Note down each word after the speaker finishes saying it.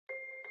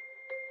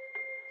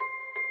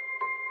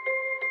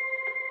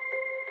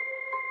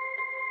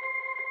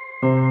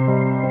I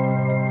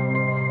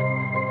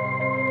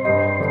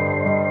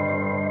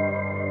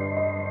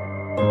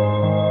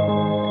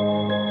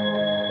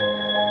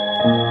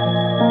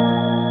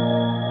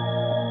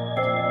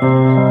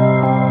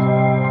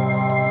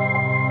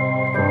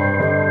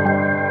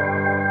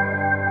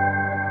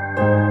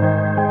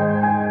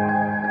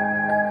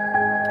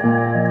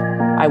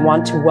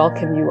want to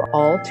welcome you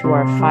all to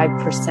our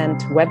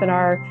 5%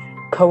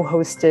 webinar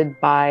co-hosted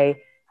by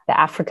the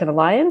African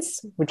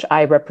Alliance, which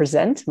I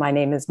represent. My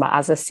name is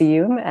Maaza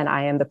Siyum, and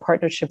I am the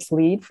partnerships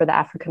lead for the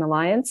African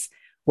Alliance.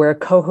 We're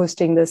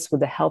co-hosting this with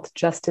the Health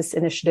Justice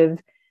Initiative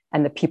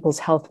and the People's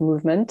Health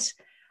Movement.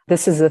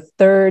 This is the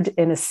third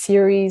in a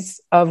series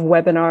of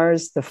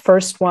webinars. The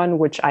first one,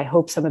 which I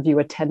hope some of you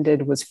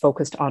attended, was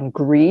focused on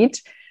greed.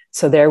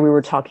 So there we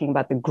were talking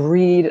about the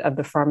greed of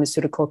the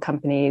pharmaceutical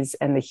companies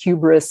and the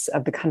hubris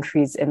of the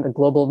countries in the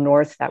global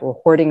north that were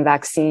hoarding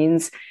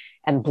vaccines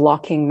and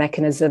blocking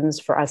mechanisms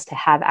for us to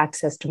have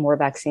access to more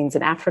vaccines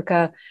in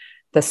Africa.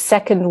 The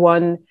second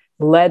one,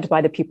 led by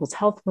the People's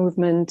Health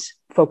Movement,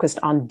 focused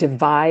on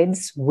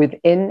divides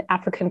within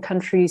African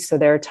countries. So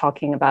they're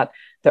talking about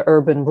the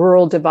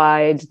urban-rural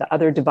divide, the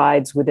other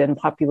divides within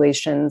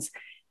populations.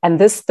 And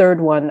this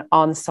third one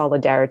on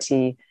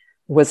solidarity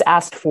was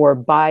asked for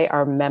by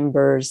our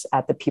members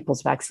at the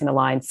People's Vaccine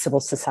Alliance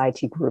civil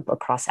society group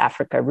across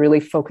Africa,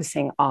 really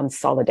focusing on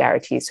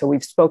solidarity. So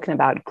we've spoken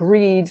about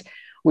greed.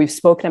 We've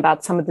spoken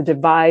about some of the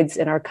divides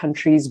in our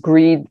countries.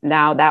 Greed,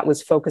 now that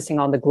was focusing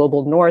on the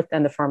global north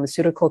and the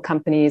pharmaceutical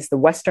companies, the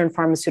Western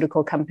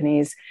pharmaceutical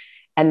companies,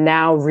 and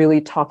now really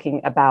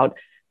talking about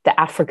the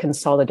African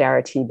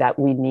solidarity that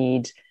we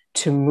need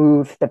to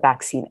move the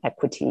vaccine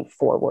equity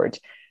forward.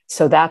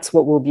 So that's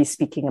what we'll be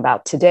speaking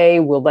about today.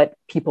 We'll let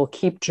people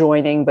keep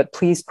joining, but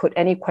please put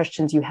any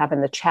questions you have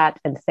in the chat.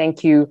 And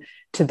thank you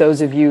to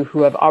those of you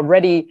who have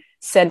already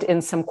sent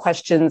in some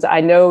questions.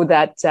 I know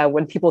that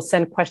when people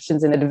send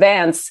questions in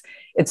advance,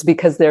 it's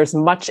because there's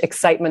much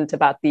excitement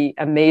about the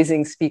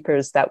amazing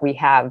speakers that we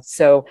have.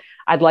 So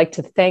I'd like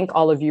to thank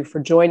all of you for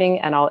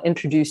joining, and I'll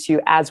introduce you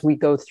as we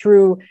go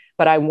through.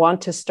 But I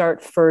want to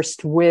start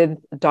first with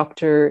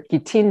Dr.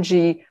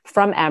 Githinji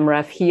from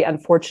AMREF. He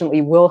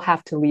unfortunately will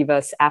have to leave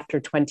us after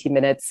 20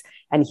 minutes,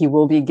 and he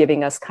will be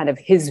giving us kind of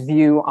his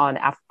view on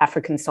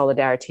African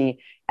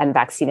solidarity and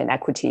vaccine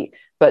inequity.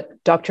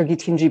 But Dr.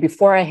 Githinji,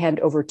 before I hand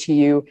over to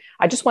you,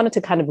 I just wanted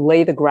to kind of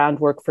lay the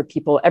groundwork for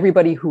people.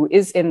 Everybody who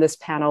is in this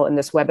panel, in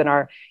this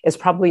webinar, is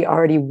probably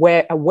already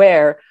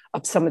aware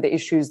of some of the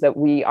issues that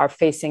we are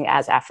facing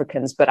as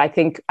Africans. But I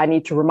think I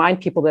need to remind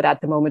people that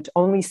at the moment,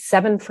 only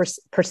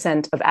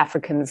 7% of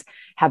Africans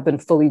have been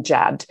fully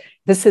jabbed.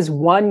 This is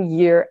 1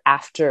 year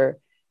after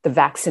the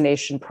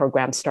vaccination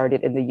program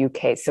started in the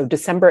UK. So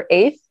December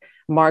 8th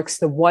marks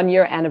the 1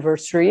 year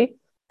anniversary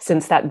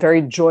since that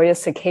very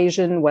joyous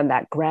occasion when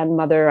that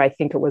grandmother, I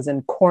think it was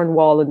in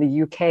Cornwall in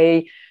the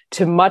UK,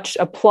 to much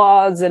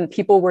applause and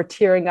people were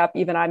tearing up.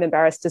 Even I'm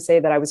embarrassed to say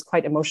that I was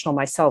quite emotional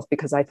myself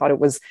because I thought it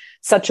was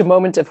such a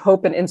moment of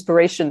hope and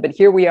inspiration. But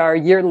here we are a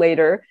year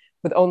later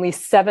with only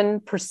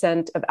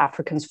 7% of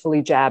Africans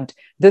fully jabbed.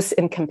 This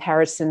in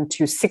comparison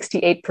to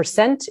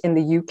 68% in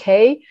the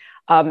UK,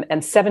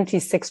 and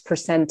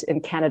 76%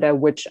 in Canada,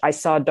 which I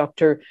saw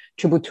Dr.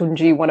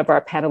 Chibutunji, one of our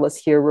panelists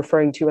here,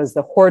 referring to as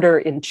the hoarder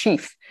in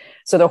chief.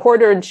 So the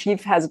hoarder in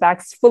chief has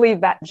fully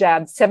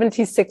jabbed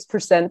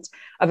 76%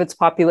 of its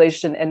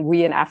population, and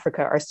we in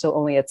Africa are still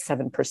only at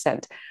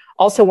 7%.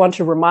 Also want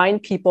to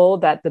remind people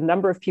that the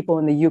number of people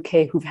in the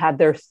UK who've had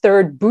their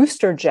third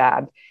booster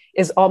jab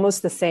is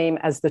almost the same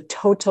as the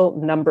total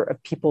number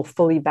of people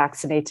fully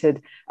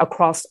vaccinated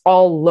across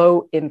all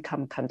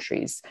low-income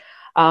countries.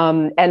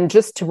 And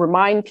just to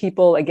remind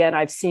people, again,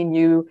 I've seen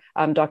you,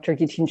 Dr.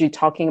 Githinji,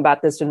 talking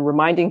about this and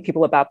reminding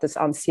people about this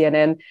on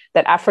CNN,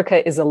 that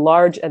Africa is a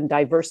large and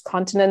diverse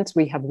continent.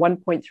 We have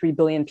 1.3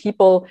 billion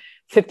people,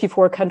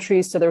 54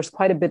 countries. So there's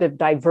quite a bit of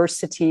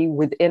diversity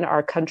within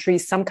our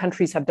countries. Some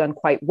countries have done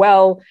quite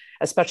well,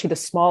 especially the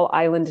small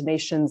island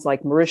nations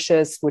like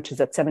Mauritius, which is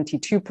at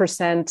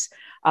 72%.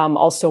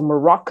 Also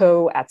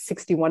Morocco at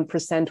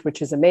 61%,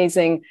 which is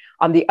amazing.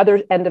 On the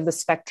other end of the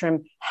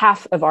spectrum,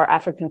 half of our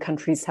African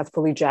countries have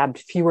fully jabbed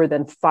fewer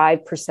than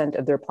 5%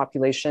 of their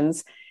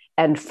populations,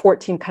 and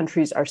 14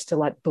 countries are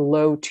still at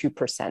below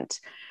 2%.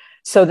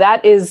 So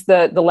that is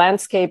the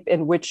landscape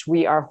in which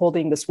we are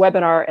holding this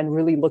webinar and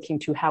really looking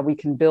to how we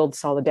can build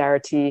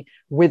solidarity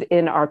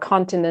within our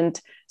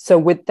continent. So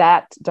with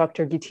that,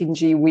 Dr.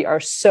 Githinji, we are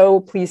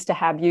so pleased to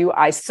have you.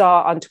 I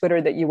saw on Twitter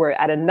that you were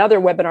at another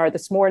webinar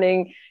this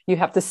morning. You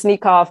have to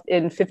sneak off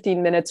in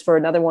 15 minutes for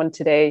another one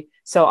today.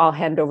 So I'll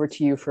hand over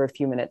to you for a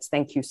few minutes.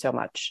 Thank you so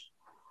much.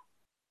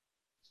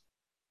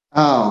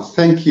 Oh,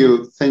 thank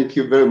you. Thank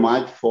you very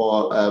much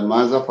for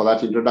Maaza for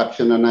that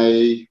introduction. And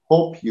I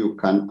hope you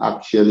can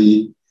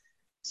actually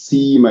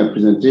see my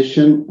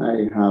presentation.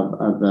 I have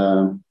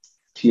other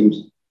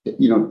teams.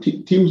 You know,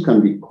 teams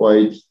can be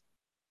quite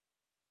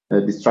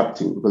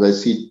distracting because I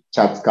see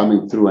chats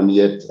coming through and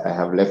yet I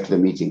have left the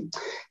meeting.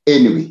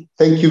 Anyway,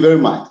 thank you very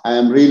much. I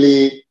am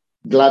really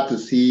glad to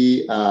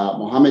see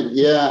Mohammed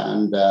here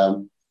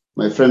and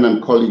my friend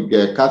and colleague,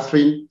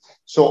 Catherine.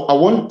 So I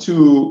want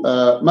to,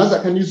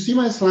 Maza, can you see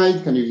my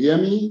slide? Can you hear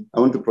me? I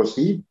want to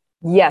proceed.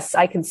 Yes,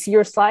 I can see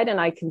your slide and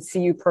I can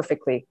see you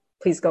perfectly.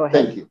 Please go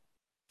ahead. Thank you.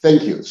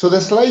 Thank you. So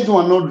the slides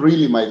were not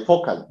really my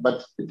focus,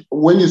 but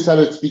when you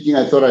started speaking,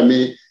 I thought I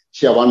may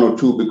share one or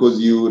two because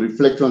you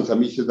reflect on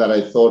some issues that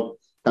I thought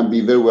can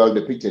be very well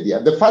depicted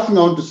here. The first thing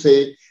I want to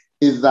say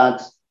is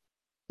that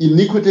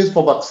iniquities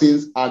for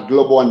vaccines are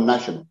global and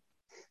national.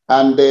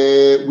 And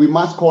we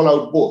must call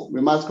out both. We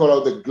must call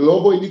out the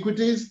global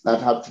iniquities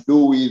that have to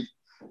do with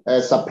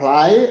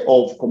supply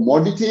of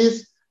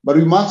commodities, but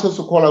we must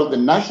also call out the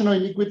national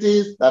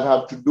iniquities that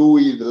have to do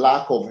with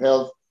lack of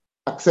health,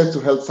 access to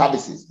health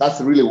services. That's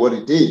really what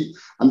it is.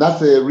 And that's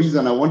the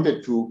reason I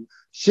wanted to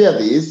share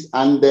this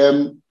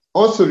and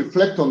also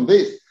reflect on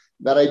this,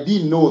 that I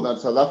didn't know that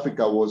South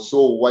Africa was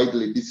so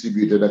widely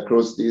distributed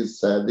across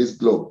this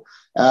globe.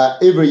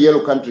 Every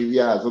yellow country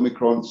here has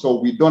Omicron,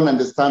 so we don't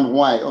understand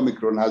why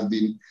Omicron has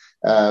been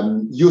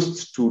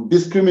used to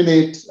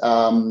discriminate,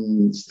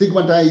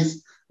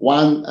 stigmatize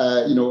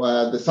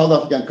the South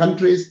African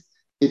countries.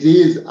 It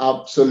is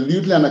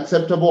absolutely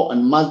unacceptable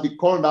and must be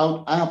called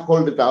out. I have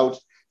called it out.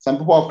 Some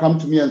people have come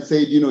to me and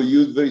said,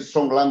 use very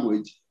strong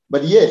language.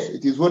 But yes,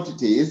 it is what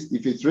it is.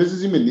 If it's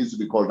racism, it needs to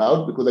be called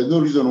out because there's no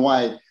reason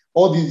why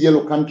all these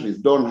yellow countries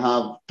don't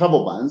have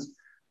travel bans.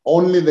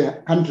 Only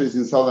the countries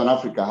in Southern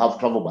Africa have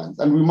travel bans,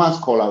 and we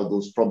must call out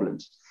those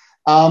problems.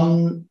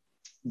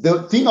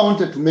 The thing I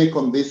wanted to make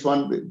on this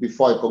one,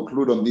 before I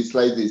conclude on this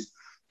slide, is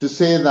to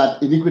say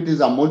that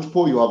iniquities are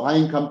multiple. You have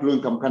high-income,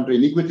 low-income country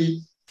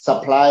iniquity,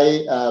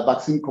 supply,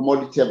 vaccine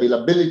commodity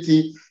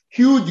availability,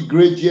 huge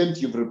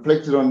gradient. You've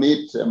reflected on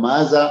it,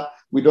 Maza.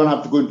 We don't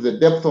have to go into the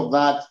depth of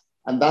that,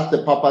 and that's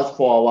the purpose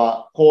for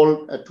our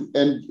call to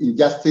end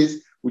injustice,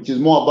 which is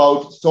more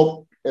about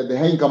stop the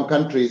high-income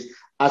countries,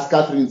 as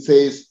Catherine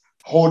says,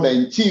 holder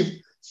in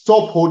chief,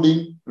 stop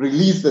holding,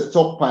 release the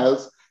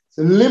stockpiles,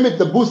 limit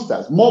the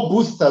boosters. More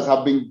boosters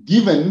have been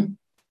given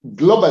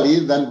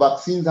globally than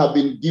vaccines have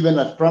been given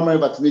as primary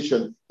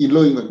vaccination in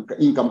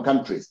low-income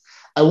countries.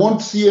 I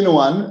won't see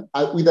anyone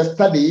with a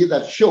study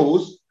that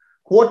shows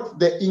what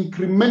the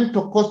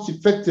incremental cost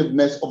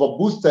effectiveness of a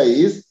booster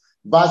is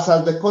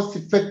versus the cost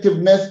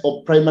effectiveness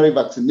of primary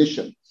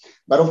vaccination.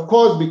 But of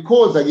course,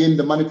 because again,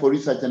 the money for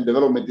research and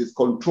development is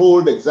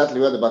controlled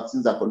exactly where the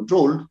vaccines are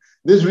controlled,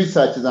 this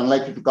research is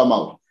unlikely to come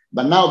out.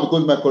 But now,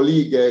 because my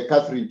colleague,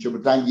 Catherine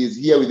Chobutangi, is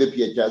here with the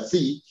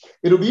PHRC,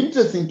 it will be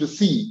interesting to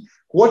see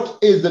what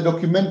is the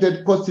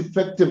documented cost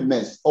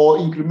effectiveness or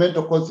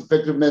incremental cost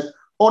effectiveness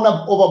of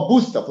a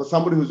booster for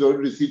somebody who's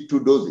already received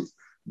 2 doses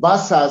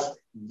versus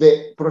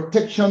the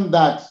protection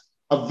that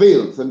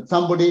avails when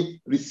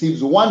somebody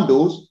receives 1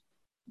 dose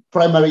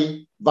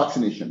primary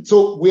vaccination.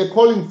 So we are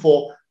calling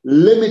for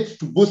limit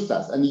to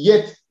boosters, and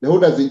yet the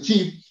holders in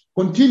chief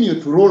continue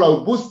to roll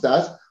out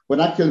boosters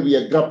when actually we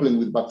are grappling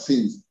with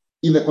vaccines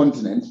in the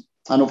continent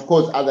and of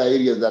course other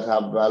areas that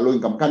have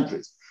low-income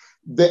countries.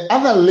 The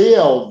other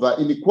layer of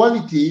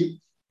inequality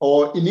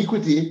or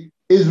iniquity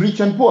is rich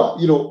and poor.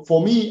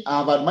 For me,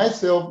 I've had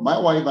myself, my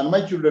wife, and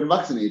my children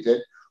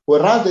vaccinated,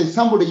 whereas there's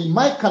somebody in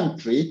my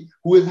country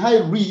who is high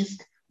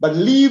risk but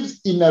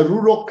lives in a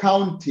rural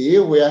county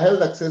where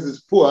health access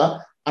is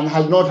poor and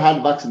has not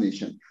had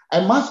vaccination. I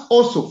must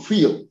also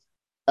feel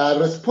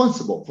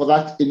responsible for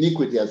that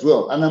iniquity as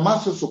well. And I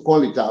must also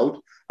call it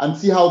out and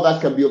see how that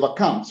can be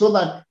overcome so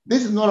that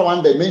this is not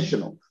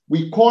one-dimensional.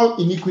 We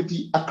call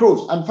iniquity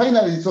across. And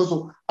finally, it's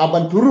also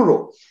urban to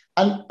rural.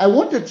 And I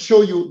wanted to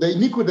show you the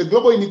iniquity, the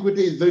global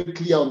iniquity is very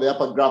clear on the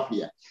upper graph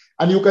here.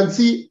 And you can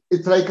see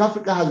it's like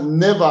Africa has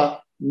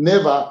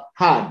never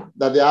had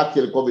that there are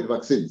actually COVID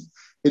vaccines.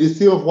 It is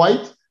still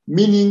white,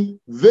 meaning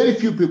very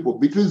few people,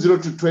 between 0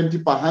 to 20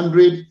 per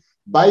 100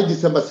 by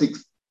December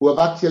 6th, who have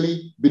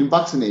actually been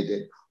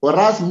vaccinated.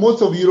 Whereas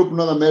most of Europe,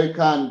 North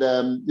America,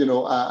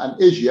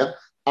 and Asia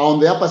are on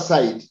the upper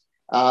side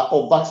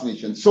of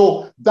vaccination.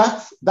 So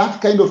that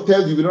kind of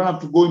tells you we don't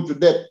have to go into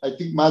depth. I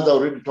think Maza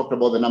already talked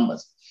about the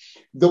numbers.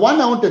 The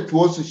one I wanted to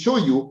also show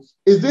you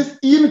is this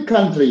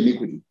in-country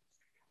iniquity.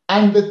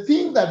 And the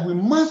thing that we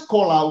must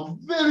call out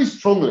very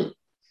strongly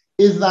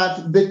is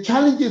that the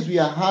challenges we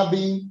are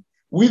having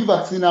with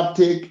vaccine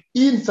uptake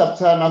in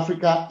sub-Saharan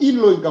Africa,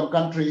 in low-income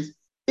countries,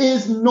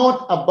 is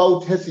not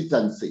about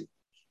hesitancy.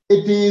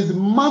 It is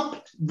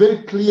mapped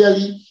very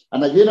clearly.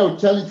 And again, I would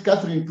challenge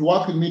Catherine to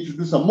work with me to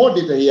do some more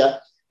data here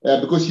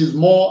because she's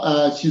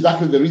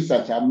actually the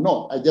researcher. I'm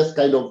not. I just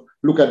kind of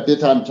look at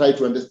data and try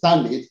to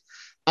understand it.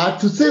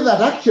 To say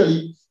that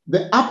actually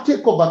the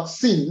uptake of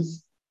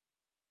vaccines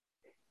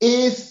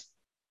is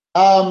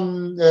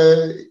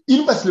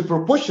inversely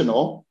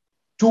proportional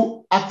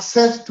to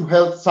access to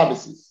health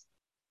services,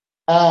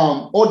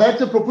 or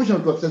directly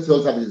proportional to access to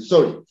health services,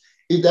 sorry.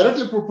 Is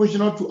directly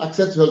proportional to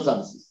access to health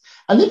services.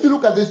 And if you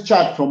look at this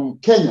chart from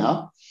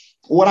Kenya,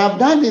 what I've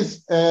done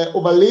is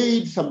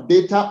overlaid some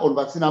data on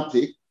vaccine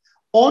uptake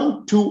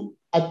onto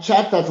a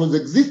chart that was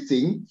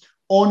existing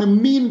on a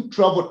mean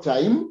travel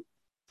time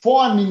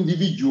for an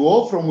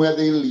individual from where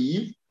they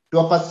live to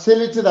a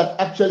facility that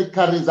actually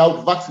carries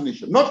out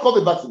vaccination, not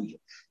COVID vaccination,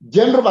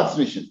 general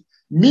vaccination,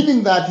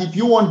 meaning that if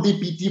you want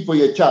DPT for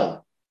your child,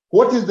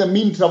 what is the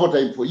mean travel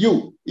time for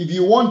you? If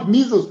you want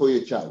measles for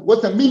your child,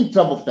 what's the mean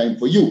travel time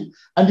for you?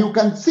 And you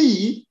can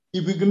see,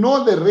 if you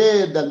ignore the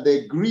red and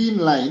the green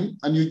line,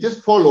 and you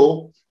just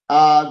follow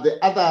the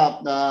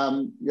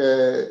other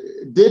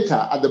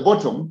data at the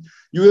bottom,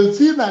 you will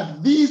see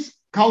that these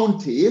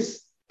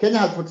counties, Kenya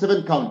has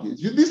 47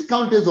 counties, these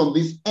counties on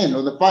this end,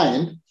 on the far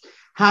end,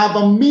 have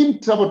a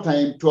mean travel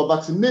time to a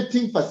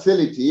vaccinating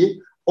facility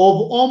of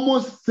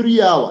almost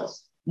 3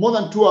 hours, more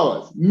than 2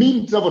 hours,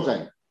 mean travel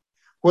time.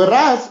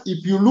 Whereas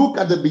if you look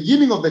at the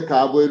beginning of the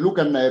curve, where you look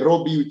at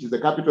Nairobi, which is the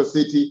capital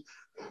city,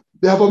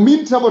 they have a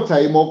mean travel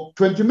time of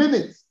 20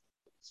 minutes.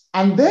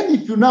 And then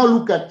if you now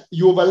look at,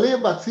 you overlay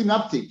vaccine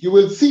uptake, you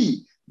will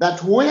see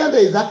that where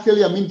there is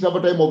actually a mean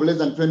travel time of less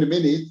than 20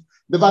 minutes,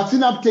 the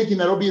vaccine uptake in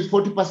Nairobi is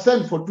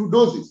 40% for 2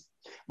 doses.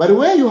 But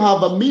where you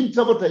have a mean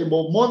travel time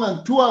of more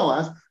than 2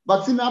 hours,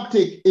 vaccine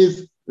uptake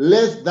is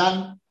less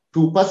than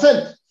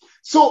 2%.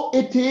 So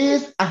it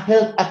is a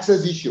health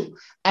access issue.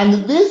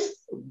 And this,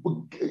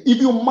 if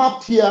you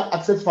mapped here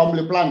access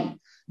family planning,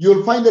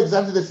 you'll find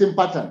exactly the same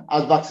pattern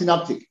as vaccine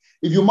uptake.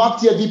 If you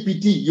mapped here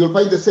DPT, you'll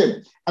find the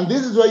same. And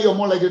this is where you're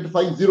more likely to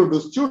find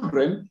 0-dose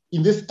children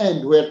in this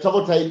end where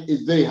travel time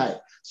is very high.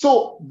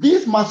 So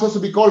this must also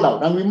be called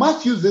out. And we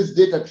must use this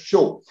data to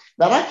show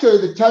that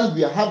actually the challenge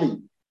we are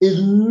having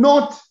is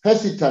not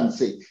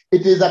hesitancy.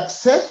 It is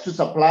access to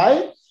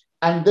supply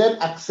and then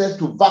access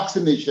to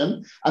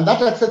vaccination. And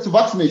that access to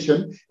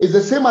vaccination is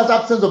the same as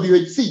absence of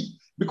UHC.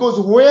 Because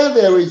where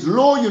there is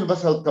low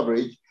universal health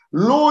coverage,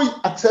 low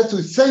access to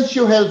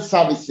essential health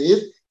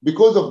services,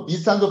 because of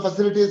distance of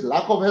facilities,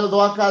 lack of health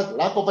workers,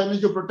 lack of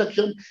financial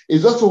protection,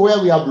 is also where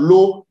we have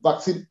low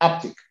vaccine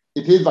uptake.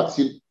 It is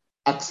vaccine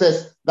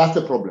access. That's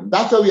the problem.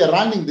 That's why we are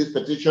running this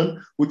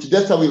petition, which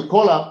Dessa will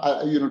call up,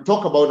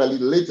 talk about a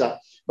little later.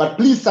 But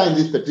please sign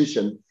this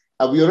petition.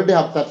 We already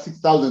have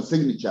 36,000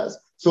 signatures.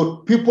 So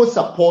people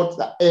support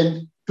the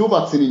end to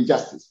vaccine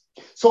injustice.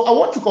 So I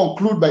want to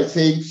conclude by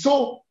saying,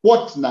 so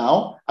what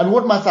now? And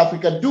what must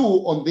Africa do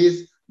on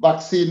this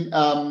vaccine?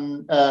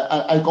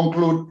 I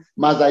conclude,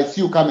 Maza, I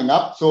see you coming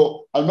up,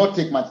 so I'll not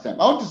take much time.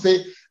 I want to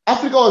say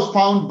Africa was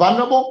found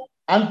vulnerable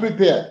and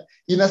prepared.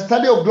 In a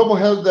study of Global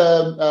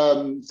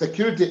Health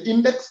Security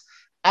Index,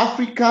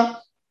 Africa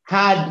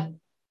had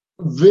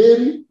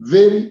very,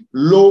 very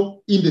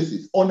low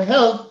indices. On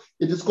health,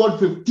 it is called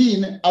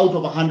 15 out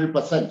of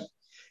 100%.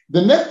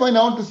 The next point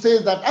I want to say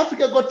is that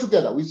Africa got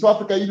together. We saw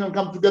Africa Union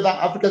come together,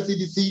 Africa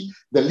CDC,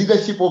 the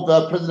leadership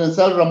of President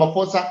Cyril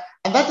Ramaphosa,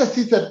 and that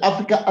assisted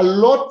Africa a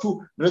lot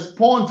to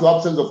respond to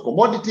absence of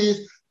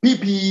commodities,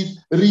 PPEs,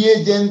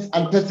 reagents,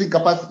 and testing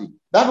capacity.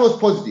 That was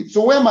positive.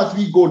 So where must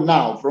we go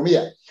now from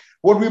here?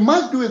 What we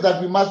must do is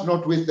that we must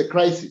not waste the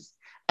crisis,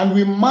 and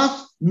we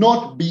must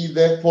not be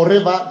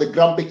forever the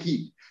grumpy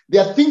kid.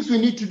 There are things we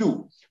need to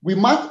do. We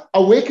must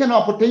awaken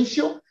our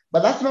potential,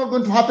 but that's not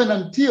going to happen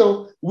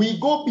until we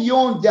go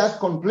beyond just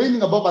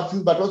complaining about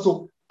vaccines, but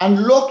also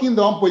unlocking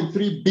the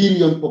 1.3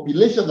 billion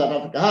population that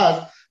Africa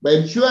has by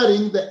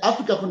ensuring the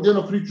Africa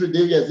Container Free Trade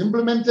Area is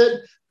implemented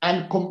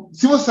and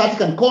civil society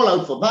can call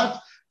out for that,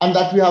 and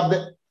that we have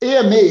the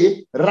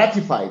AMA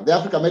ratified, the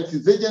Africa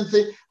Medicines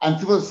Agency and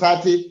civil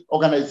society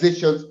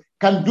organizations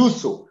can do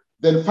so.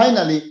 Then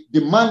finally,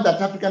 demand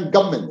that African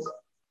governments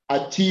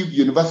achieve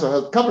universal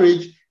health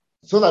coverage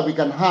so that we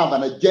can have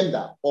an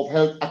agenda of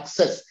health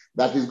access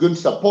that is going to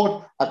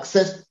support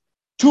access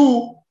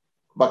to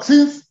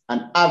vaccines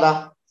and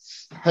other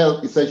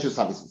health essential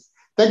services.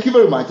 Thank you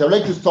very much. I'd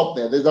like to stop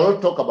there. There's a lot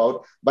to talk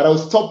about, but I'll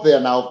stop there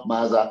now,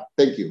 Maza.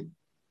 Thank you.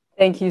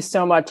 Thank you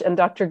so much. And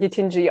Dr.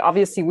 Githinji,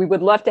 obviously, we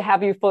would love to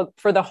have you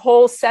for the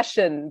whole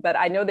session, but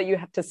I know that you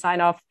have to sign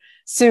off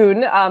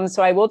soon.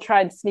 So I will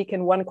try and sneak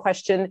in one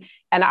question.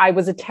 And I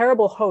was a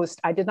terrible host.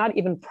 I did not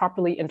even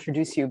properly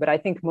introduce you, but I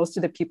think most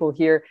of the people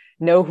here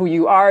know who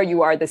you are.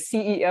 You are the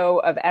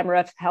CEO of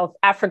Amref Health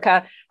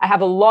Africa. I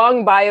have a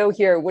long bio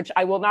here, which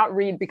I will not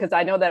read because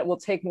I know that it will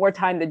take more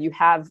time than you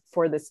have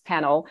for this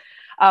panel.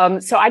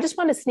 So I just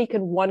want to sneak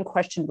in one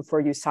question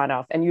before you sign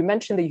off. And you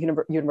mentioned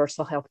the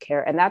universal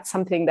healthcare, and that's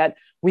something that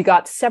we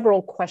got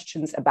several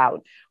questions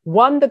about.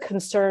 One, the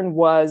concern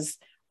was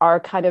our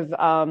kind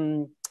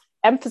of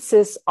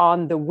emphasis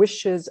on the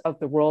wishes of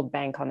the World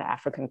Bank on the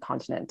African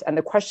continent. And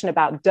the question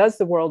about, does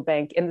the World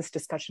Bank in this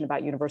discussion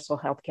about universal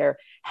healthcare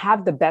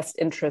have the best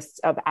interests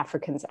of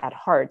Africans at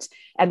heart?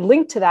 And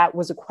linked to that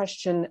was a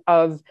question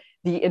of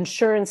the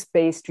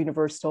insurance-based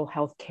universal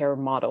healthcare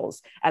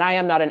models. And I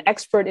am not an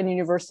expert in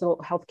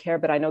universal healthcare,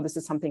 but I know this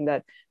is something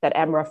that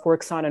Amref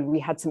works on and we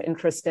had some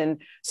interest in.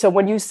 So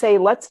when you say,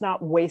 let's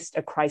not waste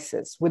a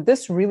crisis, would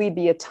this really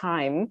be a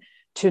time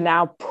to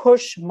now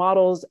push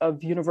models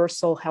of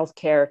universal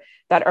healthcare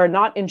that are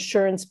not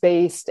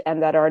insurance-based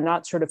and that are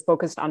not sort of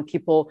focused on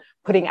people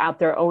putting out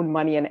their own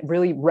money and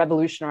really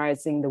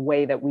revolutionizing the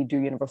way that we do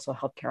universal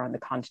healthcare on the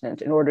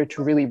continent in order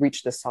to really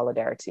reach this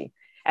solidarity?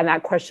 And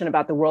that question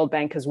about the World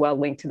Bank as well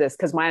linked to this,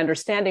 because my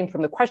understanding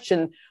from the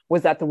question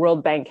was that the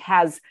World Bank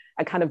has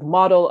a kind of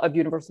model of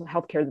universal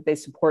healthcare that they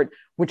support,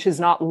 which is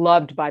not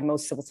loved by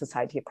most civil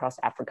society across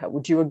Africa.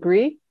 Would you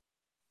agree?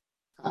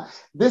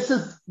 This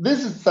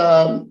is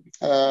a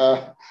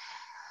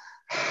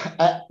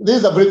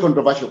very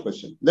controversial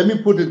question. Let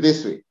me put it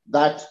this way,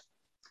 that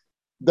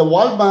the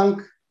World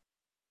Bank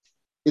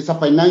is a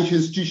financial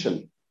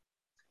institution,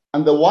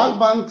 and the World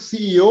Bank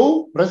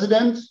CEO,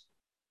 president,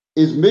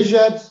 is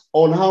measured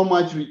on how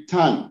much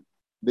return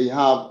they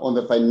have on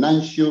the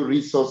financial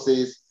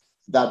resources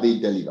that they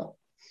deliver.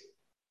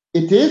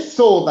 It is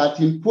so that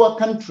in poor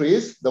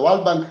countries, the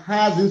World Bank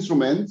has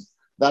instruments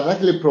that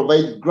actually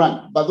provide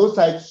grant, but those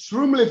are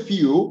extremely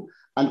few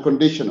and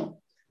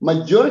conditional.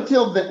 Majority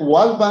of the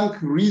World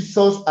Bank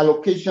resource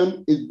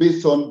allocation is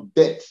based on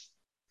debt.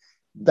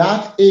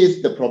 That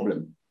is the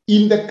problem.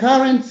 In the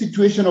current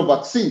situation of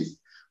vaccines,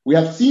 we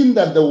have seen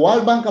that the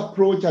World Bank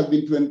approach has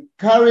been to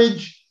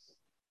encourage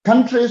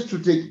countries to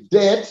take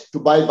debt to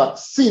buy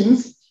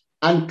vaccines,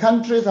 and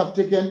countries have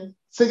taken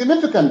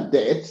significant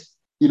debt.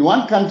 In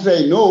one country,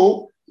 I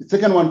know, it's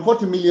taken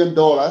 $140 million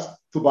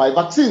to buy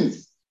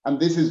vaccines, and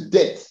this is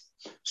debt.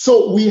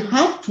 So we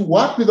have to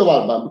work with the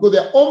World Bank,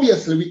 because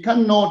obviously we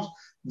cannot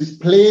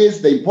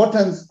displace the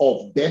importance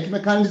of debt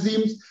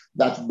mechanisms.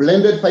 That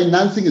blended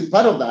financing is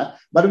part of that,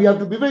 but we have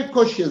to be very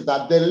cautious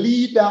that the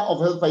leader of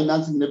health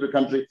financing in every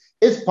country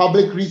is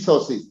public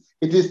resources.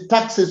 It is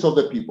taxes of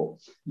the people.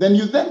 Then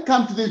you then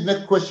come to this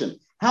next question.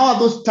 How are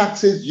those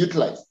taxes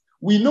utilized?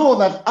 We know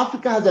that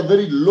Africa has a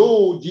very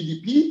low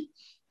GDP,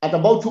 at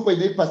about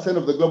 2.8%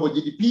 of the global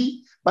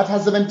GDP, but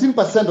has 17%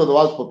 of the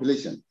world's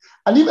population.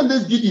 And even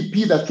this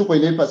GDP, that's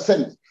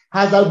 2.8%,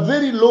 has a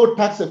very low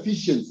tax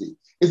efficiency.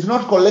 It's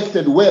not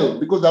collected well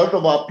because a lot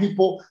of our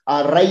people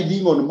are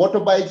riding on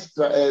motorbikes,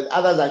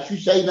 others are shoe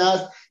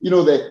shiners,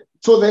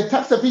 so the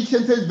tax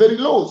efficiency is very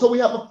low. So we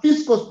have a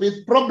fiscal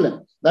space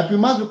problem that we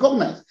must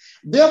recognize.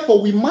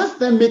 Therefore, we must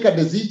then make a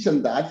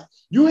decision that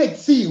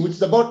UHC, which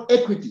is about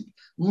equity,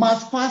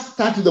 must first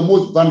start with the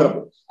most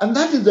vulnerable. And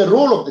that is the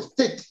role of the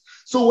state.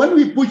 So when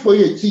we push for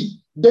UHC,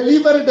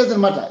 delivery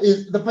doesn't matter.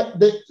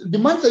 The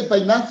demand-side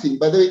financing,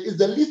 by the way, is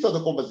the least of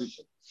the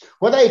conversation.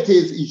 Whether it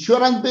is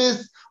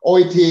insurance-based or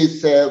it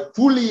is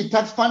fully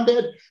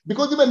tax-funded,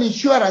 because even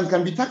insurance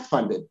can be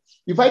tax-funded.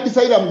 If I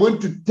decide I'm going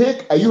to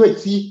take a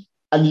UHC,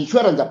 an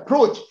insurance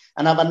approach,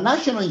 and have a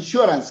national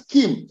insurance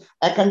scheme,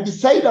 I can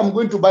decide I'm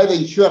going to buy the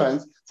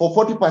insurance for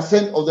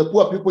 40% of the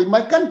poor people in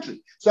my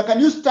country. So I can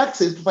use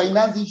taxes to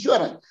finance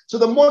insurance. So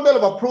the model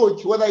of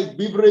approach, whether it's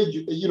beverage,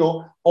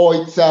 or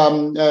it's,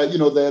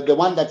 the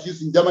one that's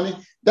used in Germany,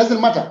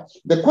 doesn't matter.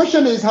 The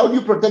question is, how do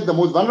you protect the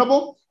most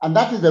vulnerable? And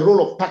that is the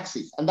role of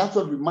taxes. And that's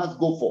what we must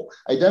go for.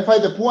 Identify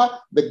the poor.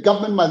 The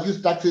government must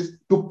use taxes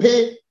to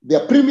pay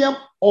their premium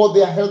or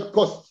their health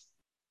costs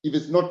if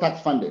it's not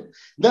tax funded.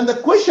 Then the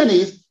question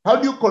is, how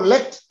do you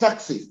collect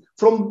taxes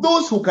from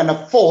those who can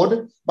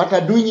afford but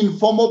are doing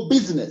informal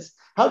business?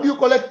 How do you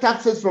collect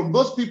taxes from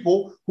those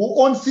people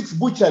who own 6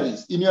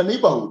 butcheries in your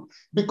neighborhood?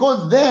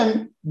 Because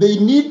then they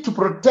need to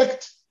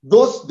protect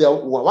those who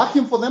are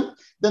working for them.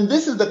 Then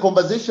this is the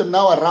conversation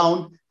now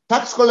around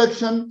tax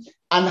collection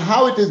and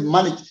how it is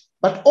managed.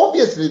 But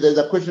obviously, there's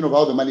a question of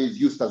how the money is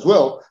used as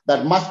well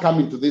that must come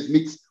into this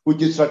mix,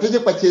 which is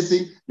strategic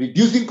purchasing,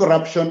 reducing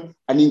corruption,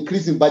 and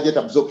increasing budget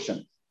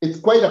absorption. It's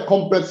quite a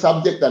complex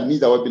subject that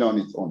needs a webinar on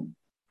its own.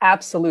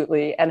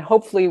 Absolutely. And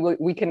hopefully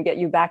we can get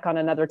you back on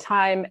another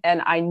time.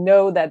 And I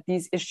know that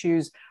these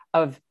issues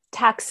of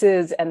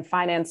taxes and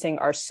financing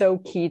are so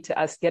key to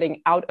us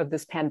getting out of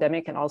this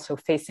pandemic and also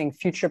facing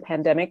future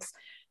pandemics.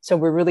 So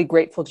we're really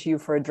grateful to you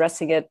for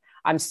addressing it.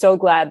 I'm so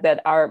glad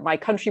that my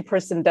country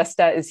person,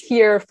 Desta, is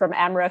here from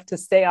AMREF to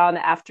stay on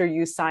after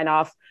you sign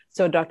off.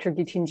 So Dr.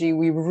 Githinji,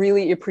 we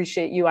really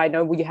appreciate you. I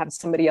know we have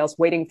somebody else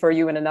waiting for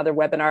you in another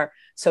webinar.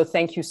 So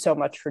thank you so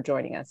much for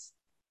joining us.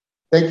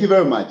 Thank you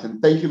very much.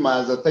 And thank you,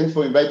 Maaza. Thanks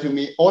for inviting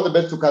me. All the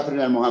best to Catherine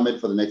and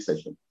Mohammed for the next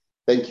session.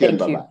 Thank you and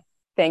bye-bye.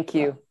 Thank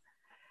you.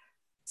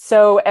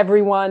 So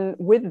everyone,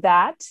 with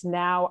that,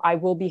 now I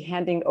will be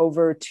handing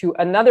over to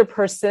another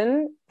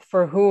person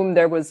for whom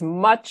there was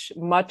much,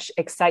 much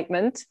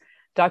excitement.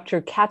 Dr.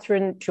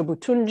 Catherine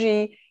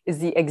Chobutunji is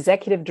the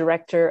Executive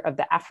Director of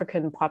the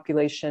African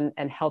Population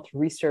and Health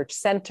Research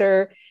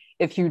Center.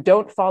 If you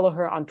don't follow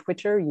her on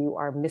Twitter, you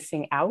are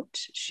missing out.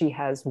 She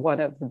has one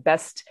of the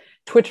best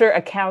Twitter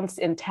accounts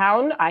in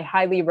town. I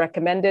highly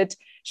recommend it.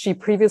 She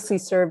previously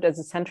served as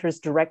the center's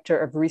Director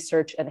of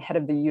Research and head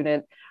of the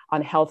unit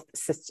on health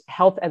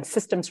and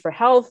systems for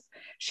health.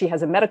 She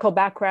has a medical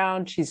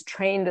background. She's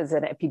trained as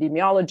an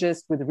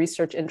epidemiologist with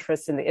research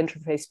interests in the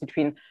interface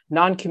between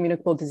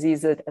non-communicable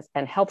diseases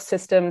and health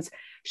systems.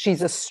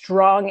 She's a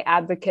strong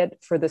advocate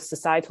for the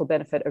societal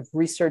benefit of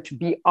research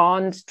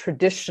beyond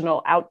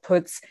traditional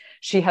outputs.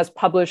 She has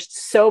published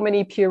so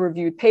many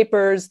peer-reviewed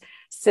papers,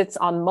 sits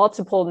on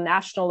multiple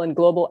national and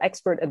global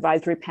expert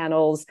advisory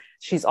panels.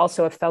 She's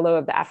also a fellow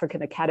of the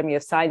African Academy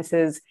of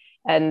Sciences.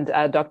 And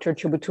Dr.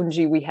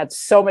 Chibutunji, we had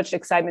so much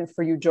excitement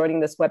for you joining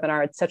this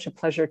webinar. It's such a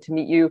pleasure to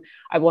meet you.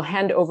 I will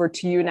hand over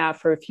to you now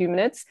for a few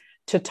minutes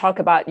to talk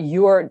about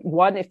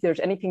if there's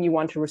anything you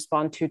want to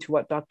respond to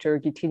what Dr.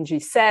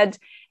 Githinji said,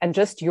 and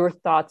just your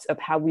thoughts of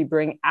how we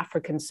bring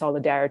African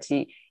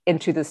solidarity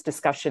into this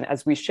discussion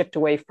as we shift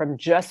away from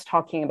just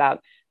talking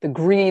about the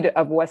greed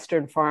of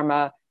Western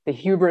pharma, the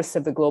hubris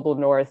of the global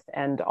North,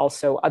 and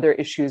also other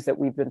issues that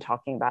we've been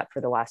talking about for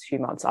the last few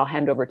months. I'll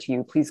hand over to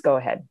you. Please go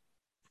ahead.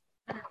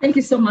 Thank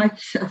you so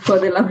much for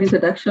the lovely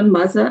introduction,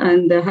 Maza,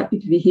 and happy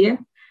to be here.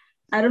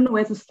 I don't know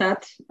where to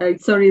start.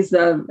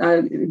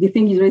 The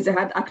thing is a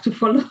hard act to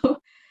follow.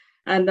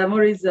 And I'm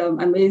always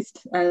amazed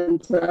and,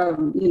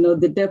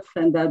 the depth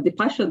and the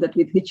passion that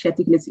with which she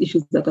articulates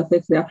issues that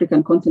affect the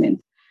African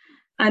continent.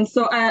 And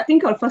so I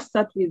think I'll first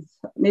start with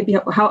maybe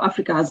how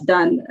Africa has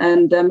done,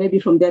 and maybe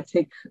from there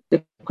take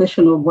the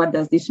question of what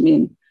does this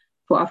mean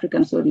for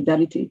African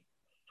solidarity.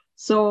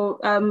 So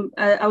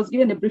I was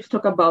given a brief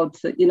talk about,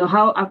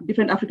 how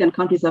different African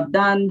countries have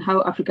done,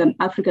 how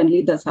African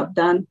leaders have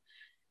done.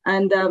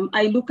 And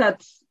I look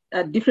at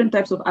different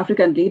types of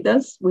African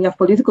leaders. We have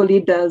political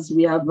leaders,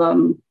 we have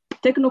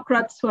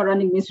technocrats who are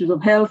running ministries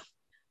of health,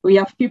 we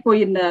have people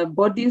in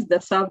bodies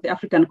that serve the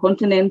African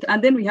continent,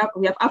 and then we have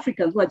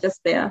Africans who are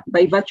just there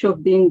by virtue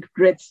of being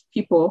great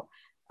people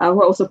who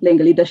are also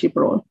playing a leadership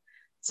role.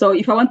 So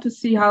if I want to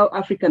see how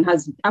Africa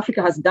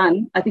has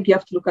done, I think you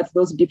have to look at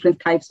those different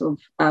types of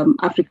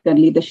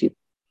African leadership.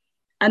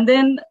 And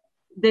then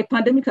the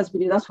pandemic has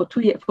been with us for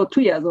 2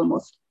 years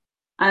almost.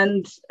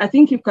 And I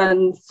think you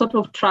can sort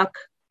of track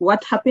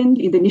what happened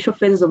in the initial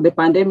phases of the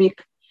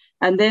pandemic,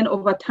 and then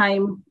over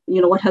time,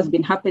 what has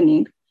been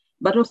happening,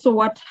 but also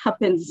what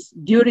happens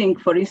during,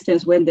 for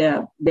instance, when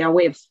there are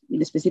waves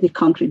in a specific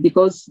country,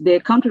 because the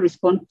country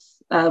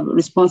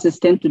responses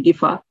tend to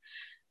differ.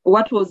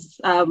 What was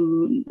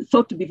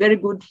thought to be very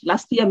good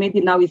last year,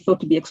 maybe now is thought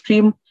to be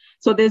extreme.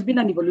 So there's been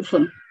an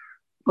evolution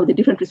of the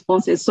different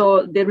responses.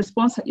 So the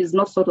response is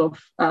not sort of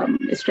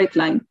a straight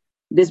line.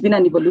 There's been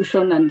an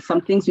evolution, and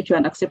some things which were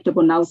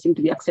unacceptable now seem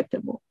to be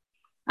acceptable.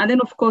 And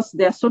then, of course,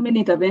 there are so many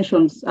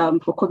interventions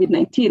for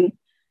COVID-19.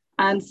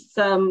 And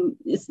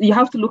you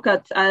have to look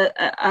at,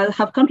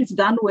 have countries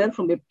done well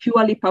from a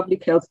purely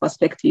public health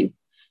perspective?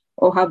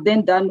 Or have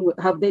they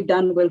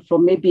done well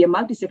from maybe a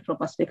multi-sectoral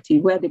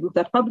perspective, where they looked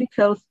at public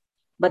health,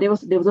 but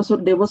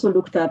they've also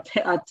looked at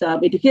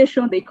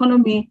education, the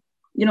economy,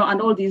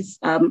 and all these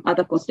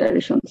other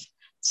considerations.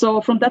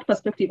 So from that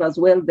perspective as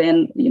well,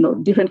 then,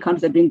 different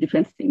countries are doing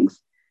different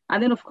things.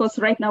 And then, of course,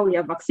 right now we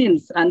have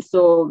vaccines. And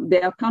so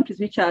there are countries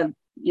which are,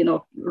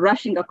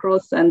 rushing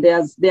across, and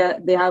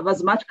they have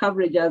as much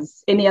coverage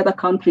as any other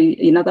country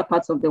in other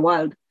parts of the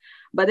world.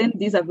 But then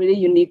these are very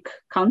unique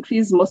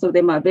countries. Most of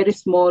them are very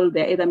small.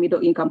 They're either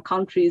middle income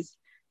countries.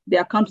 They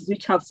are countries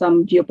which have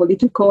some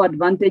geopolitical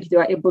advantage. They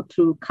are able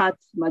to cut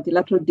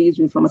multilateral deals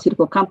with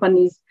pharmaceutical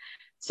companies.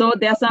 So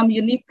there are some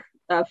unique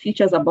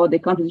features about the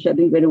countries which are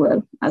doing very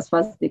well as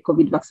far as the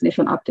COVID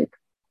vaccination uptake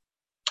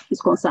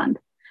is concerned.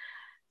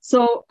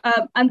 So,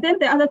 and then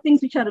the other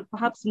things which are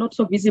perhaps not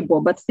so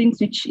visible, but things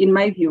which, in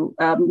my view,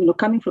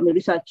 coming from a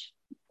research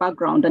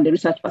background and a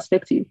research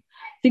perspective,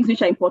 things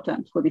which are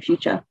important for the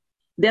future.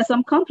 There are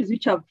some countries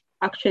which have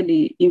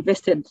actually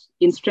invested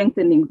in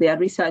strengthening their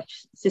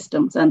research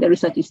systems and their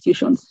research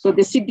institutions. So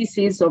the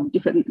CDCs of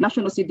different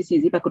national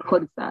CDCs, if I could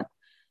call it that,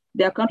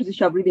 there are countries which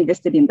have really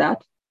invested in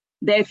that.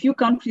 There are a few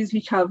countries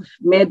which have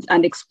made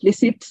an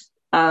explicit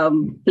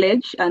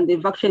pledge, and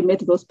they've actually made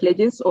those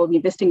pledges of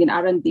investing in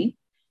R&D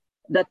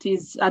that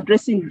is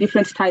addressing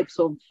different types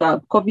of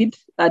COVID,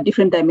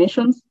 different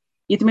dimensions.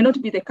 It may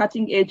not be the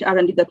cutting edge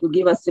R&D that will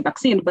give us the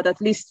vaccine, but at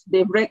least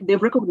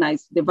they've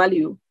recognized the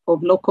value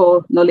of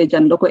local knowledge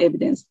and local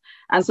evidence.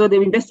 And so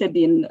they've invested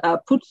in,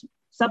 put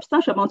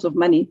substantial amounts of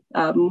money,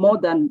 more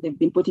than they've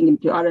been putting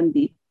into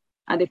R&D,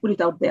 and they put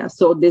it out there.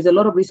 So there's a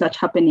lot of research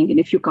happening in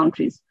a few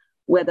countries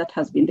where that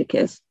has been the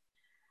case.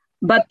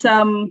 But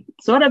so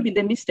what have been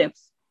the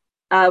missteps?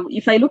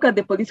 If I look at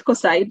the political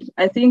side,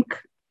 I think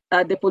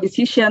the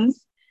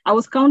politicians, I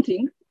was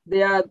counting,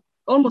 there are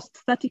almost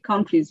 30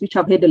 countries which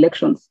have had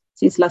elections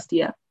since last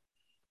year.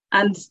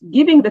 And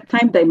giving the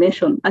time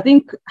dimension, I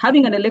think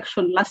having an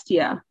election last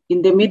year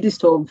in the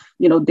midst of,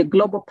 the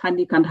global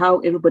panic and how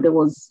everybody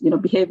was,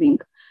 behaving,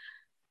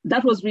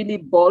 that was really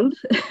bold,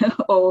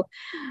 or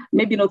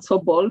maybe not so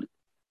bold,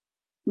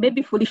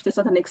 maybe foolish to a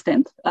certain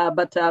extent.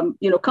 But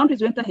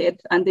countries went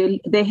ahead and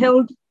they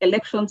held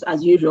elections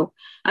as usual.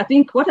 I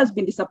think what has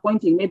been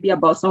disappointing maybe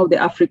about some of the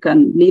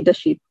African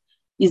leadership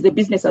is the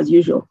business as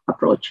usual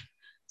approach.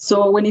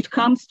 So when it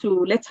comes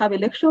to let's have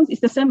elections,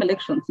 it's the same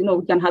elections.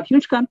 We can have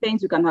huge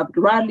campaigns, we can have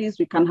rallies,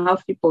 we can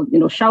have people,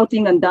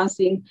 shouting and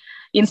dancing,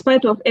 in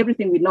spite of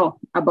everything we know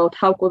about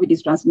how COVID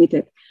is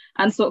transmitted.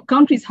 And so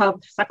countries have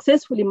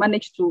successfully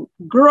managed to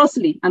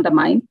grossly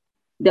undermine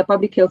their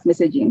public health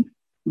messaging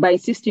by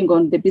insisting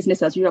on the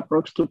business as usual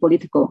approach to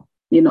political,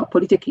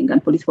 politicking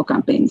and political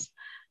campaigns.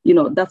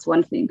 That's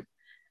one thing.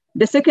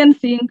 The second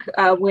thing,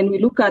 when we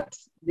look at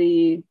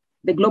the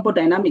the global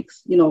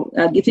dynamics.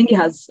 Githinji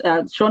has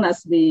shown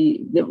us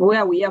the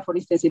where we are, for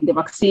instance, in the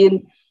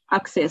vaccine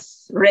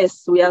access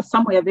race. We are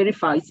somewhere very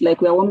far. It's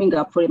like we are warming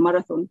up for a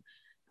marathon,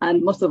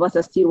 and most of us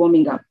are still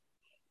warming up.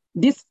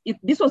 This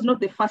was not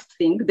the first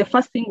thing. The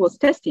first thing was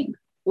testing,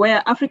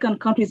 where African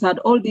countries had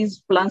all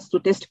these plans to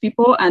test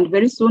people, and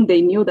very soon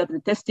they knew that the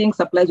testing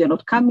supplies were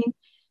not coming.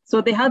 So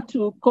they had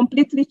to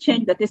completely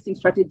change the testing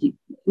strategy.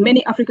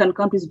 Many African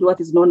countries do what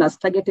is known as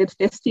targeted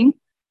testing,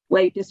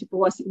 where you test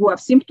people who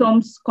have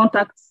symptoms,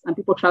 contacts, and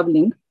people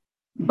traveling.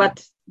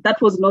 But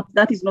that wasn't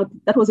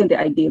the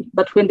ideal.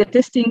 But when the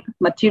testing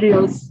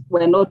materials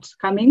were not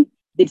coming,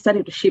 they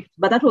decided to shift.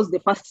 But that was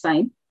the first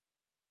sign.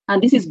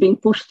 And this is being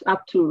pushed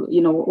up to,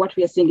 what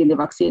we are seeing in the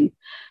vaccine.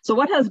 So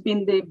what has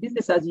been the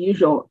business as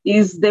usual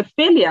is the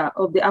failure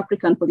of the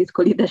African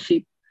political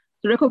leadership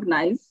to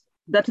recognize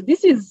that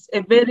this is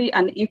a very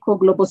unequal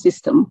global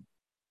system.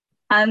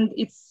 And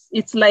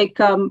it's like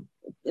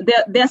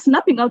they're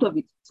snapping out of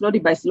it slowly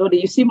by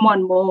slowly. You see more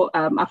and more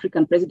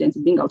African presidents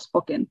being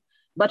outspoken.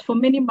 But for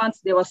many months,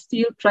 they were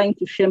still trying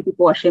to shame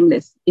people who are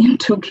shameless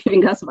into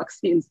giving us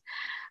vaccines,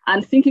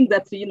 and thinking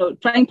that,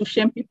 trying to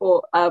shame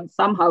people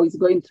somehow is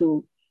going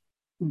to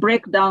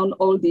break down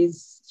all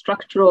these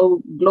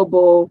structural,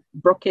 global,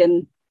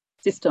 broken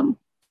system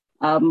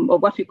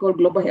of what we call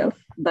global health,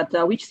 but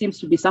which seems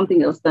to be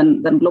something else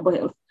than global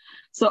health.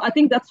 So I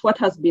think that's what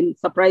has been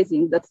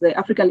surprising, that the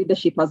African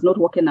leadership has not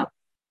woken up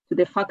to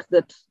the fact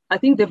that I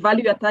think the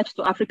value attached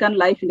to African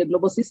life in the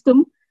global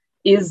system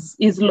is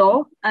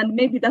low, and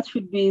maybe that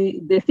should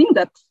be the thing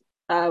that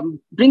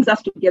brings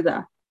us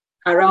together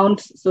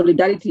around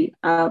solidarity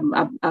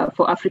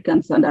for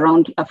Africans and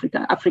around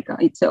Africa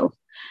itself.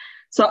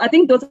 So I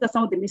think those are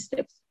some of the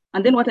missteps.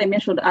 And then what I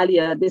mentioned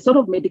earlier, the sort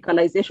of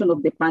medicalization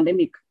of the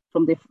pandemic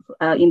from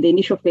in the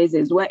initial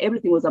phases, where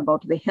everything was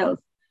about the health,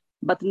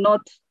 but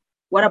not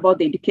what about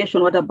the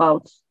education, what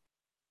about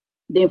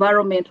the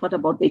environment, what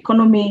about the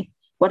economy,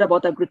 what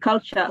about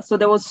agriculture? So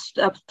there was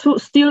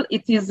still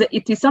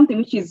it is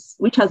something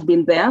which has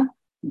been there,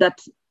 that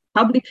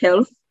public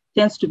health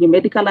tends to be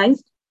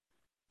medicalized,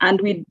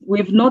 and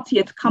we've not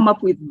yet come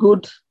up with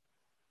good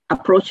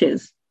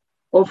approaches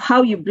of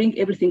how you bring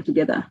everything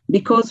together.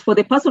 Because for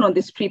the person on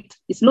the street,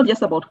 it's not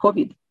just about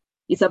COVID.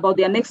 It's about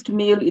their next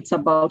meal. It's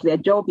about their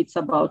job. It's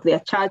about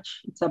their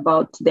church. It's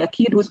about their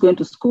kid who's going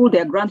to school,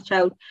 their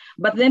grandchild.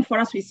 But then for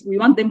us, we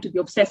want them to be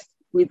obsessed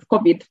with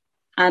COVID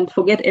and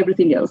forget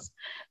everything else.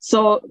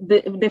 So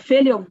the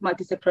failure of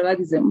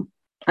multisectoralism,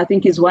 I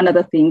think, is one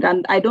other thing.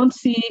 And I don't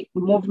see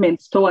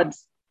movements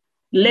towards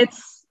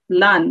let's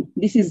learn.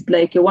 This is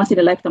like a once in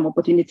a lifetime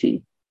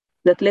opportunity,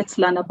 that let's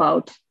learn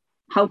about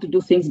how to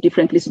do things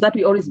differently, so that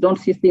we always don't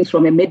see things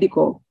from a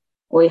medical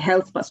or a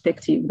health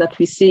perspective, that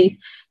we see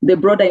the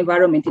broader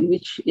environment in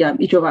which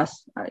each of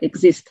us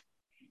exist.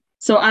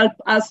 So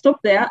I'll stop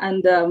there,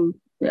 and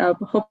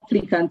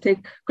hopefully can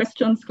take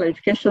questions,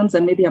 clarifications,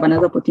 and maybe have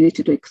another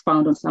opportunity to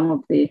expound on some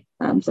of the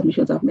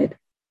submissions I've made.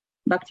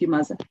 Back to you,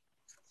 Maza.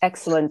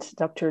 Excellent,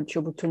 Dr.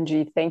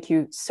 Chibutunji. Thank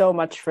you so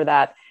much for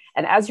that.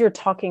 And as you're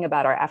talking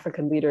about our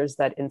African leaders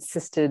that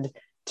insisted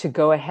to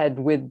go ahead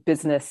with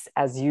business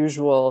as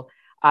usual,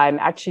 I'm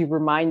actually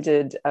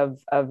reminded of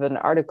an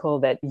article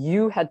that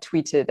you had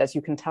tweeted. As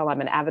you can tell,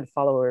 I'm an avid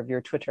follower of your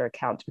Twitter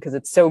account because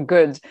it's so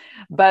good.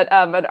 But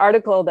an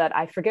article that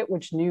I forget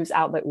which news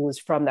outlet it was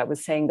from, that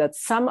was saying that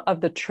some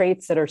of the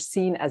traits that are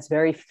seen as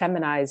very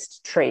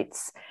feminized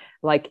traits,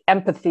 like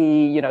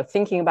empathy,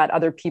 thinking about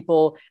other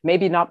people,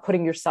 maybe not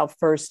putting yourself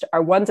first,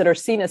 are ones that are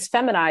seen as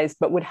feminized,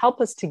 but would help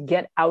us to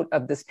get out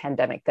of this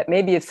pandemic. That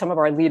maybe if some of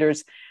our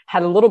leaders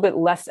had a little bit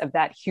less of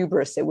that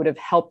hubris, it would have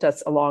helped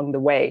us along the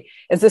way.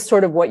 Is this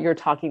sort of what you're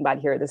talking about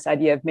here? This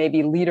idea of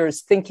maybe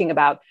leaders thinking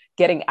about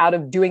getting out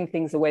of doing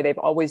things the way they've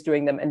always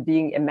doing them and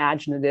being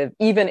imaginative,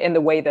 even in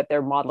the way that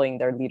they're modeling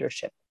their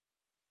leadership?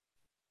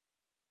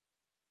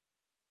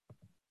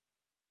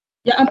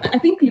 Yeah, I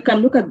think you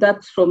can look at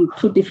that from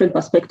two different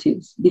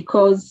perspectives,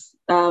 because,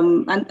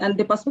 and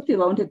the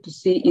perspective I wanted to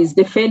see is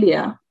the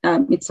failure.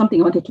 It's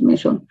something I wanted to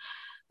mention,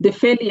 the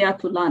failure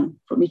to learn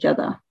from each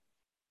other.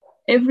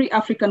 Every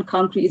African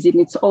country is in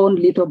its own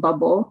little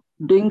bubble,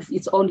 doing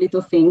its own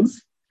little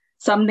things.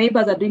 Some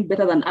neighbors are doing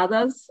better than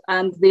others,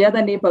 and the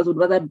other neighbors would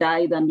rather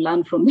die than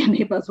learn from their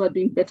neighbors who are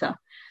doing better.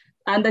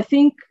 And I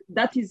think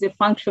that is a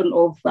function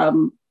of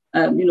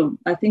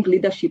I think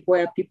leadership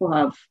where people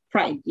have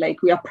pride,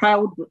 like we are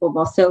proud of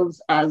ourselves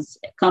as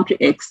country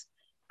X,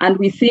 and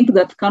we think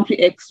that country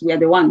X, we are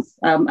the ones.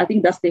 I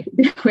think that's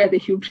where the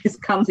hubris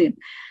comes in.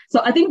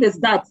 So I think there's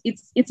that.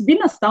 It's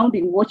been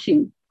astounding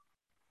watching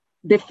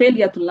the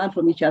failure to learn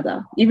from each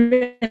other,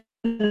 even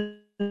in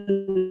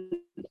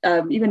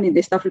the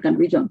East African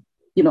region.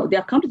 There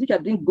are countries which are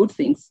doing good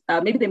things.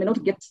 Maybe they may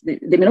not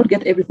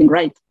get everything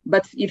right,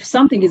 but if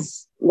something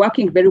is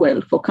working very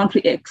well for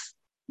country X,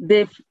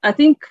 I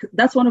think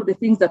that's one of the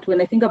things that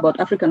when I think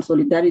about African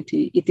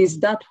solidarity, it is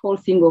that whole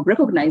thing of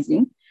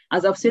recognizing,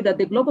 as I've said, that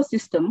the global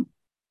system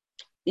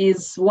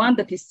is one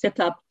that is set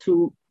up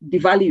to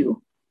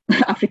devalue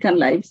African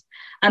lives.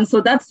 And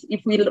so that's,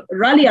 if we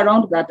rally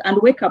around that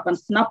and wake up and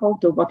snap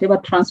out of whatever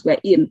trance we're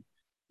in,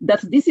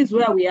 that this is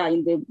where we are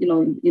in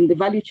the, in the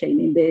value chain,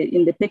 in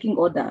the pecking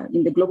order,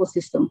 in the global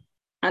system.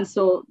 And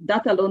so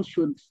that alone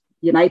should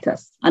unite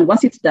us. And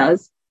once it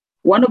does,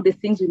 one of the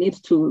things we need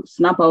to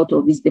snap out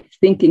of is the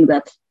thinking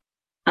that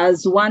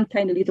as one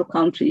tiny little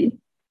country,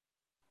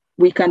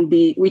 we can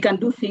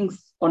do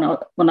things on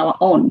our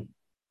own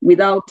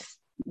without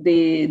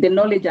the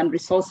knowledge and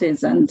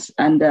resources and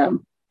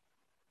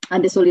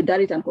the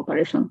solidarity and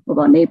cooperation of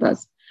our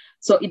neighbors.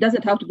 So it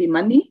doesn't have to be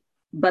money,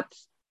 but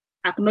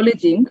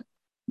acknowledging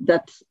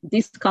that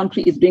this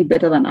country is doing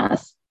better than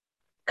us.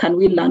 Can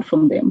we learn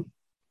from them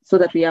so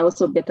that we are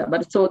also better?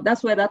 But so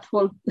that's where that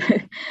whole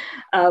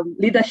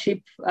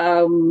leadership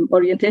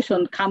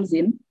orientation comes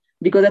in,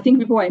 because I think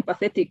people are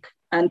empathetic,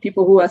 and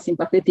people who are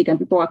sympathetic, and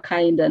people are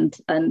kind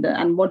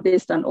and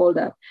modest and all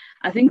that,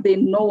 I think they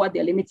know what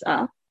their limits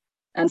are.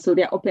 And so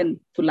they're open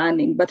to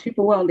learning. But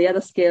people who are on the other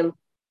scale,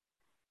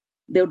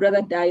 they would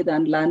rather die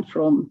than learn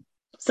from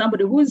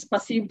somebody who is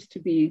perceived to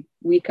be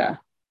weaker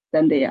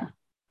than they are.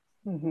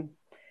 Mm-hmm.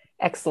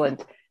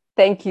 Excellent.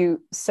 Thank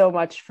you so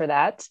much for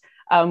that.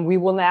 We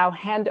will now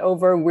hand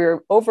over.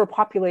 We're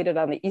overpopulated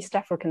on the East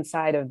African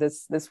side of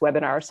this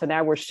webinar. So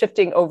now we're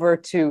shifting over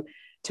to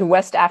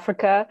West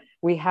Africa.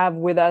 We have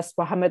with us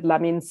Mohamed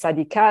Lamine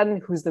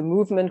Sadikan, who's the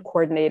movement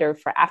coordinator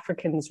for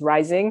Africans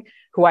Rising,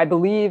 who I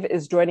believe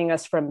is joining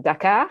us from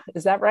Dakar.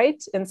 Is that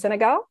right, in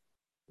Senegal?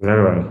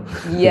 Very well.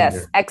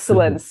 Yes,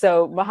 excellent.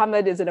 So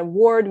Mohamed is an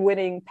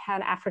award-winning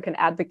Pan-African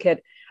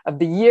Advocate of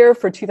the Year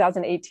for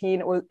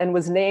 2018 and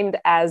was named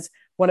as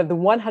one of the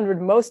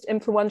 100 most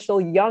influential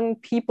young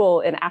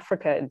people in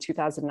Africa in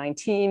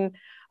 2019.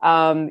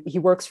 He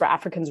works for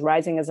Africans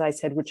Rising, as I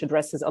said, which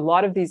addresses a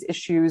lot of these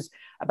issues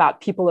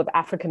about people of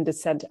African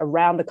descent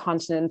around the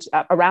continent,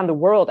 around the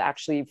world,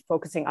 actually,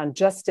 focusing on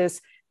justice,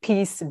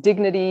 peace,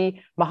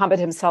 dignity. Mohamed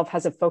himself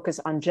has a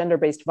focus on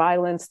gender-based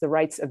violence, the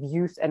rights of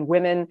youth and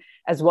women,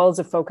 as well as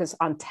a focus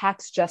on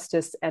tax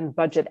justice and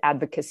budget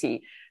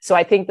advocacy. So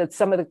I think that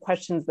some of the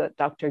questions that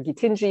Dr.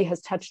 Gitinji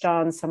has touched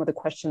on, some of the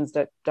questions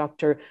that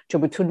Dr.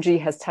 Jobutunji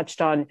has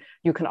touched on,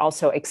 you can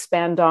also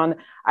expand on.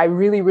 I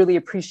really, really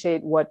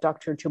appreciate what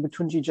Dr.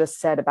 Jobutunji just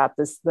said about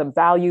this, the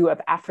value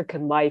of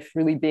African life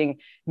really being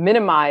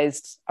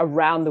minimized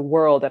around the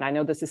world. And I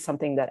know this is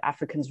something that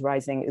Africans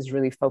Rising is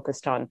really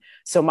focused on.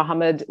 So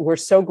Mohamed, we're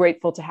so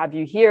grateful to have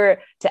you here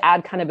to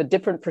add kind of a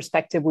different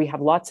perspective. We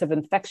have lots of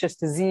infectious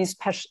disease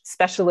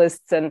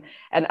specialists and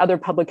other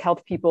public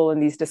health people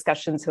in these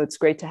discussions. So it's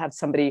great to have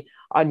somebody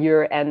on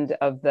your end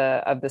of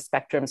the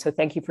spectrum. So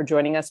thank you for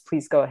joining us.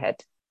 Please go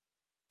ahead.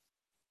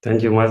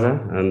 Thank you,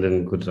 Maza, and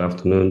then good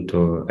afternoon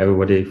to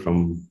everybody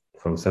from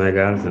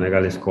Senegal.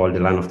 Senegal is called the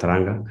land of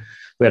Teranga.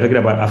 We are talking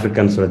about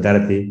African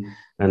solidarity,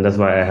 and that's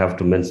why I have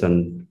to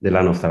mention the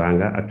land of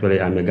Teranga.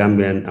 Actually, I'm a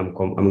Gambian. I'm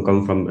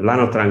coming from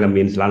land of Teranga,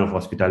 means land of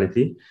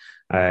hospitality.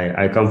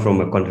 I come from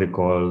a country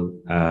called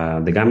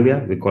the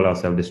Gambia. We call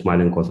ourselves the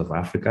Smiling Coast of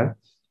Africa,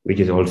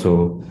 which is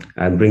also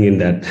bringing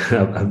that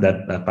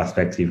that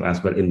perspective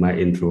as well in my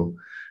intro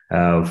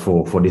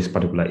for this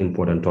particular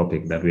important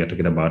topic that we are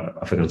talking about,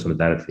 African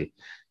solidarity,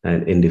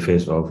 and in the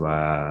face of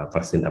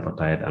vaccine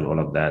appetite and all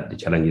of that, the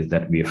challenges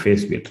that we are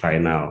faced with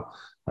right now,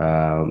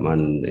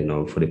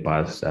 and for the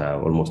past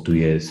almost 2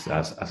 years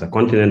as a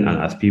continent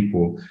and as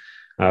people.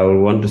 I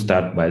would want to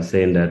start by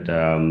saying that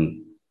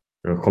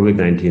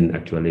COVID-19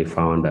 actually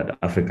found that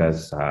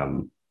Africa's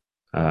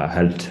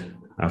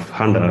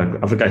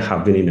Africa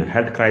have been in a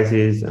health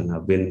crisis and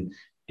have been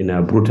in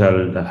a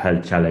brutal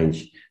health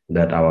challenge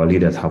that our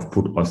leaders have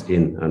put us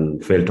in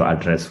and failed to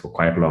address for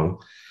quite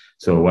long.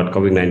 So what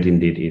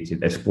COVID-19 did is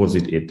it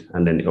exposed it,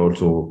 and then it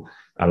also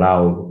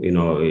allow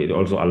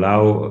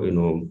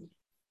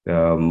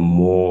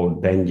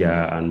more danger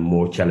and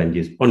more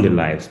challenges on the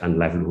lives and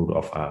livelihood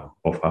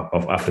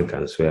of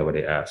Africans wherever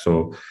they are.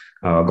 So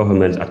our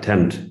governments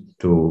attempt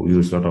to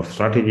use a lot of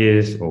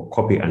strategies or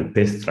copy and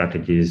paste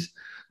strategies,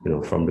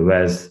 from the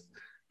West,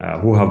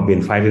 who have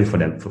been fighting for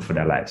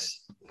their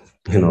lives,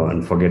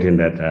 and forgetting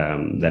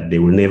that they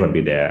will never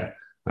be there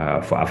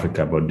for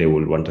Africa, but they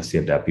will want to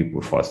save their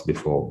people first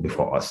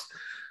before us.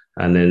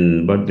 And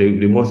then, but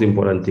the most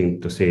important thing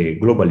to say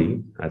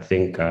globally, I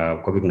think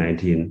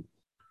COVID-19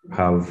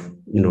 have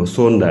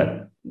shown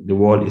that the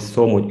world is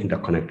so much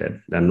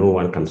interconnected that no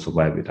one can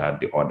survive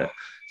without the other.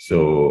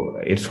 So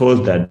it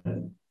shows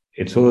and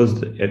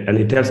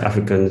it tells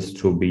Africans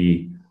to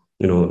be,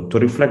 to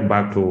reflect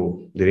back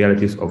to the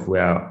realities of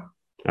where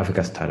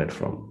Africa started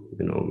from.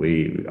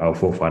 Our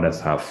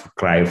forefathers have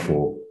cried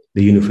for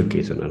the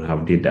unification and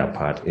have did their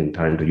part in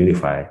trying to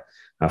unify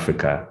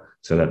Africa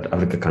so that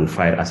Africa can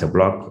fight as a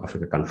bloc,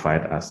 Africa can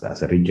fight as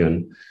a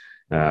region,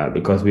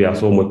 because we are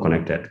so much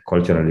connected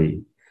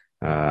culturally,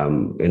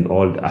 in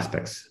all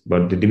aspects.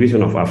 But the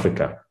division of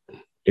Africa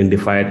in the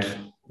fight,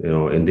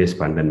 in this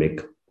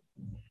pandemic,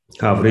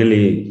 have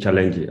really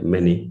challenged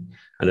many,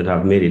 and it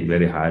have made it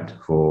very hard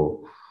for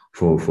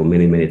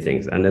many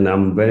things. And then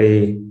I'm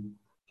very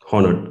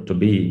honored to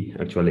be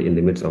actually in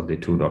the midst of the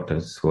two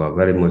doctors who are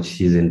very much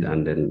seasoned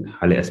and then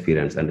highly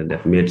experienced, and then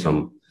they've made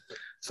some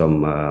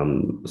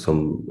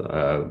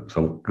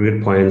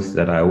great points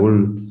that I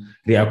will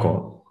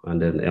re-echo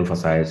and then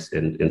emphasize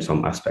in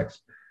some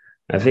aspects.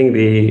 I think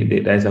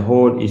there's a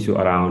whole issue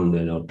around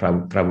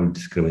travel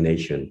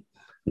discrimination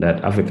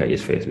that Africa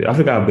is faced with.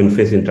 Africa have been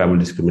facing travel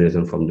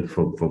discrimination for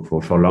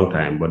a long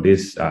time, but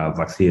this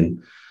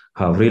vaccine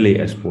have really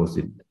exposed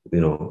it,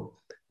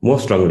 more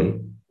strongly.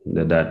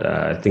 That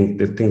I think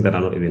the things that are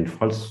not even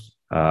false,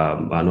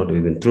 are not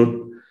even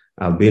truth,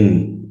 have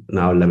been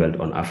now leveled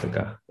on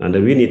Africa, and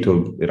we need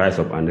to rise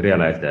up and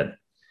realize that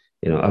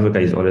Africa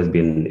has always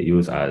been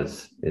used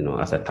as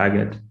as a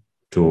target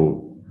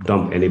to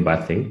dump any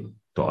bad thing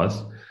to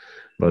us,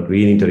 but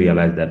we need to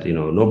realize that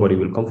nobody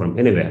will come from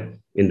anywhere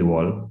in the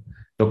world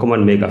to come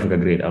and make Africa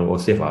great or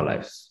save our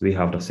lives. We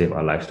have to save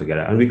our lives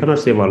together, and we cannot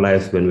save our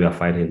lives when we are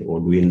fighting or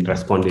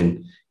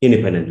responding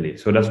independently.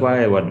 So that's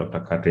why what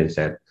Dr. Catherine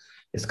said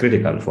is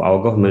critical for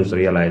our governments to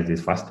realize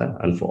this faster,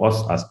 and for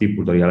us as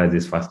people to realize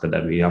this faster,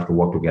 that we have to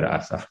work together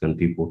as African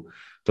people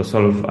to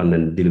solve and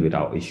then deal with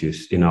our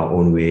issues in our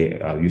own way,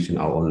 using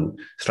our own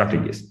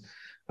strategies.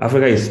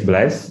 Africa is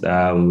blessed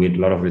with a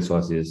lot of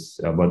resources,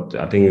 but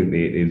I think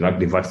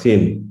the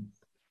vaccine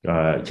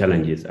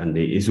challenges and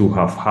the issue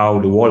of how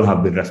the world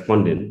have been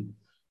responding,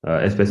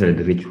 especially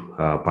the rich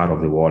part of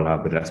the world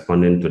have been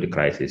responding to the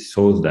crisis,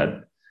 shows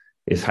that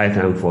it's high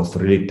time for us to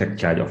really take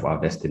charge of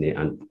our destiny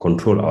and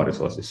control our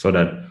resources so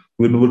that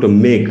we'll be able to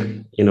make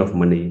enough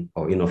money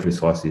or enough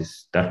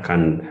resources that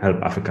can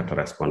help Africa to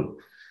respond.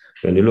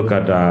 When you look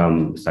at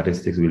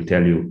statistics, we'll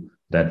tell you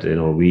that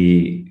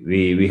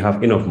we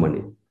have enough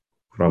money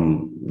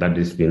from that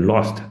is being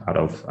lost out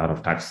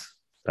of tax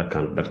that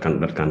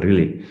can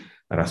really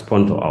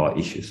respond to our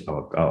issues,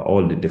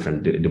 all the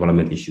different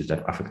development issues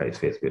that Africa is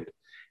faced with.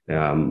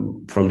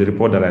 From the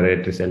report that I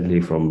read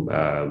recently from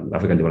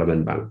African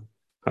Development Bank,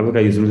 Africa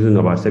is losing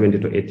about 70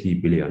 to 80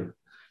 billion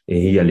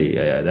yearly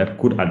that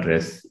could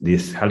address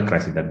this health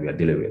crisis that we are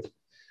dealing with.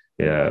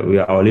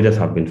 Our leaders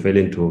have been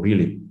failing to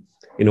really,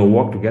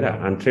 work together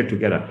and trade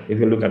together. If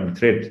you look at the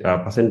trade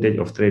percentage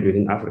of trade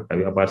within Africa,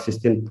 we are about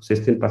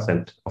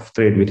 16% of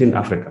trade within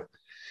Africa.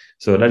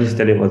 So that is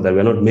telling us that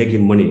we're not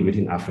making money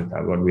within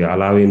Africa, but we are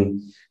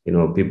allowing,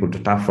 people to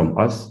tap from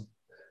us.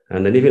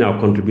 And then even our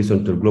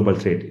contribution to global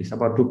trade is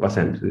about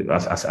 2%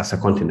 as a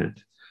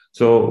continent.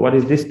 So what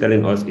is this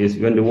telling us is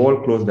when the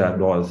world closes their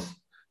doors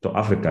to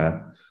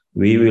Africa,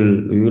 we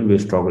will be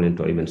struggling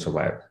to even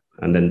survive.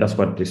 And then that's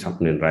what is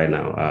happening right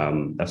now.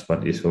 That's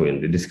what is showing.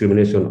 The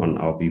discrimination on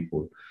our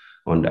people,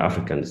 on the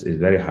Africans, is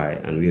very high,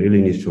 and we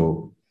really need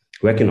to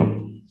waking up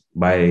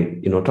by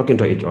talking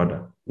to each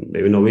other.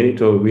 We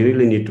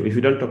really need to. If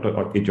we don't talk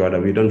to each other,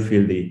 we don't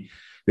feel the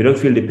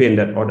pain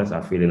that others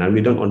are feeling, and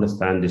we don't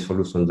understand the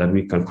solutions that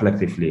we can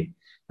collectively,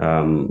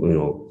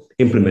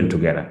 implement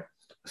together.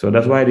 So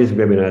that's why these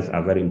webinars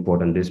are very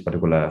important. This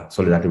particular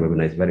solidarity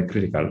webinar is very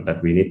critical,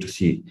 that we need to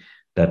see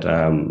that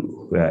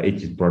where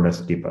each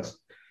brothers keepers.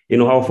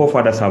 Our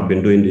forefathers have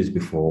been doing this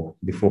before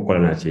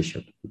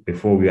colonization,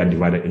 before we are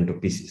divided into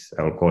pieces.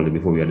 I will call it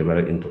before we are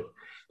divided into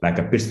like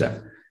a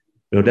pizza.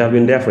 They have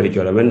been there for each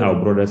other. When our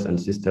brothers and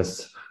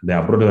sisters'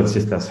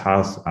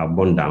 house are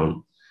burned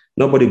down,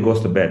 nobody goes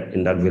to bed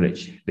in that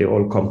village. They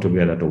all come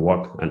together to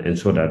work and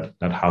ensure that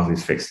that house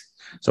is fixed.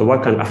 So why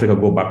can't Africa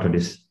go back to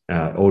this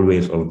old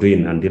ways of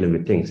doing and dealing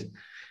with things?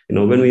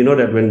 When we know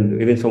that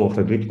when even some of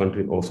the rich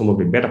countries or some of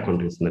the better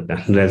countries,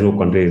 there's no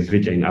country is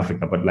richer in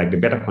Africa, but like the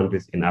better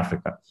countries in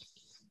Africa,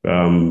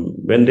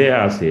 when they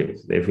are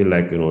safe, they feel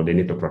like, they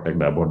need to protect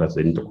their borders,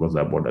 they need to close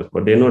their borders.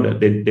 But they know that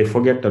they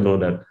forget to know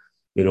that,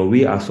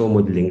 we are so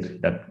much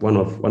linked that one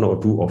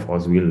or two of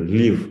us will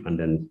leave and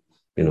then,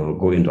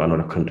 go into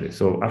another country.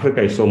 So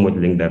Africa is so much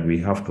linked that we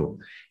have to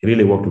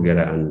really work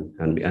together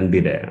and be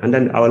there. And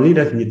then our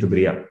leaders need to be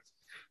real.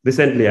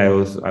 Recently, I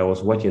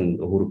was watching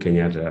Uhuru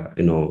Kenyatta,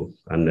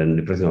 and then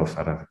the president of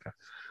South Africa,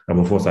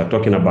 Ramaphosa,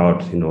 talking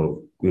about,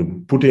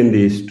 putting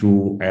these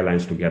two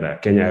airlines together,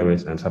 Kenya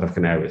Airways and South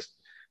African Airways.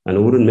 And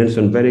Uhuru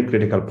mentioned very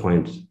critical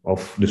points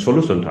of the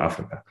solution to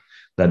Africa,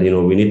 that,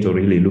 we need to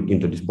really look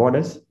into these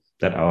borders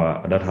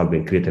that have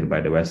been created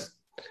by the West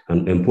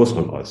and imposed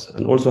on us,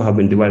 and also have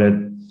been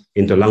divided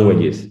into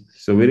languages.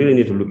 So we really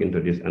need to look into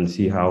this and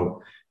see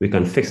how we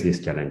can fix this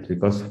challenge,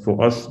 because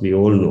for us, we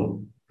all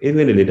know,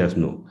 even the leaders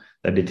know,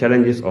 that the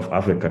challenges of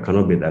Africa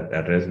cannot be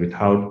addressed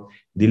without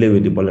dealing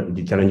with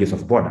the challenges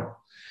of border.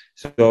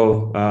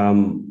 So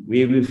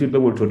we will be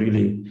able to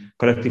really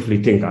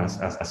collectively think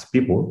as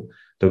people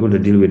to be able to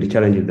deal with the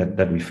challenges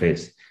that we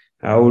face.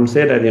 I will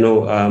say that,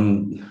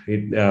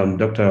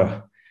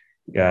 Dr.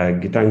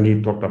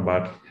 Gitangi talked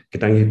about,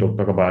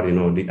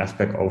 the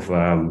aspect of,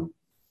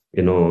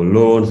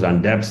 loans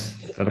and debts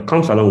that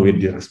comes along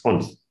with the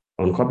response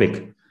on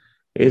COVID.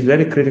 It's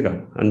very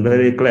critical and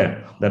very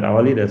clear that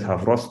our leaders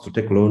have rushed to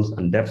take loans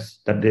and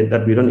debts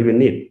that we don't even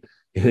need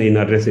in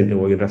addressing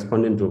or in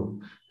responding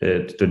to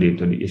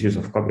the issues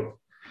of COVID.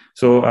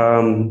 So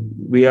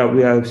we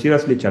are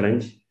seriously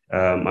challenged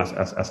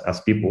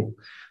as people.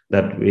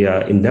 that we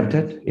are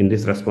indebted in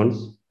this response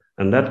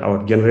and that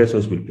our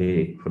generations will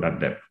pay for that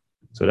debt.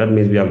 So that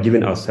means we have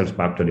given ourselves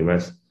back to the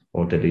West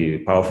or to the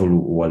powerful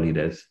world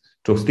leaders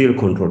to still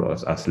control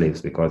us as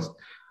slaves, because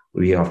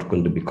we have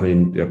to be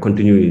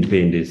continuing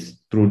paying this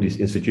through these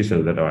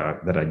institutions that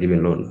are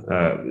giving loan.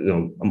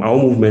 Our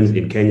movements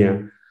in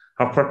Kenya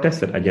have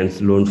protested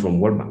against loans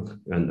from World Bank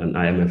and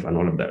IMF and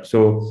all of that.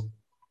 So,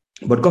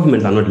 but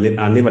governments are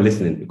never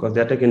listening, because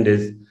they're taking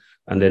this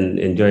and then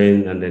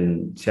enjoying and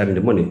then sharing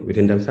the money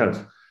within themselves.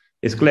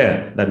 It's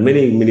clear that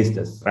many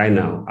ministers right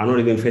now are not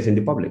even facing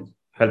the public.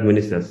 Health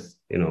ministers,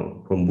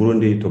 from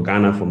Burundi to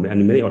Ghana,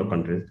 and many other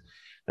countries,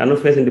 are not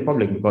facing the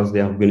public because they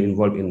have been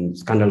involved in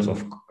scandals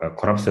of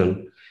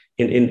corruption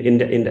in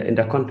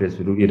the countries,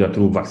 either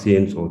through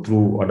vaccines or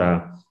through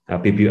other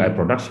PPI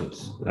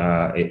productions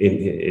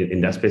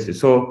in that spaces.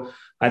 So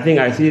I think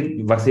I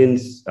see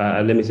vaccines,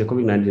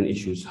 COVID-19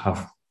 issues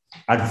have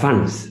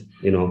advanced,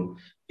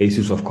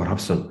 issues of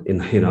corruption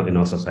in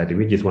our society,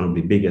 which is one of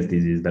the biggest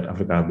diseases that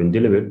Africa has been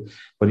dealing with.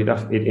 But it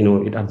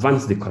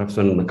advanced the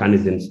corruption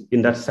mechanisms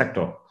in that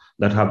sector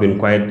that have been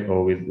quiet,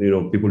 or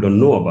people don't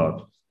know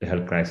about the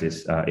health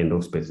crisis in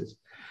those spaces.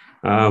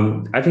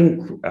 I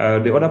think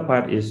the other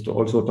part is to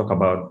also talk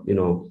about,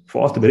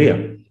 for us to be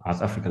real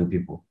as African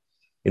people,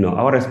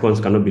 our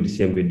response cannot be the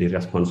same with the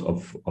response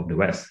of the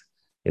West.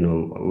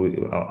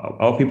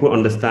 Our people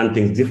understand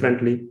things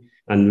differently,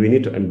 and we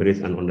need to embrace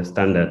and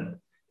understand that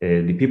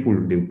the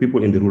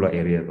people in the rural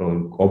areas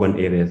or urban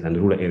areas and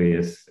rural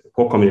areas,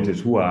 poor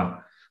communities who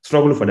are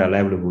struggling for their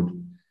livelihood,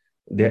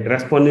 their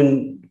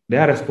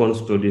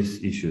response to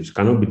these issues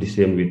cannot be the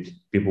same with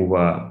people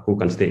who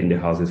can stay in their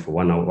houses for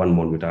 1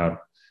 month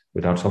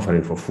without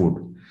suffering for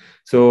food.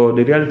 So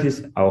the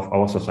realities of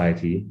our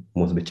society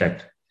must be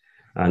checked.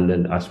 And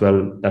then as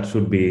well, that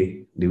should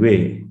be the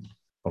way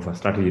of a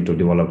strategy to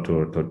develop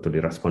to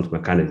the response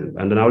mechanism.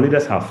 And then our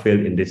leaders have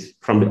failed in this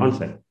from the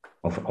onset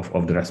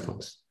of the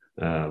response.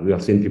 We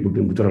have seen people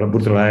being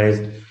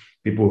brutalized,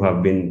 people who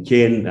have been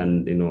chained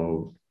and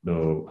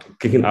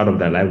kicking out of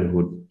their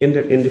livelihood in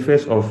the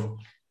face of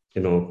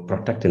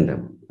protecting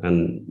them,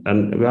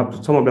 and we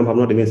have some of them have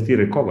not even still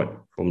recovered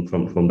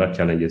from that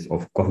challenges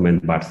of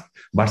government bad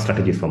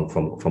strategies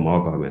from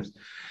our governments.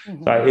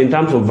 Mm-hmm. So in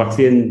terms of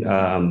vaccine,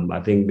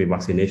 I think the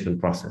vaccination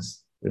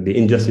process, the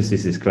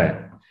injustices is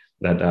clear.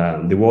 That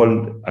the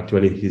world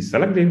actually is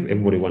selective.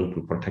 Everybody wants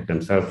to protect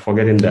themselves,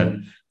 forgetting that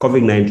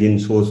COVID-19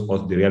 shows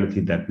us the reality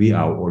that we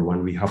are all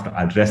one. We have to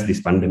address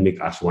this pandemic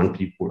as one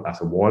people,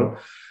 as a world.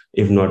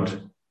 If not,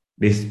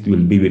 this will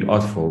be with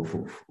us for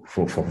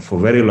a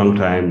very long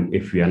time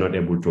if we are not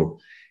able to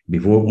be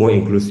more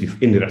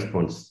inclusive in the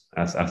response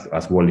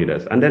as world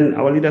leaders. And then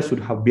our leaders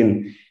should have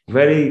been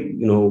very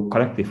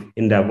collective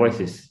in their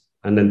voices,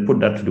 and then put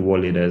that to the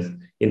world leaders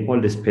in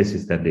all the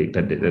spaces that they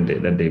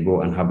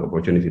go and have the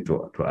opportunity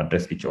to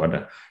address each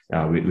other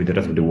with the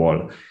rest of the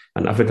world.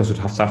 And Africa should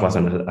have served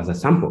as a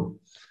sample.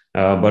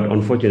 But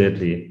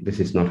unfortunately, this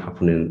is not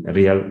happening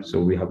real.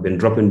 So we have been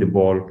dropping the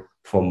ball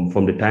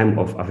from the time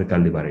of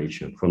African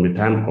liberation, from the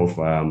time of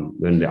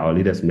when our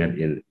leaders met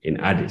in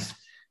Addis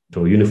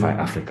to unify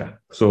Africa.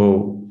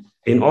 So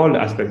in all the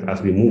aspects,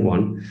 as we move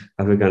on,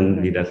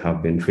 African leaders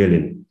have been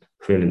failing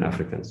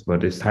Africans.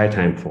 But it's high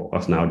time for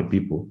us now, the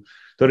people,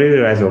 to really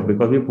rise up,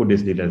 because we put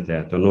these leaders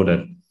there to know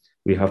that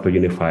we have to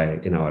unify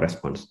in our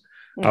response.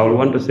 Mm-hmm. I would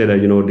want to say that,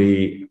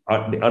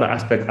 the other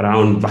aspect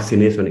around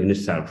vaccination in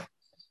itself,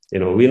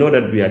 we know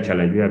that we are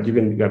challenged. We have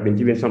been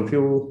given some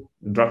few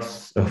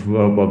drops of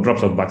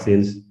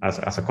vaccines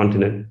as a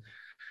continent.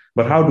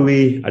 But how do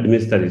we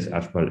administer this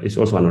as well? It's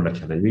also another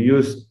challenge. We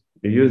use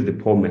the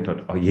poor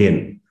method, or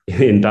yen,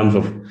 in terms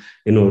of,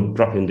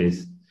 dropping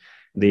this.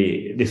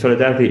 The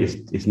solidarity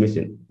is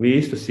missing. We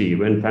used to see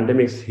when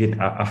pandemics hit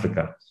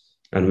Africa,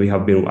 and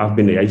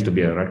I used to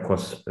be a Red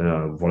Cross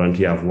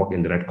volunteer. I've worked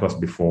in the Red Cross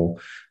before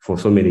for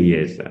so many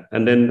years.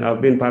 And then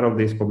I've been part of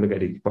these public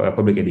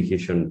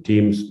education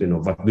teams,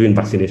 doing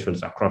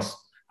vaccinations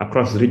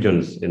across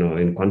regions,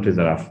 in countries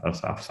that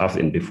I've served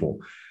in before.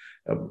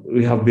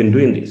 We have been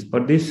doing this,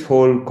 but this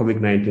whole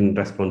COVID-19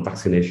 response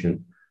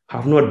vaccination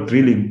have not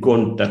really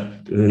gone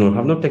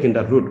have not taken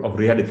that route of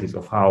realities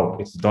of how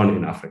it's done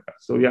in Africa.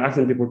 So you're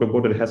asking people to go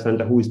to the health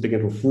center who is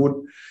thinking of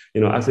food,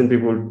 asking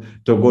people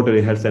to go to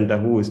the health center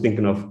who is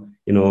thinking of,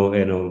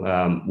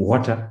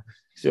 water.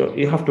 So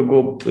you have to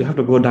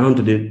go down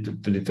to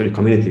the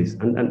communities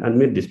and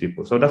meet these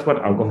people. So that's what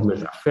our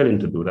governments are failing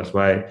to do. That's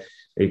why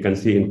you can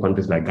see in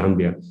countries like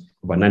Gambia,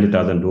 about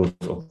 90,000 doses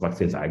of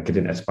vaccines are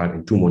getting expired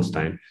in 2 months'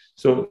 time.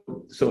 So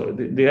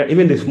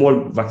even the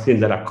small vaccines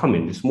that are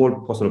coming, the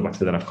small personal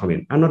vaccines that are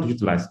coming, are not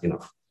utilized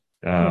enough.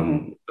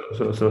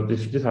 So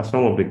these are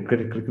some of the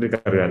critical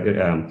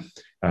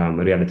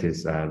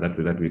realities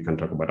that we can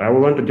talk about. I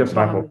want to just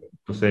wrap up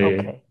to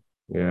say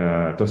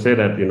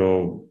that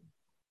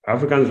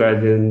Africans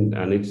Rising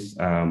and its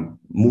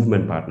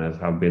movement partners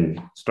have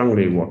been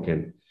strongly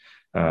working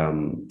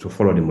to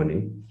follow the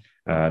money.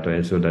 To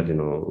ensure that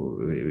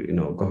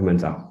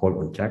governments are held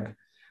on check.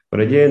 But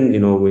again,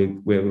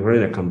 we're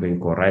running a campaign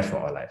called Rise for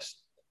Our Lives.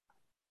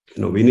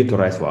 we need to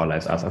rise for our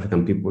lives as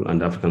African people,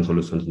 and African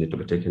solutions need to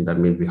be taken. That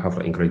means we have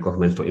to encourage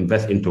governments to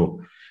invest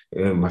into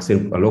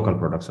local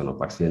production of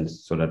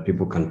vaccines so that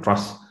people can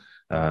trust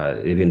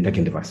even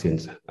taking the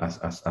vaccines as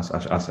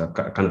a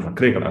kind of a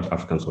critical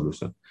African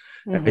solution.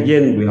 Mm-hmm.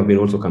 Again, we have been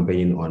also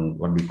campaigning on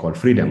what we call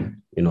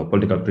freedom,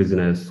 political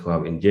prisoners who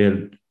are in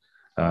jail,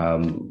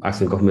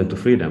 asking government to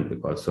free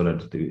them so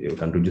that we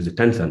can reduce the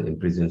tension in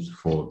prisons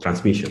for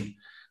transmission.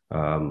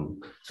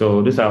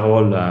 So these are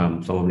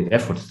all some of the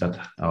efforts that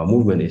our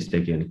movement is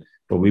taking,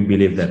 but we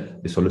believe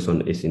that the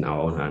solution is in our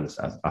own hands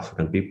as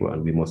African people,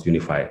 and we must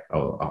unify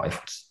our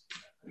efforts.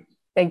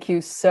 Thank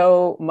you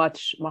so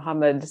much,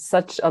 Mohammed.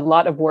 Such a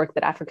lot of work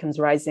that Africans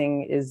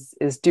Rising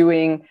is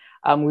doing.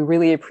 We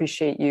really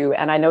appreciate you.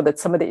 And I know that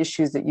some of the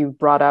issues that you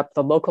brought up,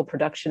 the local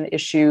production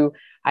issue,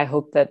 I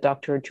hope that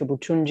Dr.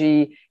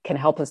 Chibutunji can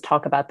help us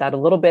talk about that a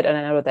little bit. And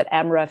I know that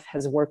AMREF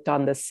has worked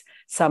on this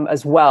some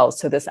as well.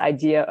 So this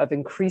idea of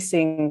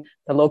increasing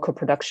the local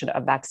production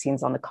of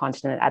vaccines on the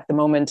continent. At the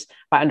moment,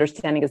 my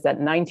understanding is that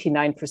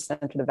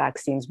 99% of the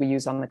vaccines we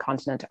use on the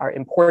continent are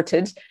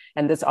imported.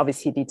 And this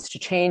obviously needs to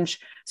change.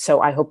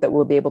 So I hope that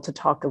we'll be able to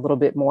talk a little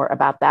bit more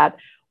about that.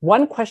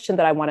 One question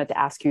that I wanted to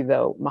ask you,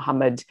 though,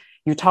 Mohammed,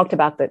 you talked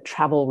about the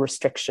travel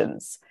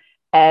restrictions.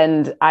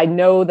 And I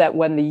know that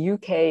when the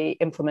UK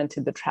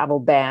implemented the travel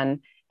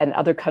ban and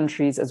other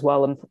countries as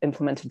well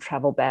implemented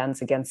travel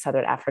bans against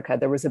Southern Africa,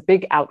 there was a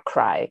big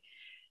outcry.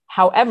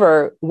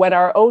 However, when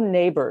our own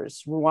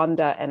neighbors,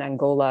 Rwanda and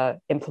Angola,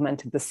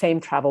 implemented the same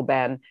travel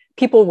ban,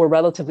 people were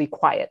relatively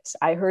quiet.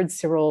 I heard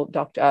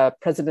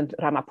President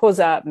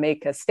Ramaphosa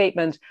make a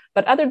statement,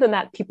 but other than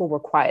that, people were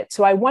quiet.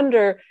 So I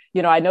wonder,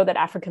 I know that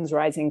Africans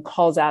Rising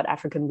calls out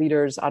African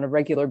leaders on a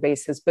regular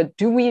basis, but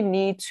do we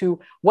need to,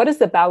 what is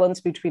the balance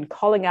between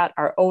calling out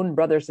our own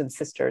brothers and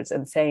sisters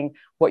and saying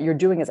what you're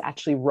doing is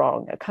actually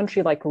wrong? A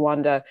country like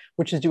Rwanda,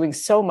 which is doing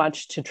so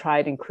much to try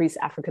and increase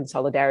African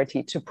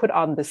solidarity, to put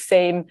on the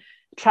same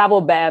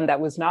travel ban that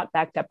was not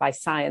backed up by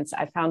science,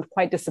 I found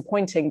quite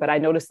disappointing. But I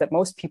noticed that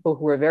most people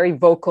who were very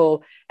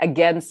vocal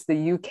against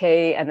the UK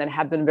and then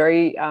have been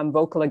very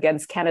vocal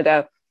against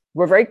Canada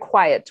were very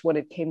quiet when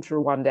it came to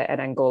Rwanda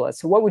and Angola.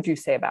 So what would you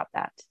say about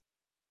that?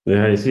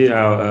 Yeah, you see,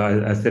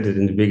 I said it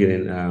in the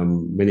beginning,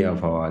 many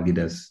of our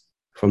leaders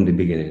from the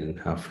beginning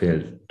have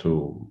failed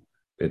to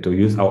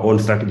use our own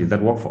strategies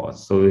that work for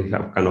us. So we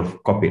have kind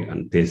of copied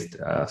and pasted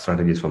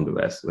strategies from the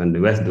West. When the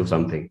West do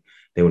something,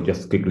 they will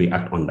just quickly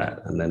act on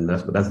that. And then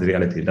that's the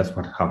reality. That's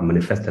what have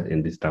manifested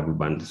in this travel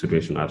ban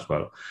situation as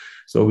well.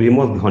 So we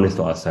must be honest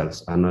to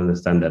ourselves and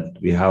understand that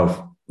we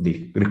have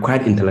the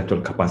required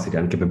intellectual capacity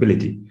and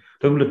capability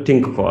to be able to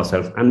think for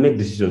ourselves and make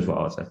decisions for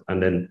ourselves.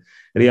 And then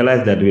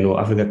realize that,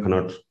 Africa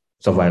cannot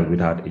survive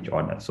without each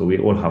other. So we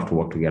all have to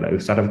work together.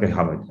 If South Africa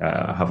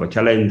have a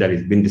challenge that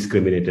is being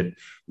discriminated,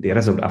 the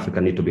rest of Africa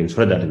need to be in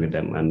solidarity with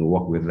them and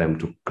work with them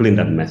to clean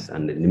that mess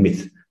and the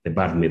myths, the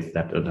bad myths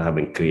that have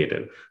been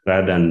created,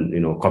 rather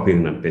than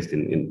copying and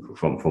pasting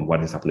from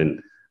what is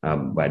happening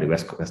by the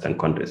Western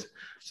countries.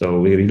 So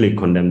we really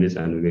condemn this,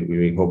 and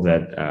we hope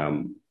that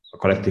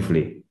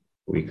collectively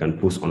we can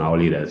push on our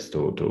leaders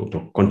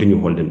to continue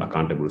holding them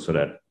accountable, so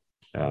that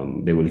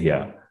they will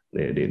hear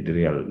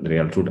the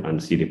real truth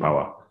and see the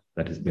power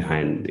that is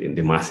behind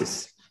the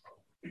masses.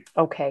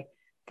 Okay.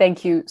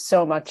 Thank you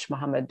so much,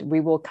 Mohammed.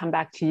 We will come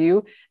back to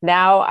you.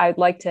 Now, I'd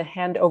like to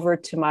hand over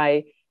to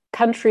my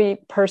country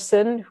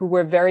person who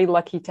we're very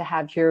lucky to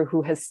have here,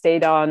 who has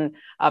stayed on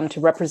to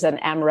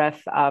represent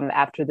AMREF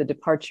after the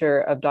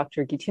departure of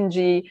Dr.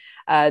 Githinji.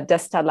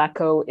 Desta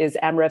Lako is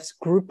AMREF's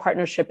Group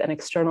Partnership and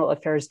External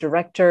Affairs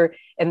Director.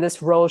 In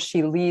this role,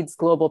 she leads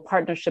global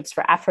partnerships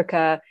for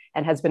Africa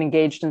and has been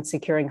engaged in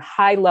securing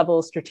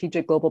high-level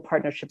strategic global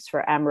partnerships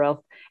for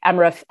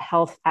AMREF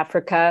Health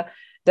Africa.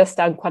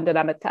 Desta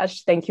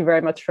Nkwandanametash, thank you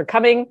very much for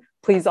coming.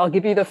 Please, I'll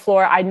give you the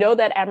floor. I know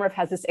that AMREF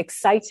has this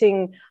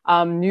exciting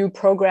new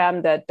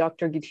program that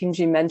Dr.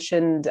 Githinji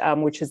mentioned,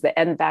 which is the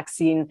End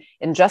Vaccine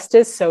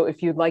Injustice. So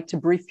if you'd like to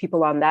brief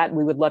people on that,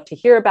 we would love to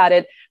hear about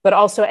it. But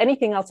also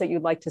anything else that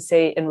you'd like to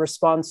say in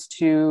response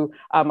to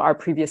our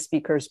previous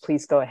speakers,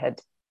 please go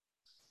ahead.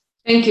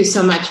 Thank you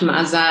so much,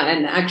 Maza.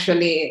 And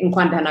actually,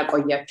 Nkwandana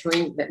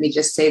Koyatwing, let me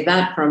just say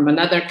that from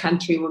another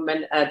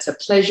countrywoman. It's a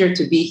pleasure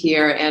to be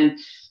here.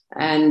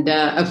 And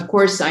of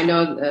course, I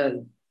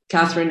know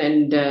Catherine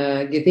and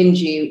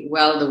Githinji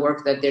well, the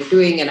work that they're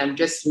doing, and I'm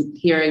just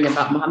hearing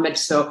about Mohammed.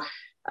 So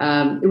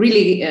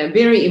really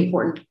very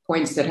important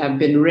points that have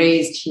been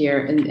raised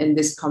here in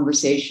this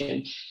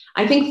conversation.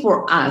 I think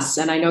for us,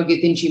 and I know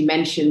Githinji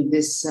mentioned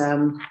this,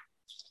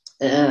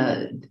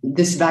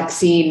 this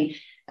vaccine,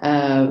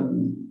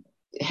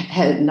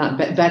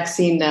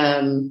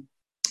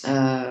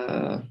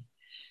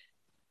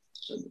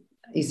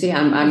 you see,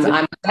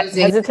 I'm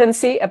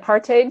hesitancy,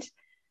 apartheid.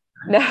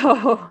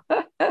 No.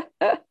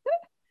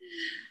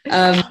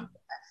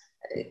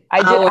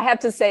 I have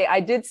to say, I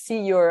did see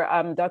your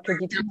Dr.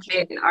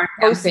 Githinji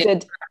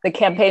posted the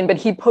campaign, but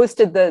he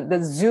posted the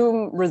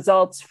Zoom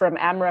results from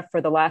AMREF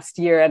for the last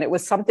year, and it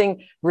was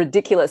something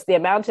ridiculous. The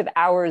amount of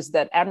hours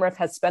that AMREF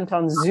has spent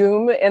on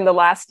Zoom in the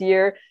last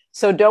year,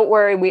 So don't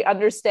worry, we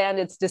understand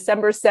it's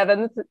December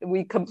 7th.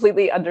 We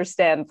completely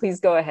understand. Please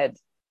go ahead.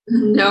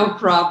 No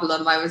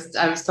problem. I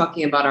was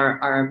talking about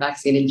our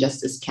vaccine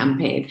injustice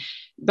campaign.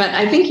 But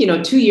I think,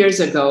 2 years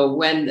ago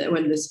when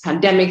this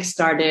pandemic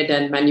started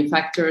and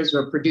manufacturers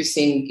were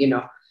producing,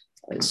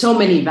 so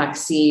many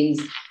vaccines,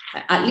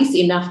 at least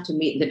enough to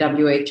meet the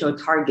WHO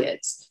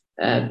targets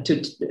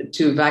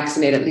to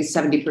vaccinate at least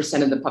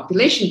 70% of the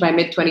population by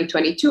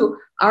mid-2022,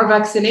 our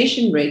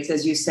vaccination rates,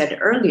 as you said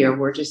earlier,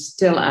 were just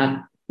still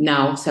at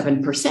now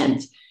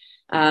 7%.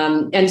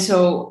 And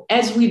so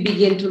as we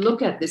begin to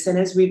look at this and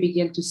as we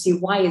begin to see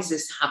why is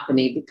this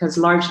happening, because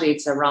largely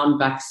it's around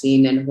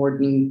vaccine and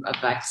hoarding of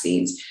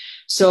vaccines.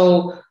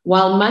 So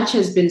while much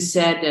has been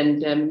said,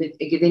 and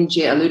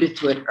Gidinji alluded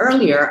to it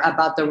earlier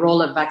about the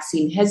role of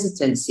vaccine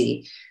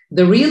hesitancy,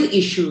 the real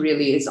issue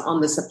really is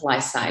on the supply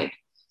side.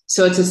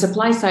 So it's the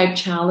supply side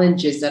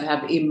challenges that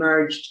have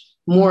emerged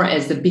more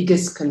as the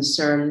biggest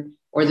concern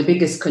or the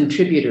biggest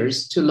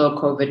contributors to low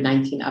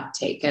COVID-19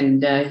 uptake.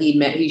 And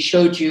he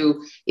showed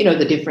you,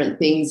 the different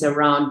things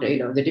around,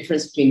 the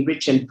difference between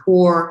rich and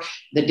poor,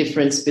 the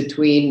difference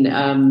between,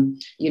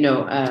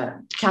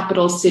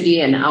 capital city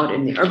and out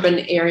in the urban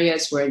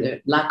areas where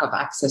the lack of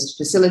access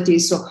to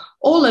facilities. So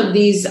all of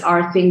these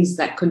are things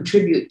that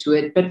contribute to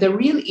it. But the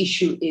real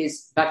issue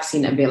is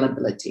vaccine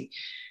availability.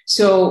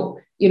 So,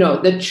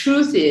 the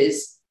truth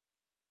is,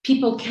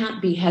 people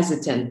can't be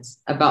hesitant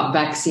about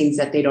vaccines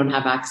that they don't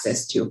have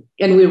access to.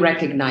 And we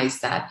recognize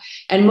that.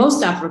 And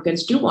most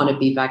Africans do want to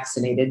be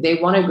vaccinated. They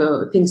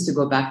want things to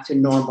go back to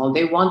normal.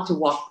 They want to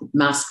walk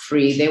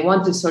mask-free. They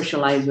want to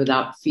socialize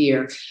without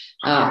fear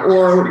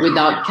or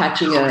without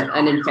catching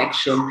an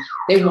infection.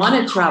 They want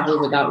to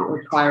travel without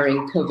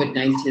requiring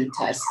COVID-19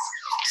 tests.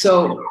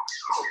 So,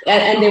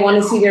 and they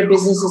want to see their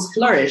businesses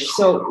flourish.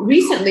 So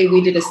recently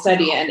we did a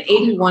study, and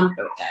 81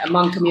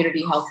 among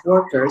community health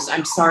workers.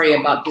 I'm sorry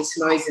about this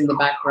noise in the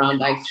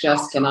background. I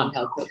just cannot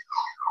help it.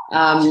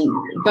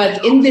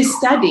 But in this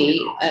study,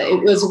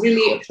 it was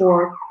really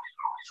for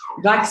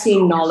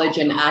vaccine knowledge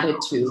and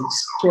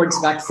attitudes towards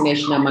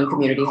vaccination among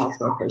community health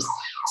workers.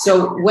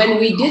 So when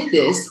we did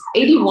this,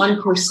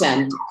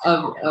 81%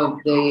 of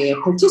the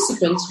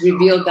participants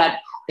revealed that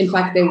in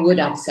fact, they would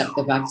accept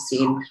the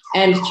vaccine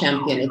and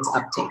champion its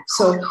uptake.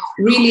 So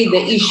really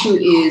the issue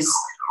is,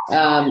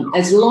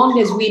 as long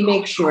as we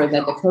make sure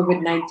that the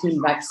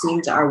COVID-19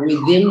 vaccines are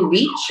within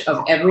reach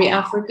of every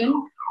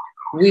African,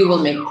 we will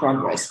make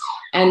progress.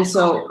 And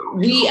so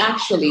we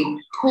actually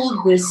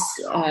pulled this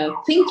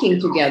thinking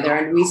together,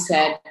 and we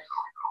said,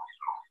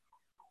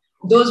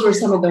 those were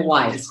some of the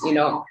whys.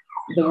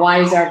 The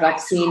whys are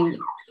vaccine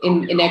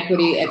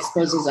inequity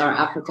exposes our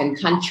African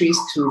countries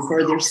to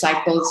further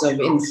cycles of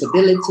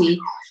instability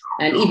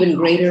and even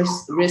greater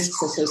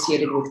risks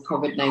associated with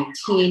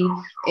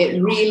COVID-19.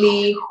 It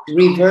really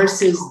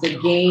reverses the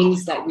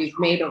gains that we've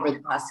made over the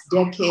past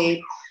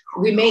decade.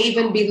 We may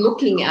even be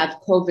looking at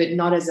COVID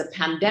not as a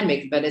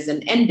pandemic, but as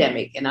an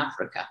endemic in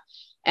Africa.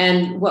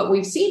 And what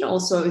we've seen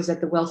also is that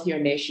the wealthier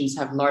nations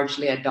have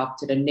largely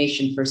adopted a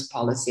nation-first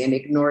policy and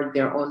ignored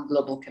their own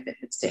global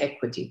commitments to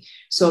equity.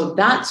 So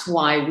that's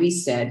why we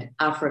said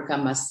Africa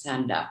must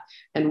stand up,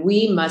 and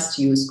we must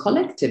use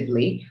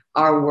collectively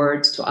our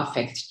words to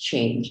affect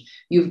change.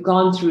 You've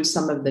gone through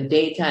some of the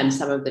data and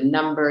some of the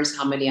numbers,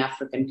 how many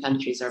African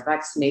countries are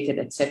vaccinated,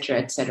 et cetera,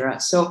 et cetera.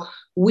 So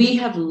we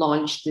have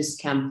launched this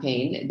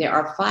campaign. There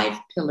are 5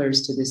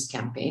 pillars to this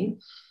campaign.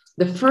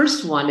 The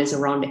first one is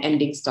around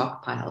ending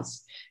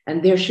stockpiles.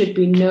 And there should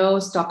be no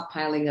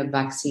stockpiling of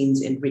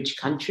vaccines in rich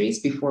countries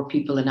before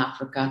people in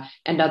Africa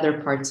and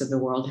other parts of the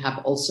world have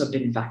also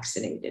been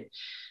vaccinated.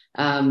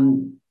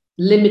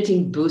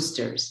 Limiting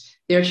boosters.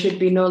 There should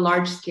be no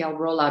large-scale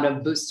rollout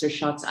of booster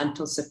shots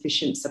until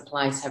sufficient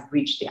supplies have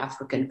reached the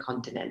African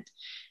continent.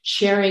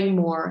 Sharing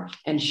more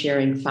and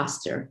sharing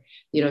faster.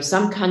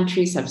 Some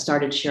countries have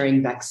started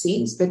sharing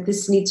vaccines, but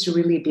this needs to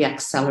really be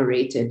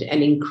accelerated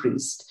and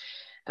increased.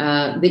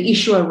 The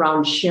issue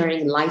around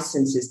sharing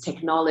licenses,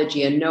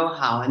 technology, and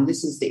know-how, and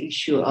this is the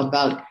issue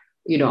about,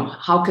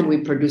 how can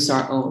we produce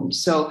our own?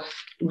 So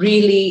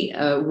really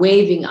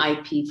waiving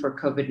IP for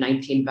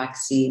COVID-19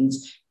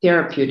 vaccines,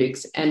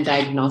 therapeutics, and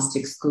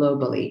diagnostics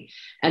globally.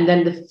 And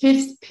then the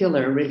 5th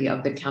pillar really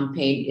of the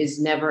campaign is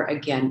never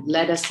again.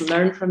 Let us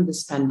learn from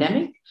this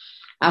pandemic.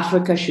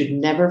 Africa should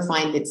never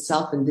find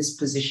itself in this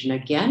position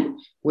again,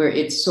 where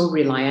it's so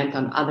reliant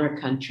on other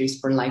countries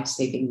for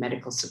life-saving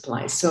medical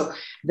supplies. So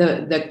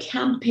the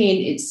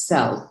campaign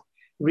itself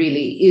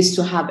really is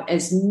to have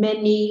as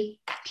many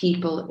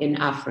people in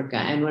Africa.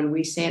 And when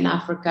we say in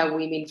Africa,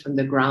 we mean from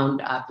the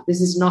ground up. This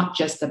is not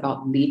just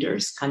about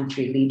leaders,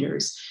 country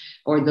leaders,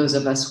 or those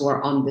of us who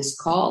are on this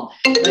call,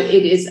 but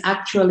it is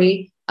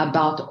actually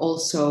about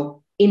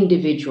also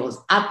individuals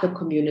at the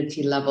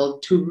community level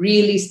to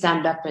really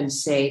stand up and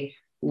say,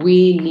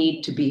 we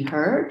need to be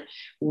heard.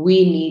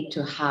 We need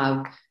to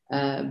have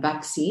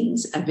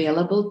vaccines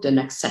available and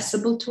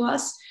accessible to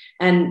us.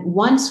 And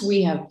once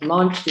we have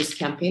launched this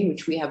campaign,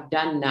 which we have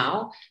done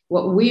now,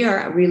 what we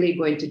are really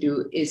going to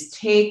do is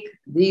take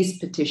these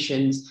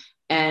petitions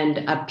and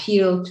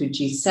appeal to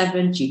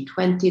G7,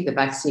 G20, the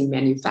vaccine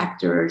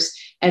manufacturers,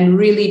 and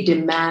really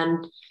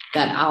demand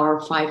that our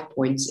 5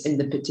 points in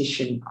the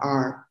petition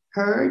are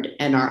heard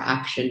and are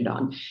actioned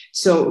on.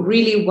 So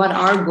really what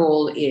our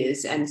goal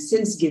is, and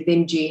since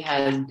Githinji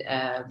had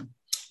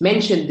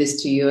mentioned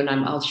this to you, and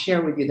I'll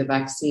share with you the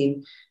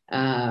vaccine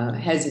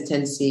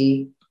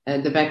hesitancy,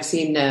 the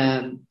vaccine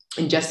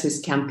injustice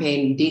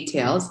campaign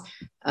details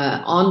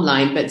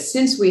online. But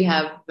since we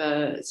have,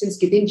 since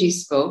Githinji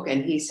spoke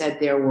and he said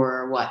there were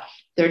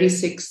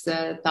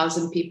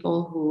 36,000 people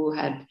who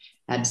had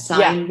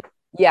signed.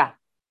 Yeah.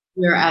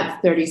 We're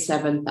at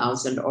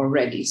 37,000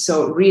 already.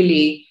 So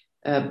really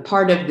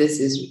part of this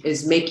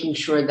is making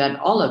sure that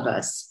all of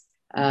us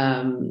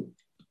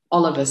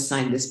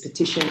sign this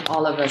petition,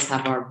 all of us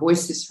have our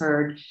voices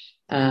heard,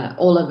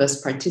 all of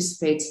us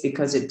participates,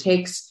 because it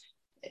takes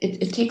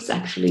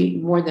actually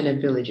more than a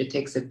village. It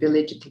takes a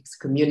village, it takes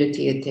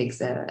community, it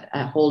takes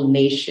a whole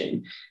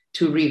nation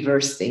to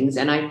reverse things.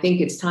 And I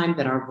think it's time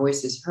that our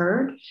voice is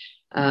heard.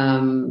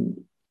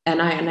 And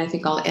I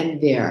think I'll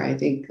end there. I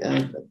think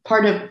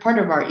part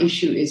of our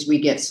issue is we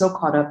get so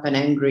caught up and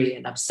angry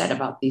and upset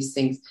about these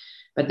things.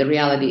 But the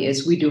reality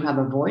is we do have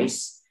a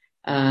voice.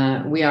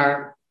 We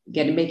are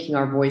making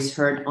our voice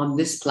heard on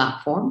this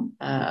platform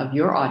of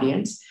your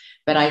audience.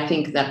 But I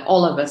think that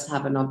all of us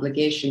have an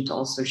obligation to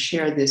also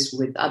share this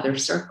with other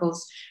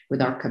circles, with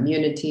our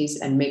communities,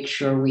 and make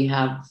sure we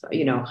have,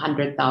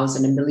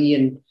 100,000, 1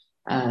 million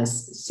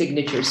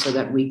signatures so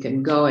that we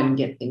can go and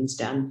get things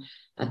done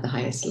at the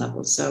highest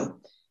level. So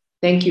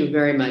thank you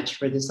very much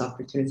for this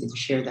opportunity to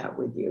share that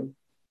with you.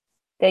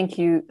 Thank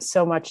you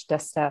so much,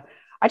 Desta.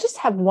 I just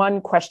have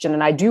one question,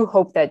 and I do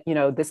hope that,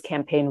 this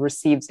campaign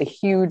receives a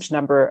huge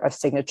number of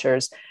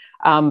signatures.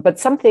 But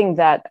something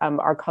that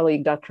our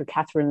colleague, Dr.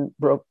 Catherine,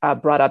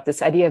 brought up,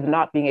 this idea of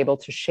not being able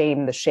to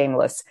shame the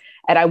shameless.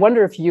 And I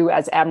wonder if you,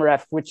 as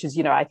AMREF, which is,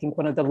 I think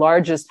one of the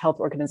largest health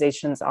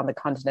organizations on the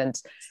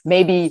continent,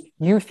 maybe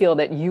you feel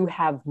that you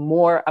have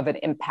more of an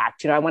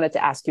impact. I wanted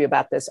to ask you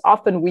about this.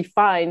 Often we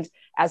find,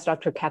 as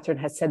Dr. Catherine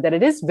has said, that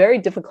it is very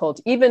difficult,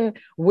 even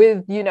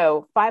with,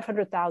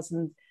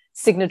 500,000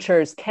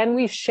 signatures. Can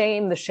we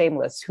shame the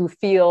shameless who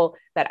feel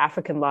that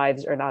African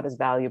lives are not as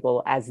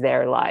valuable as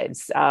their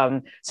lives?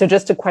 So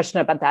just a question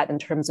about that in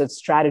terms of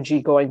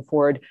strategy going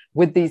forward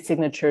with these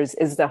signatures.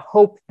 Is the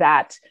hope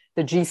that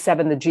the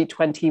G7, the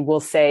G20 will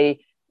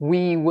say,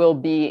 we will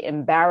be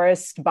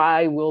embarrassed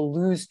by, we'll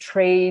lose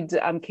trade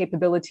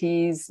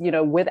capabilities,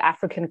 with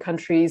African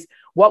countries?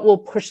 What will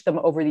push them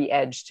over the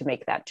edge to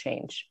make that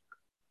change?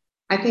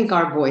 I think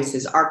our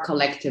voices, our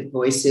collective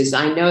voices.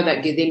 I know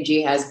that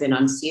Githinji has been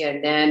on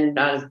CNN,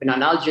 has been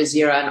on Al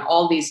Jazeera and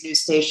all these news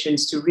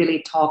stations to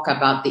really talk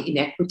about the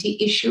inequity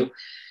issue.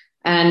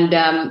 And,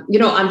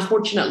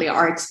 unfortunately,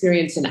 our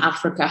experience in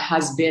Africa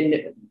has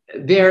been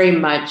very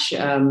much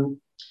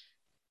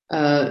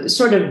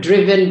sort of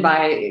driven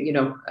by,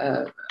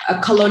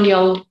 a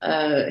colonial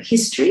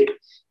history.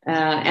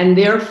 And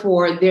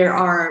therefore, there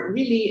are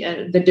really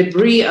the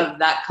debris of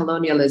that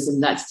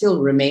colonialism that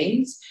still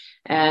remains.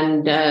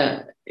 And,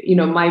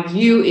 my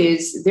view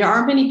is there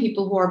are many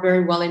people who are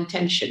very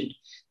well-intentioned,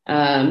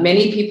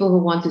 many people who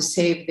want to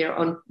save their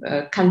own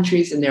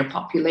countries and their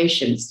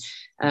populations.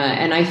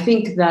 And I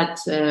think that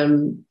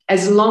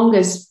as long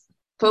as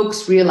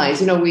folks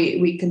realize,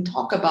 we can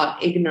talk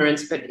about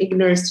ignorance, but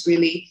ignorance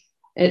really,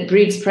 it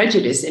breeds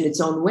prejudice in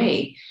its own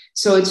way.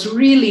 So it's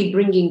really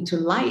bringing to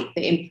light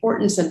the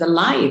importance and the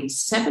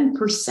lives,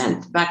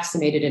 7%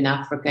 vaccinated in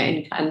Africa,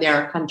 and there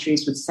are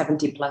countries with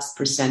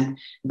 70+%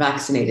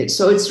 vaccinated.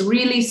 So it's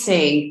really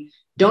saying,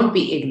 don't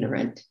be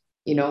ignorant.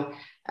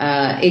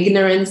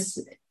 Ignorance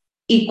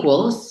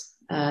equals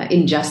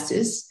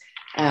injustice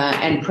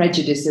and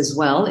prejudice as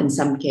well in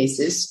some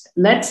cases.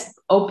 Let's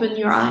open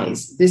your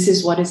eyes. This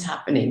is what is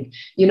happening.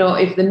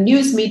 If the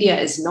news media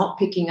is not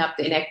picking up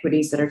the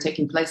inequities that are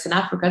taking place in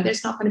Africa,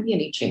 there's not going to be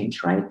any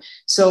change, right?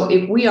 So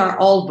if we are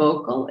all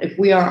vocal, if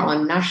we are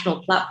on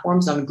national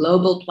platforms, on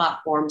global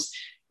platforms,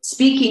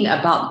 speaking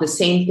about the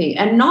same thing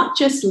and not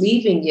just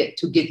leaving it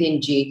to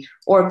Githinji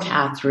or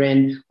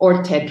Catherine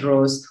or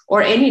Tedros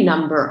or any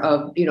number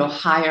of,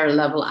 higher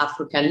level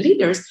African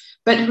leaders,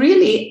 but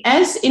really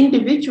as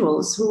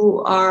individuals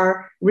who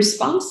are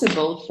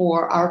responsible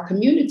for our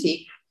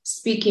community,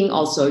 speaking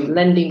also,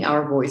 lending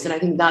our voice. And I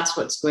think that's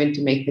what's going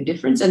to make the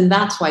difference. And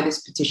that's why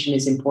this petition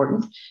is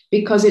important,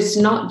 because it's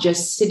not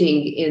just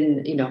sitting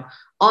in,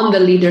 on the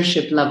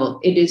leadership level.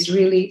 It is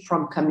really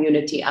from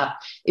community up.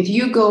 If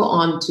you go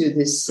on to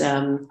this,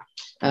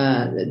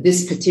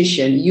 this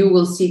petition, you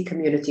will see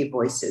community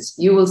voices.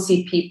 You will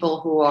see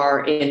people who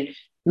are in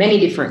many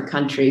different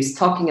countries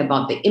talking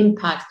about the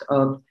impact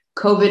of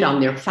COVID on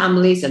their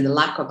families and the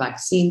lack of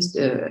vaccines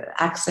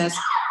access.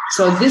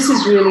 So this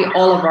is really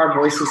all of our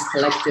voices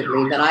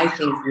collectively that I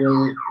think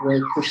will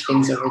push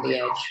things over the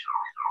edge.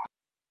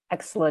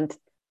 Excellent.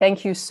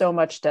 Thank you so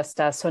much,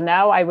 Desta. So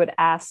now I would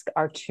ask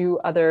our two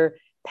other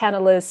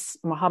panelists,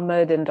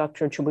 Mohammed and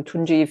Dr.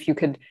 Chibutunji, if you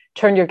could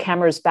turn your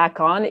cameras back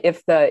on,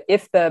 if the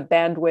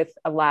bandwidth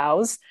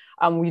allows.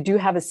 We do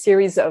have a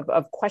series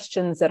of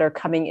questions that are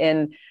coming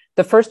in.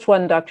 The first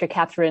one, Dr.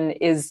 Catherine,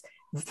 is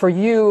for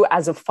you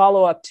as a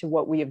follow-up to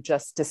what we have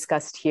just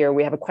discussed here.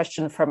 We have a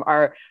question from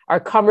our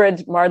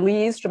comrade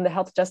Marlise from the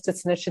Health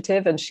Justice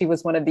Initiative, and she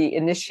was one of the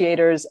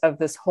initiators of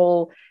this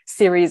whole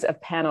series of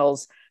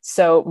panels.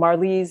 So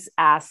Marlise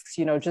asks,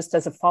 just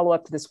as a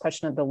follow-up to this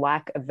question of the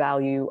lack of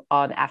value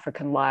on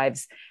African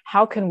lives,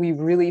 how can we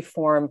really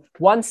form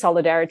one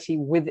solidarity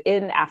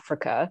within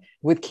Africa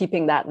with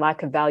keeping that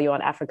lack of value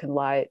on African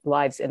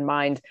lives in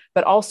mind,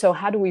 but also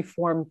how do we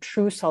form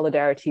true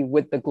solidarity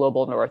with the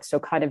global North? So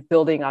kind of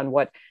building on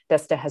what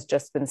Desta has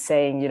just been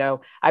saying,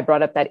 I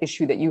brought up that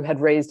issue that you had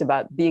raised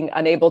about being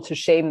unable to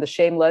shame the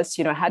shameless.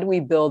 How do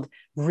we build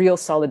real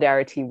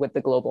solidarity with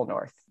the global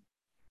North?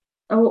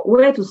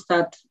 Where to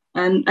start?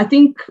 And I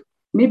think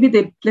maybe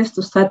the place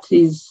to start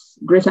is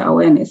greater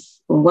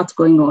awareness of what's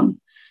going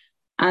on.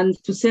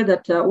 And to say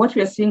that what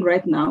we are seeing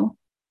right now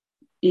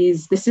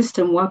is the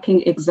system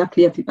working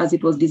exactly as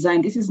it was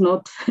designed. This is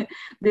not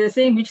the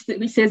saying which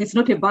says it's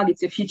not a bug,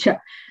 it's a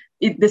feature.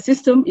 The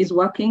system is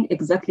working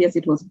exactly as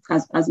it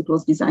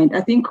was designed.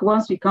 I think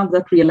once we come to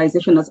that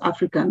realization as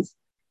Africans,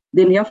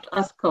 then we have to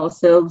ask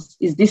ourselves,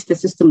 is this the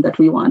system that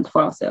we want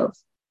for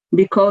ourselves?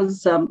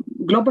 Because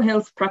global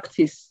health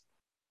practice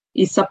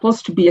is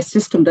supposed to be a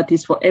system that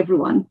is for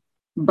everyone.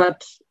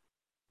 But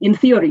in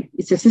theory,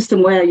 it's a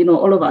system where,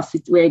 all of us,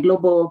 we're a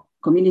global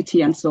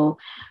community. And so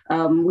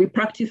we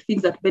practice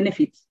things that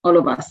benefit all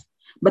of us.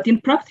 But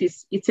in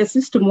practice, it's a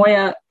system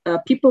where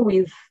people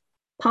with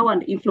power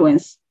and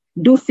influence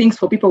do things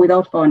for people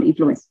without power and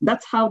influence.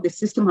 That's how the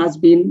system has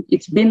been.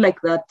 It's been like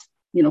that,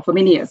 for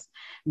many years.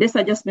 This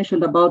I just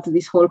mentioned about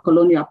this whole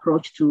colonial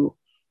approach to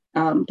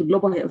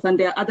global health. And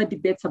there are other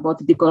debates about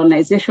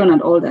decolonization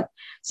and all that.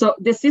 So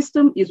the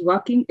system is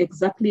working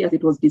exactly as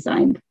it was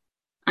designed.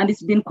 And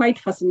it's been quite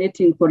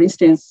fascinating, for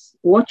instance,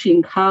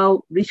 watching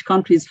how rich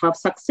countries have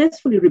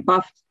successfully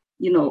rebuffed,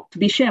 to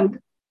be shamed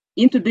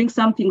into doing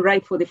something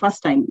right for the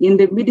first time in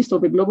the midst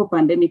of a global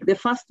pandemic, the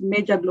first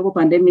major global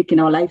pandemic in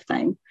our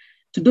lifetime,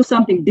 to do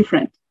something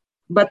different.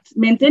 But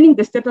maintaining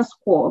the status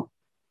quo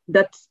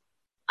that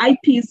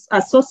IPs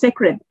are so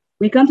sacred,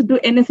 we can't do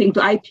anything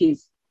to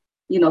IPs.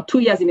 2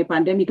 years in a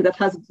pandemic that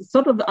has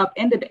sort of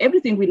upended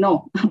everything we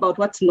know about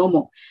what's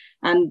normal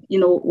and,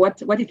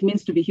 what it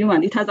means to be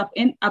human. It has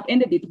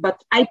upended it,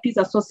 but IPs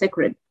are so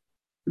sacred.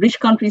 Rich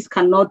countries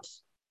cannot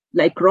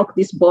rock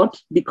this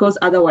boat because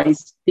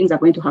otherwise things are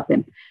going to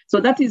happen. So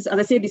that is, as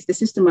I said, it's the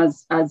system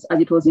as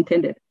it was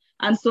intended.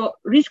 And so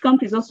rich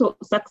countries also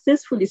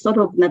successfully sort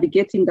of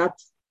navigating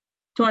that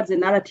towards a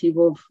narrative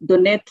of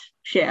donate,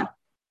 share,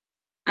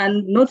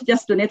 and not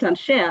just donate and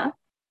share.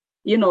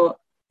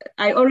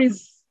 I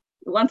always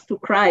want to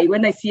cry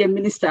when I see a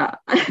minister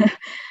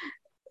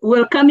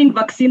welcoming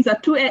vaccines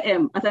at 2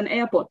 a.m. at an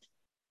airport.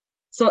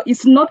 So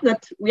it's not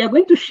that we are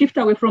going to shift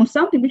away from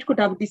something which could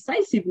have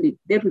decisively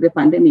dealt with the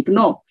pandemic.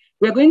 No,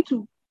 we're going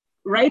to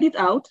ride it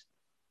out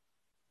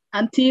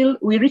until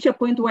we reach a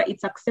point where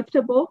it's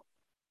acceptable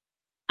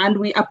and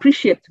we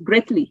appreciate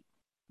greatly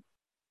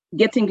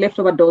getting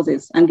leftover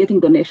doses and getting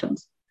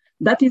donations.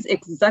 That is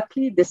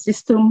exactly the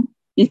system.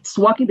 It's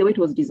working the way it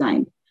was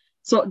designed.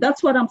 So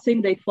that's what I'm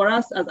saying, that for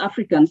us as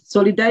Africans,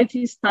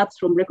 solidarity starts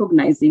from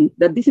recognizing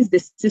that this is the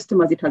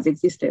system as it has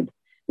existed.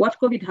 What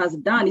COVID has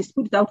done is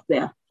put it out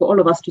there for all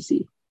of us to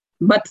see.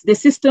 But the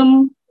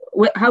system,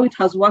 how it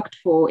has worked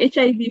for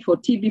HIV, for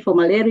TB, for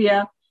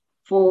malaria,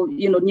 for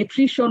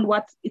nutrition,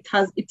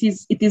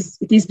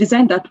 it is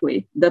designed that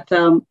way. That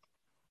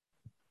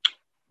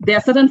there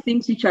are certain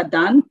things which are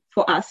done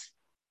for us,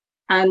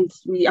 and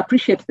we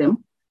appreciate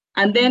them.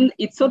 And then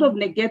it sort of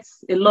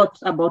negates a lot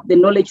about the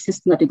knowledge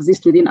system that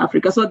exists within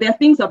Africa. So there are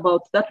things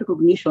about that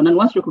recognition, and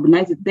once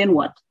recognized it, then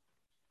what?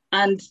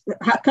 And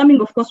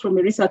coming, of course, from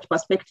a research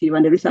perspective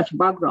and a research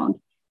background,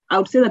 I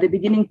would say that the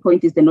beginning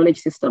point is the knowledge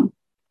system.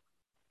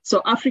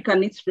 So Africa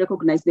needs to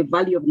recognize the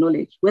value of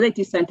knowledge, whether it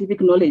is scientific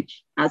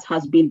knowledge, as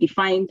has been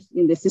defined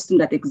in the system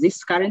that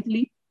exists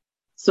currently.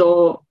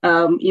 So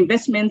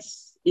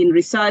investments in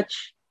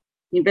research,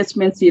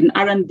 investments in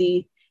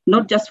R&D,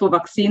 not just for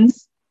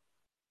vaccines.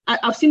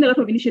 I've seen a lot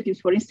of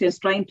initiatives, for instance,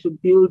 trying to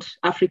build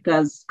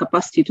Africa's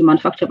capacity to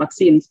manufacture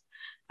vaccines.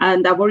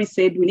 And I've already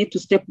said we need to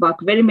step back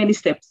very many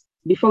steps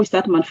before we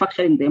start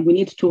manufacturing them. We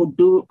need to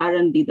do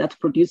R&D that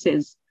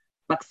produces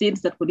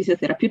vaccines, that produces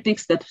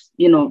therapeutics, that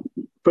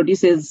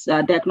produces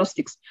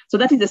diagnostics. So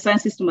that is the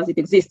science system as it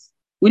exists.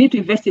 We need to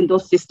invest in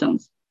those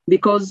systems,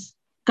 because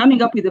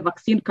coming up with a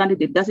vaccine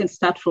candidate doesn't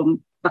start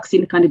from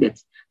vaccine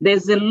candidates.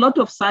 There's a lot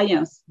of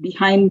science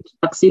behind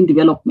vaccine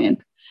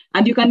development.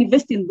 And you can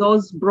invest in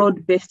those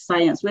broad-based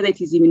science, whether it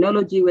is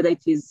immunology, whether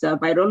it is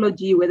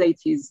virology, whether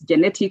it is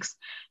genetics,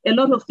 a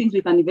lot of things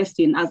we can invest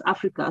in as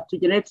Africa to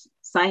generate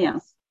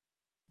science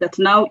that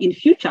now in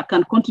future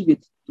can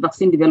contribute to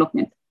vaccine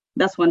development.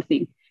 That's one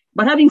thing.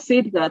 But having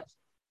said that,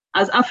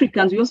 as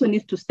Africans, we also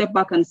need to step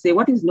back and say,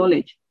 what is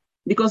knowledge?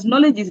 because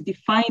knowledge is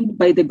defined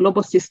by the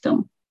global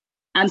system.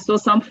 And so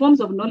some forms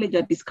of knowledge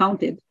are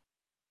discounted,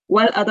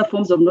 while other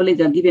forms of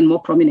knowledge are given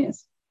more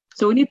prominence.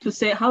 So we need to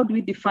say, how do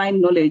we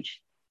define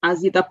knowledge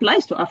as it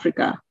applies to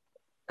Africa?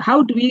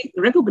 How do we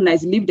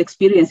recognize lived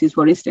experiences,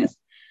 for instance?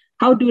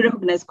 How do we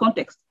recognize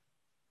context?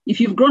 If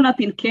you've grown up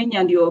in Kenya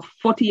and you're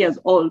 40 years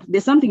old,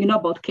 there's something you know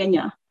about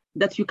Kenya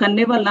that you can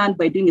never learn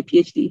by doing a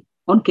PhD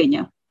on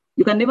Kenya.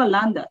 You can never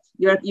learn that.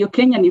 You're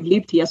Kenyan, you've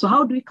lived here. So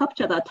how do we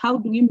capture that? How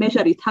do we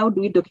measure it? How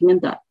do we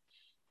document that?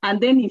 And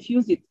then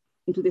infuse it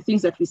into the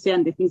things that we say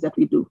and the things that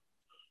we do.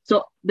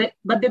 So, but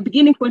the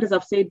beginning point, as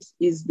I've said,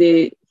 is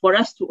for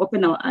us to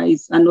open our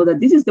eyes and know that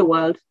this is the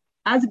world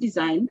as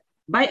designed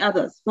by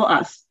others for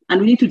us.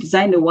 And we need to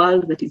design a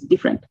world that is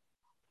different.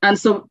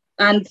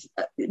 And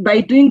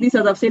by doing this,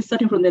 as I've said,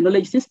 starting from the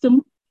knowledge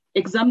system,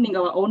 examining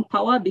our own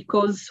power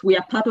because we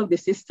are part of the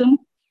system.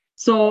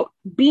 So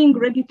being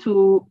ready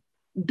to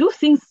do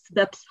things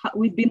that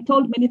we've been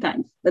told many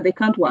times that they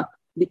can't work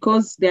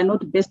because they are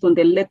not based on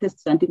the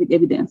latest scientific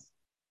evidence.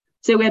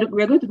 So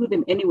we're going to do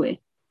them anyway,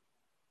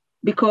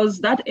 because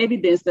that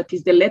evidence that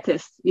is the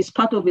latest is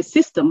part of a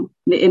system,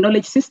 a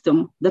knowledge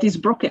system that is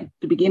broken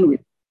to begin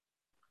with.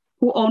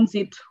 Who owns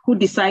it? Who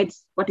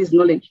decides what is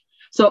knowledge?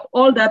 So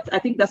all that, I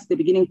think that's the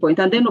beginning point.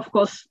 And then, of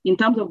course, in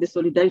terms of the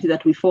solidarity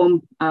that we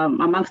form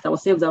amongst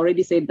ourselves, I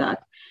already said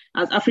that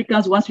as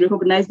Africans, once we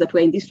recognize that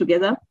we're in this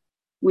together,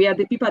 we are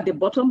the people at the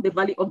bottom, the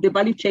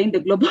value chain,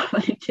 the global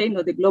value chain,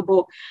 or the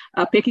global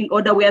pecking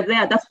order. We are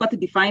there. That's what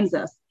defines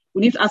us.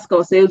 We need to ask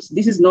ourselves,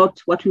 this is not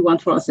what we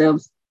want for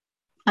ourselves.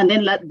 And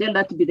then let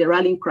that be the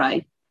rallying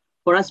cry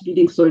for us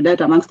building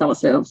solidarity amongst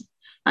ourselves.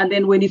 And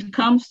then when it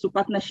comes to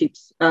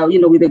partnerships,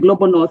 with the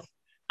global north,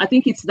 I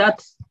think it's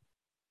that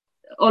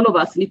all of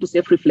us need to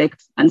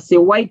self-reflect and say,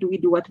 why do we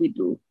do what we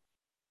do?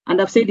 And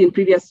I've said in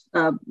previous,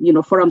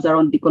 forums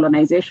around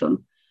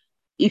decolonization,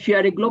 if you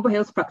are a global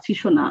health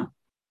practitioner,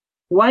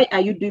 why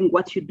are you doing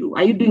what you do?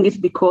 Are you doing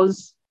it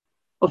because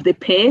of the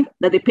pay,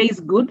 that the pay is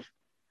good?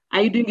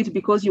 Are you doing it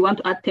because you want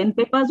to add 10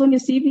 papers on your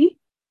CV?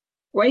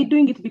 Or are you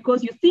doing it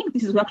because you think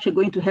this is actually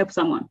going to help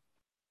someone?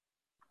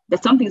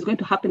 That something is going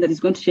to happen that is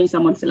going to change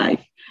someone's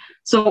life.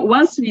 So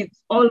once we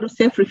all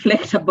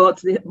self-reflect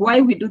about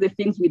why we do the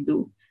things we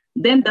do,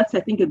 then that's,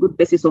 I think, a good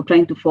basis of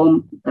trying to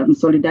form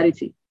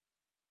solidarity.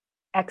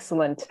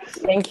 Excellent.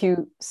 Thank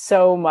you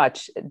so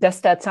much.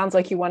 Desta, it sounds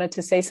like you wanted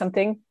to say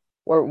something,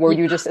 or were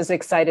you just as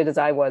excited as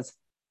I was?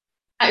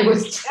 I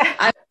was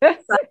excited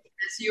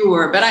as you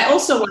were, but I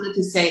also wanted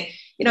to say,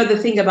 the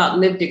thing about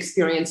lived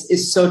experience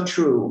is so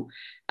true.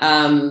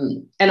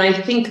 And I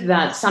think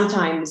that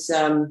sometimes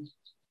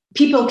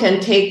people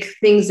can take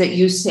things that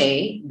you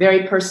say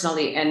very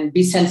personally and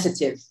be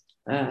sensitive.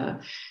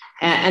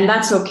 And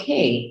that's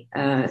okay.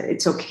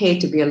 It's okay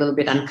to be a little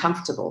bit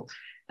uncomfortable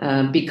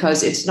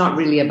because it's not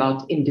really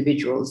about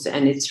individuals,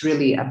 and it's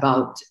really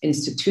about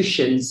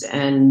institutions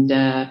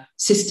and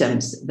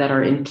systems that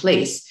are in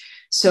place.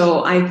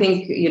 So I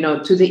think,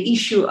 to the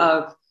issue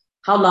of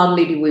how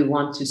loudly do we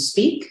want to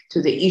speak,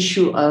 to the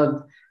issue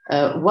of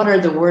what are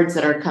the words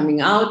that are coming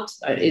out?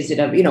 Is it,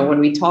 when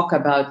we talk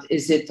about,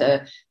 is it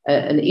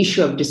an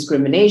issue of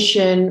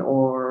discrimination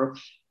or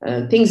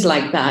things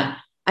like that?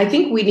 I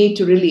think we need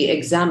to really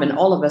examine,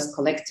 all of us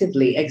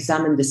collectively,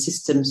 examine the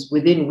systems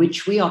within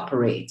which we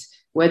operate,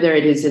 whether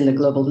it is in the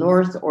global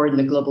north or in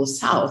the global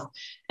south.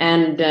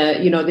 And,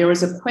 there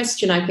was a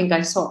question I think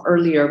I saw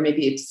earlier,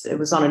 maybe it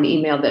was on an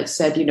email that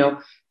said,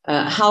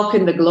 how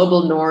can the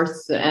global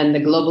north and the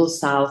global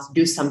south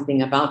do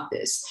something about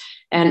this?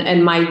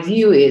 And my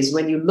view is,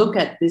 when you look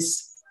at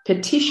this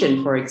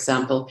petition, for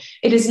example,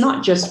 it is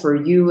not just for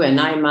you and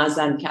I,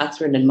 Maza and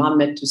Catherine and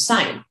Mohammed to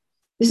sign.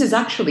 This is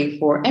actually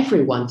for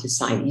everyone to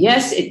sign.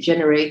 Yes, it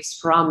generates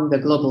from the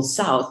global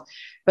south,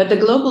 but the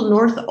global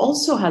north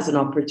also has an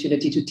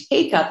opportunity to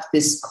take up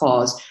this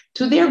cause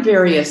to their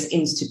various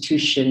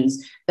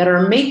institutions that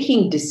are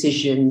making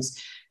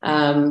decisions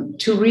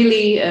to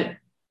really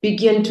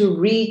begin to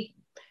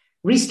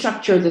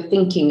restructure the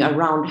thinking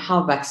around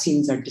how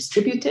vaccines are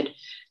distributed,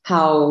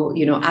 how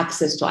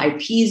access to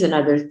IPs and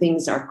other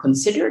things are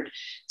considered.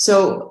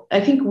 So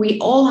I think we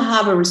all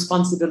have a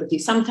responsibility.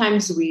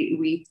 Sometimes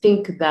we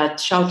think that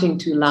shouting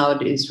too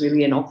loud is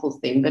really an awful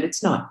thing, but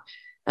it's not.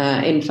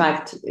 In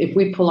fact, if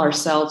we pull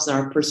ourselves and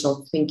our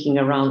personal thinking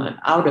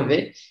out of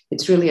it,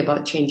 it's really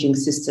about changing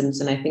systems.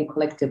 And I think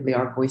collectively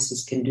our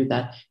voices can do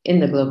that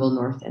in the global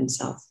north and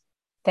south.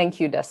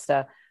 Thank you,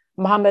 Desta.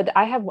 Mohammed,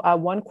 I have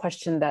one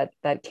question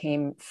that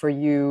came for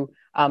you,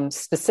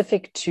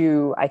 specific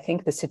to, I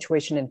think, the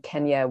situation in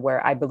Kenya,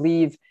 where I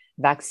believe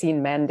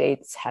vaccine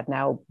mandates have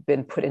now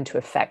been put into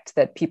effect,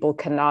 that people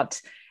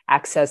cannot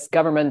access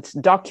government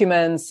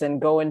documents and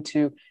go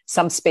into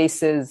some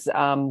spaces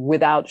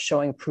without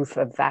showing proof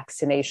of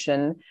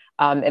vaccination,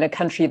 in a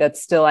country that's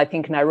still, I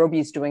think Nairobi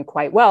is doing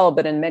quite well,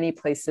 but in many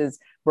places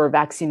where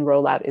vaccine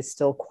rollout is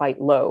still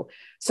quite low.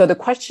 So the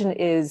question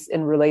is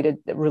in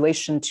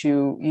relation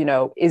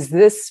to, is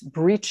this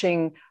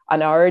breaching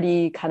an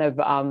already kind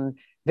of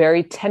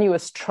very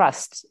tenuous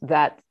trust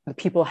that the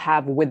people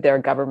have with their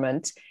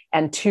government?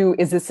 And two,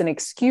 is this an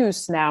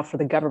excuse now for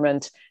the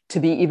government to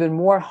be even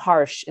more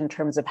harsh in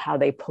terms of how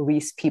they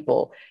police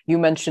people? You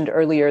mentioned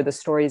earlier the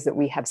stories that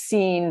we have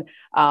seen,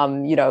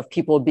 of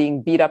people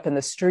being beat up in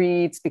the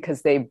streets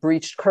because they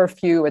breached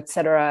curfew, et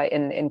cetera,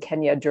 in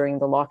Kenya during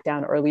the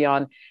lockdown early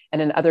on,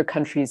 and in other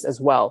countries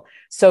as well.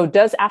 So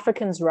does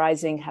Africans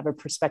Rising have a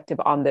perspective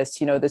on this?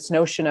 This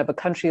notion of a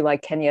country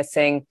like Kenya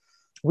saying,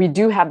 we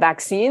do have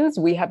vaccines.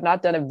 We have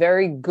not done a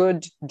very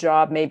good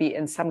job, maybe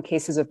in some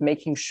cases, of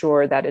making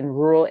sure that in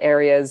rural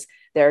areas,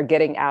 they're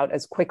getting out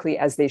as quickly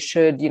as they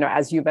should.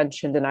 As you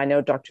mentioned, and I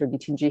know Dr.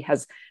 Gitinji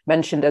has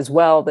mentioned as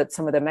well, that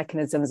some of the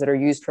mechanisms that are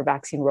used for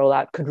vaccine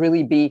rollout could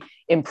really be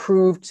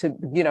improved to,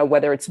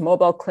 whether it's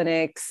mobile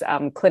clinics,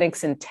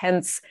 clinics in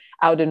tents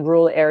out in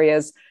rural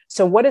areas.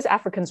 So what is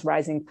Africans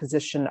Rising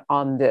position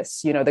on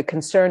this? The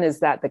concern is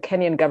that the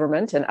Kenyan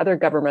government and other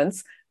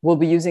governments will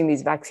be using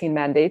these vaccine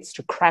mandates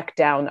to crack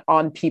down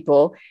on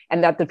people,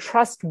 and that the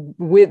trust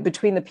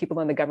between the people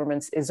and the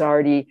governments is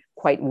already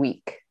quite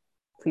weak.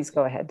 Please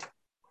go ahead.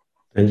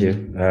 Thank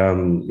you.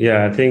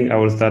 I think I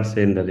will start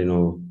saying that,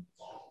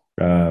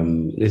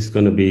 this is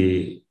going to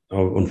be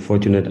an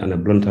unfortunate and a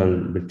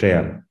brutal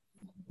betrayal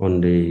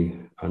on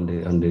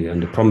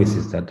the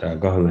promises that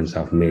governments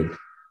have made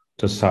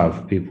to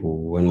serve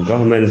people. When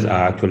governments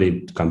are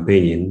actually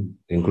campaigning,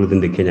 including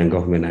the Kenyan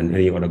government and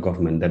any other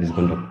government that is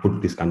going to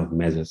put this kind of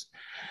measures,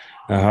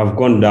 I have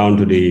gone down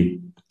to the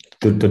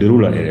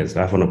rural areas.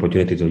 I have an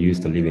opportunity to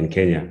live in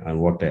Kenya and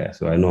work there.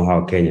 So I know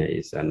how Kenya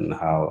is and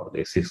how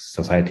the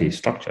society is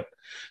structured.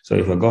 So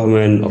if a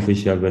government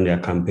official, when they are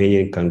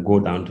campaigning, can go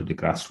down to the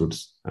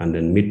grassroots and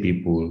then meet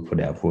people for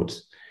their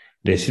votes,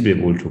 they should be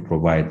able to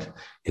provide,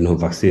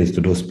 vaccines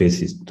to those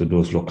spaces, to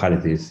those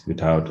localities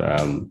without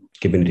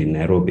keeping it in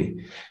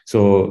Nairobi.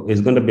 So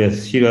it's going to be a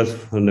serious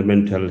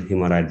fundamental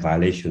human rights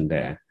violation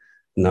there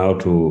now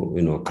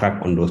to,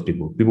 crack on those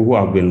people who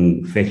have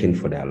been faking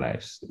for their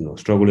lives,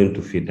 struggling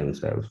to feed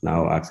themselves,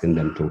 now asking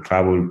them to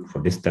travel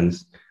for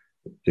distance,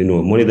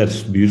 money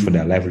that's used for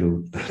their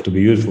livelihood to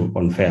be used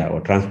on fare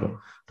or transport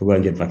to go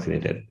and get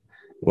vaccinated.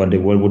 What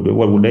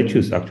would they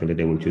choose? Actually,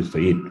 they will choose to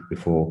eat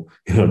before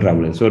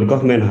traveling. So the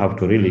government have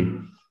to really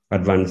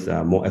advance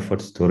more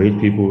efforts to reach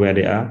people where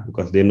they are,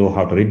 because they know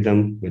how to reach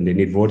them when they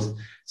need votes.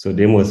 So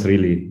they must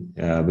really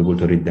be able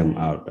to reach them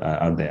out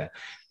there.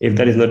 If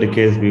that is not the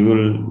case, we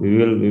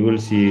will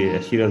see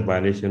a serious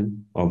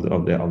violation of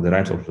the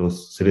rights of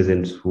those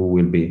citizens who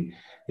will be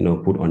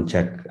put on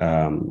check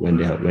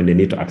when they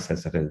need to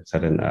access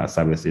certain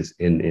services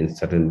in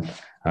certain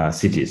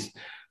cities.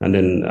 And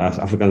then as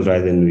Africans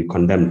Rising, we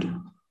condemned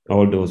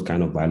all those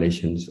kind of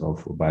violations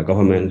by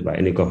governments, by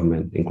any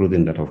government,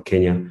 including that of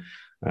Kenya.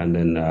 And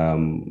then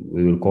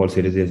we will call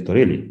citizens to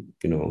really,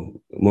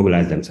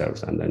 mobilize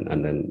themselves and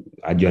then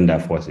join their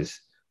forces.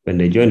 When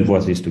they join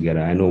forces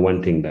together, I know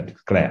one thing that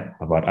is clear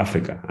about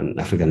Africa and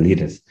African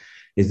leaders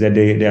is that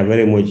they are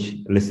very much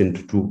listening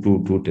to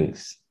two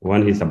things.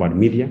 One is about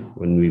media,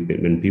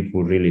 when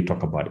people really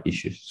talk about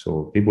issues.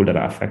 So people that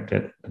are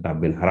affected, that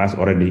have been harassed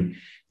already,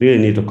 really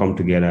need to come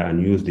together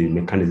and use the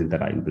mechanisms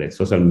that are in place,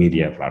 social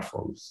media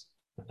platforms,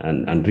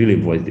 and really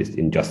voice this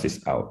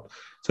injustice out,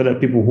 so that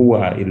people who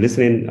are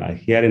listening, are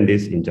hearing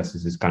these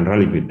injustices, can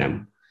rally with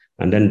them.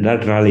 And then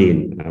that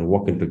rallying and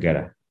working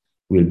together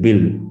will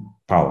build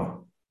power,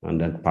 and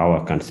that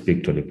power can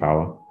speak to the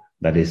power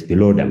that is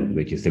below them,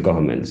 which is the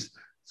governments,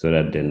 so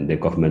that then the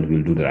government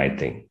will do the right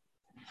thing.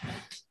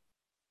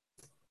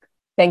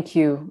 Thank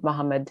you,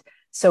 Mohammed.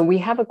 So we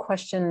have a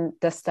question,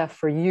 Desta,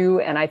 for you.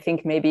 And I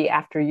think maybe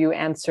after you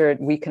answer it,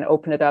 we can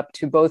open it up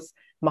to both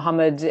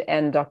Mohammed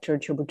and Dr.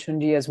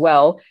 Chibutundi as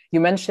well. You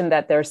mentioned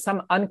that there are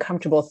some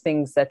uncomfortable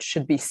things that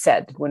should be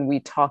said when we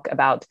talk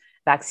about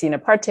vaccine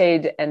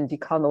apartheid and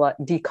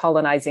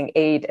decolonizing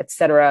aid, et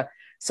cetera.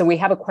 So we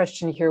have a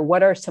question here.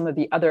 What are some of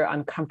the other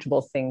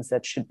uncomfortable things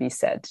that should be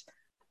said?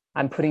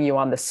 I'm putting you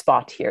on the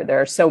spot here.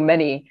 There are so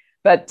many,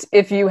 but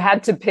if you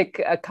had to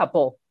pick a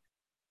couple.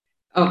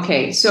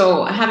 Okay,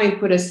 so having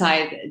put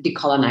aside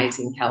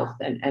decolonizing health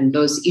and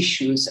those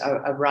issues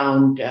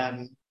around,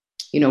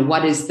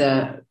 what is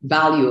the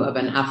value of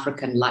an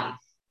African life?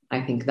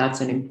 I think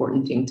that's an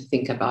important thing to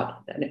think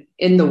about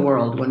in the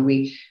world when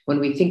we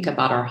think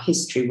about our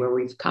history, where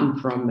we've come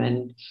from,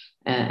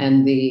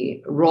 and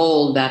the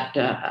role that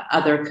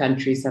other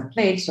countries have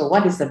played. So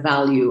what is the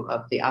value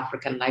of the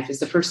African life is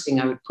the first thing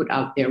I would put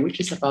out there, which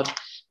is about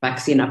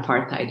vaccine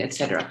apartheid, et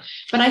cetera.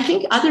 But I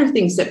think other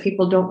things that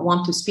people don't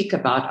want to speak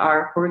about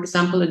are, for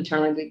example,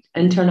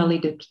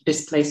 internally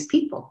displaced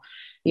people.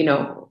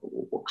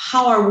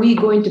 How are we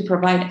going to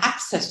provide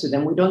access to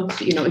them? We don't,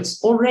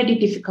 it's already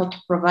difficult to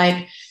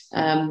provide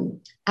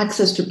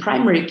access to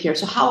primary care.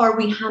 So how are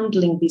we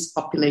handling these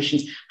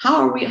populations? How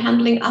are we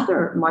handling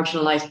other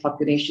marginalized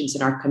populations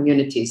in our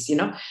communities?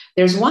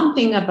 There's one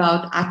thing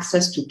about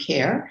access to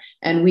care,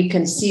 and we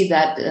can see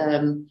that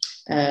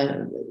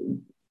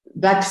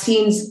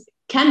vaccines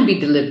can be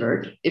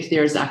delivered if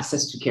there's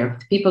access to care.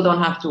 If people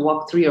don't have to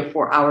walk 3 or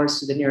 4 hours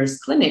to the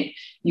nearest clinic,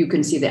 you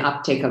can see the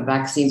uptake of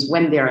vaccines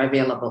when they're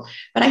available.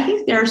 But I think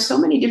there are so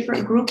many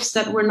different groups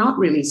that we're not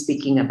really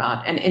speaking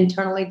about, and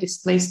internally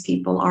displaced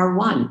people are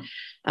one.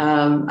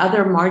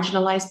 Other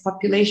marginalized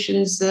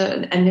populations,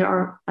 and there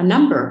are a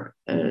number,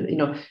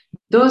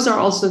 those are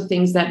also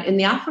things that in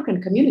the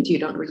African community you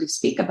don't really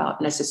speak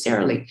about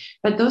necessarily,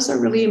 but those are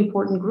really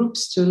important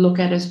groups to look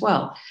at as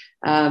well.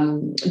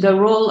 The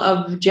role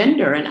of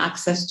gender and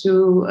access to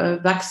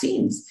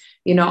vaccines.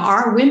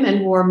 Are women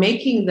who are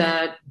making the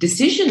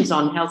decisions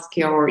on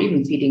healthcare or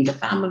even feeding the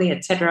family,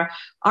 etc.,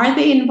 are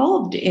they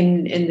involved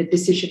in the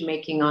decision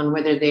making on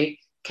whether they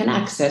can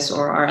access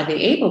or are they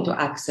able to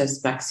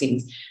access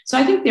vaccines? So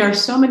I think there are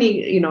so many,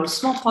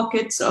 small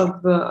pockets of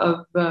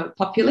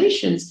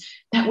populations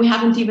that we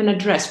haven't even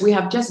addressed. We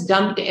have just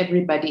dumped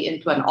everybody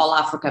into an all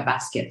Africa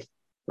basket,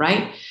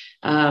 right?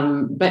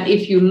 But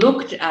if you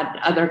looked at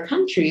other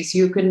countries,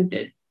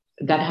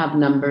 that have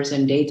numbers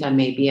and data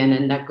maybe,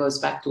 and that goes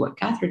back to what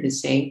Catherine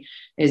is saying,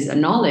 is a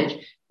knowledge.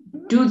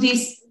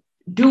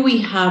 Do we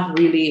have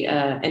really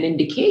an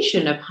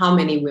indication of how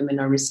many women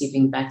are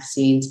receiving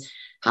vaccines,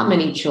 how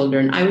many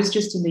children? I was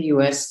just in the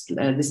US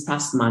this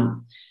past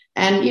month,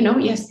 and,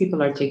 yes,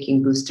 people are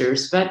taking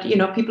boosters, but,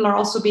 people are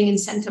also being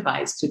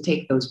incentivized to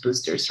take those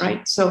boosters,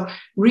 right? So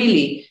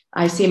really,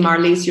 I say,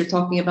 Marlies, you're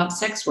talking about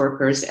sex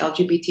workers,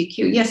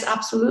 LGBTQ. Yes,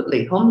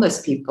 absolutely.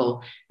 Homeless people.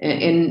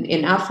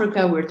 In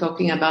Africa, we're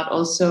talking about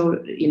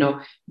also,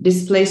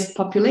 displaced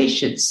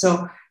populations.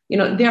 So,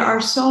 there are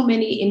so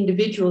many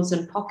individuals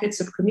and pockets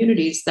of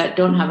communities that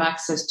don't have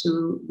access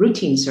to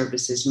routine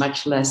services,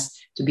 much less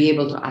to be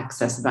able to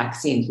access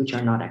vaccines, which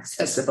are not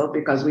accessible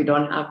because we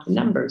don't have the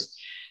numbers.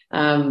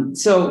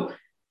 So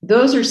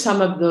those are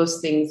some of those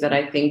things that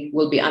I think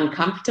will be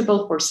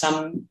uncomfortable for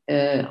some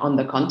on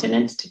the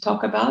continent to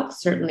talk about.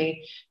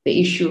 Certainly the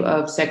issue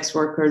of sex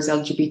workers,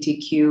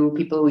 LGBTQ,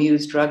 people who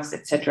use drugs,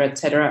 et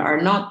cetera,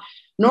 are not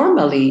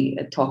normally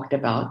talked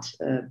about.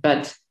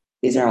 But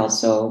these are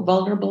also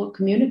vulnerable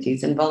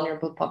communities and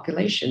vulnerable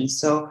populations.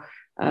 So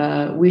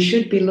we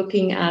should be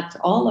looking at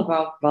all of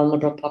our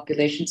vulnerable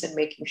populations and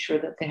making sure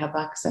that they have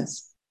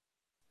access.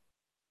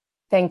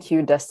 Thank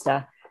you,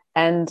 Desta.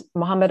 And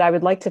Mohammed, I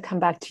would like to come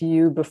back to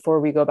you before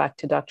we go back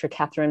to Dr.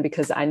 Catherine,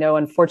 because I know,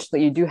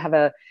 unfortunately, you do have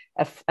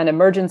an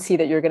emergency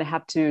that you're going to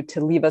have to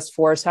leave us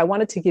for. So I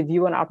wanted to give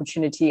you an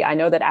opportunity. I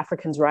know that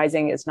Africans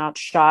Rising is not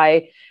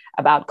shy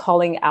about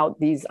calling out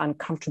these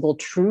uncomfortable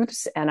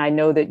truths. And I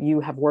know that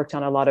you have worked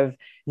on a lot of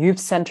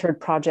youth-centered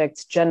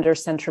projects,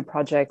 gender-centered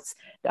projects.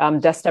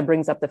 Desta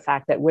brings up the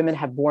fact that women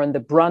have borne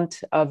the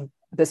brunt of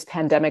this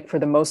pandemic for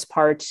the most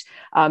part,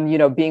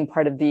 being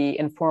part of the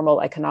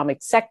informal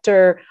economic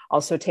sector,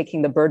 also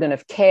taking the burden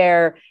of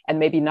care and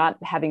maybe not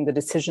having the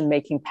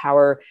decision-making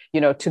power,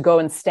 to go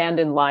and stand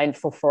in line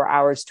for 4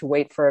 hours to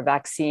wait for a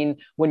vaccine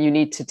when you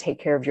need to take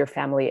care of your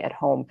family at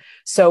home.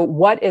 So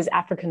what is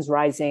Africans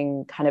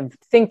Rising kind of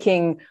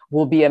thinking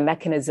will be a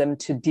mechanism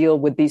to deal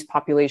with these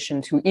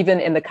populations who, even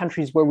in the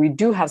countries where we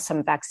do have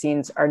some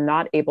vaccines, are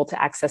not able to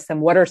access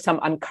them? What are some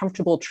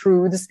uncomfortable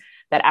truths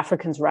that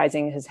Africans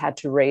Rising has had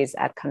to raise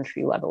at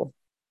country level?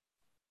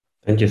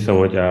 Thank you so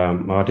much.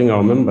 I think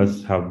our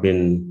members have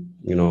been,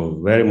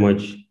 very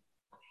much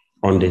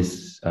on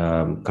this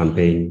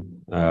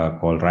campaign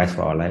called Rise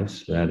for Our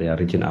Lives, where they are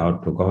reaching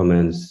out to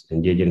governments,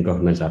 engaging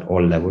governments at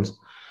all levels,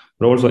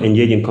 but also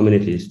engaging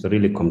communities to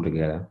really come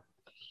together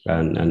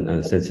and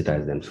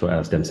sensitize them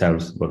as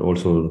themselves, but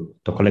also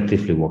to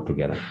collectively work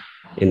together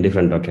in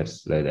different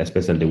buckets,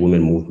 especially the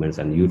women movements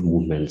and youth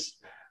movements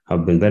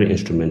have been very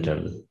instrumental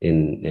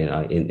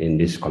in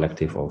this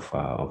collective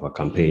of a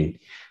campaign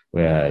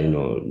where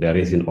they're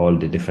raising all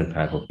the different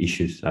type of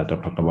issues. I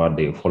talked about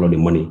the follow the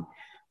money,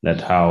 that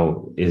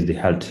how is the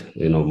health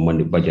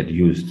money budget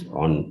used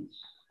on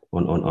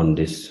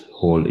this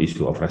whole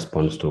issue of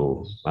response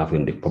to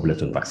having the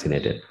population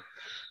vaccinated,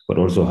 but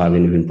also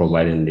having been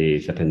providing the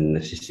certain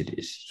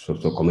necessities. So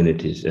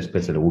communities,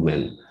 especially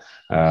women,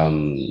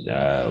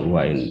 who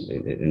are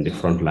in the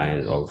front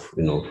line of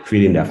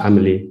feeding their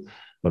family,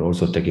 but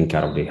also taking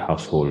care of the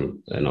household,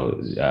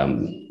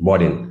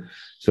 burden.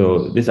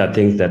 So these are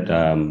things that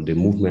the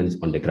movements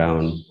on the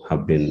ground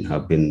have been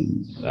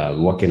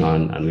working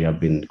on, and we have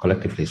been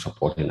collectively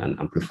supporting and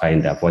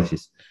amplifying their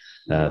voices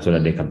so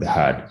that they can be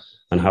heard,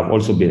 and have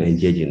also been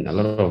engaging a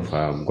lot of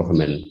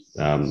government,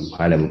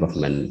 high-level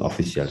government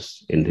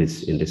officials in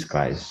this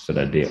crisis, so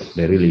that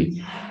they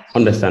really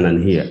understand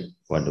and hear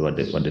what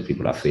the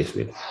people are faced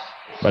with.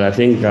 But I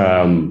think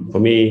for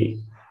me,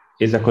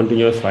 it's a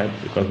continuous fight,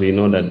 because we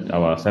know that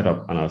our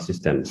setup and our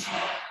systems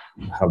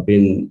have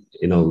been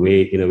in a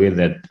way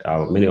that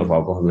many of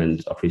our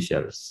government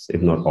officials,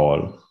 if not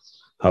all,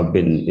 have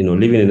been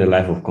living in a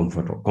life of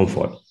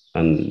comfort,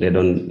 and they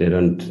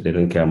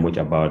don't care much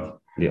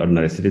about the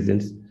ordinary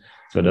citizens.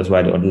 So that's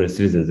why the ordinary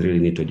citizens really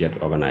need to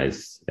get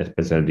organized,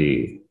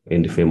 especially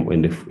in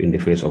the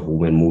face of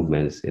women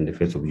movements, in the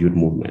face of youth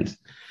movements,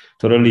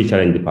 to really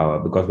challenge the power.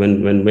 Because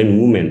when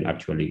women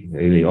actually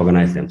really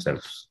organize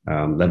themselves,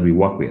 that we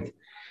work with,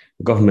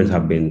 governments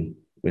have been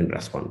in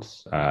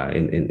response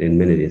in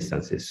many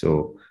instances.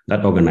 So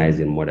that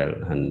organizing model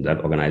and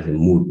that organizing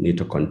mood need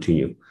to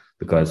continue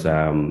because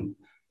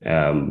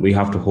we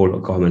have to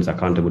hold governments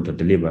accountable to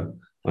deliver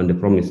on the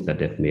promise that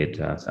they've made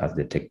as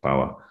they take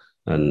power.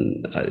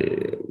 And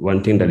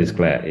one thing that is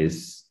clear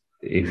is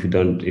if you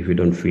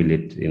don't feel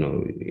it,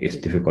 it's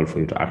difficult for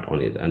you to act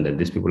on it. And then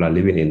these people are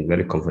living in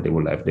very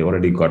comfortable life. They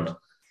already got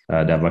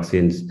their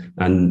vaccines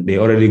and they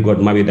already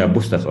got maybe their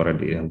boosters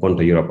already. They have gone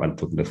to Europe and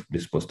took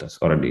these boosters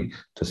already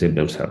to save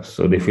themselves.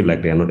 So they feel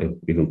like they are not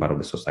even part of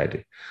the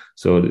society.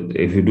 So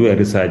if you do a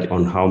research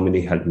on how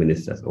many health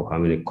ministers or how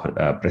many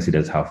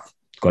presidents have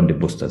got the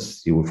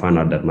boosters, you will find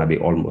out that maybe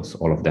almost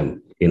all of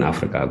them in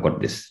Africa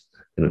got this.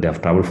 They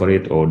have traveled for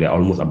it or they're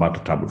almost about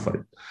to travel for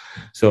it.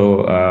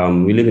 So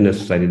we live in a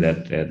society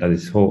that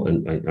is so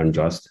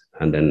unjust.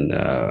 And then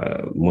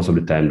most of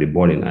the time the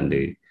burden and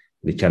the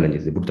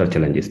challenges, the brutal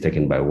challenges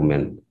taken by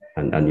women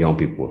and young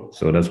people.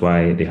 So that's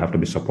why they have to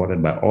be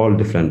supported by all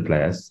different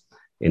players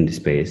in the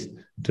space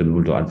to be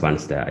able to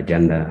advance their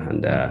agenda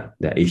and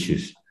their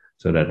issues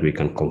so that we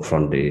can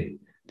confront the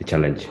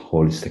challenge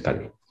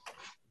holistically.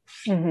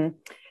 Mm-hmm.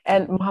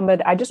 And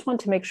Mohammed, I just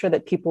want to make sure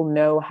that people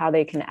know how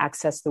they can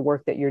access the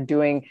work that you're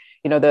doing.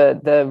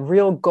 The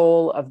real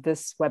goal of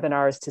this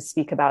webinar is to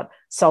speak about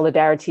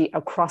solidarity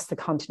across the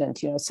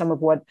continent. Some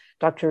of what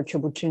Dr.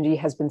 Chobuktunji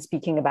has been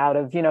speaking about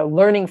of,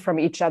 learning from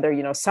each other.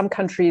 Some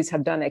countries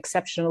have done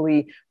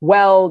exceptionally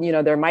well.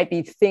 There might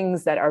be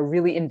things that are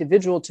really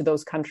individual to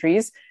those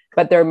countries,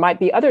 but there might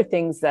be other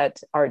things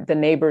that the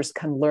neighbors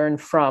can learn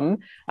from.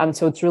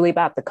 So it's really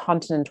about the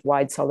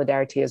continent-wide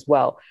solidarity as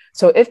well.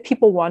 So if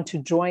people want to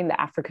join the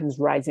Africans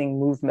Rising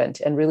movement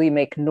and really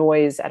make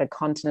noise at a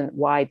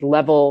continent-wide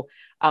level,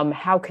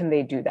 how can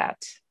they do that?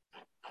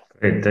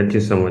 Great, thank you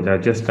so much. I'll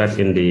just start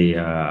in the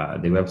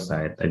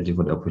website. Thank you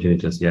for the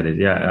opportunity to share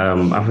it.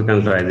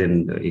 Africans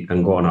Rising, you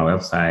can go on our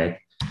website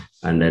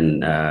and then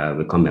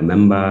become a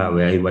member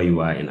wherever you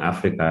are in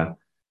Africa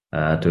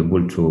to be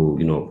able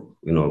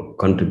to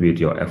contribute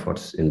your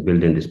efforts in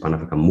building this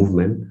Pan-African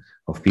movement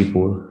of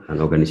people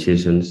and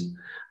organizations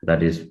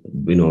that is,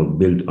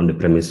 built on the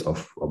premise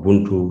of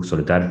Ubuntu,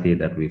 solidarity,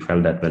 that we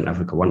felt that when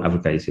one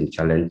Africa is in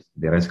challenge,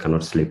 the rest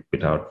cannot sleep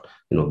without,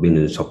 being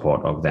in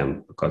support of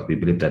them, because we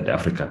believe that the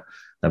Africa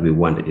that we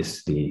want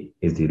is the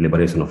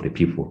liberation of the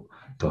people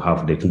to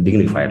have the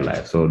dignified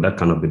life. So that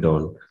cannot be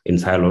done in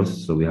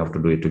silos. So we have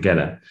to do it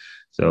together.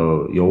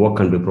 So your work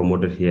can be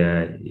promoted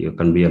here. You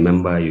can be a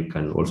member. You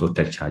can also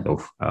take charge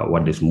of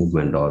what this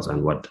movement does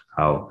and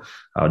how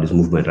this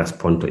movement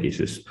responds to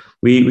issues.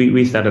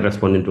 We started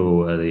responding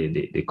to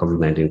the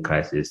COVID-19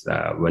 crisis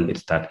when it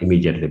started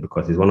immediately,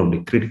 because it's one of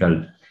the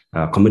critical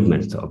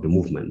commitments of the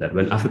movement, that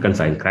when Africans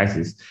are in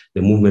crisis,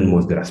 the movement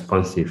must be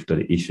responsive to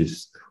the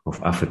issues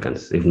of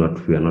Africans. If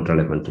not, we are not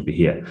relevant to be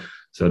here.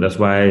 So that's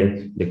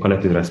why the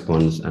collective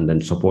response and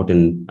then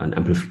supporting and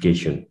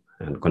amplification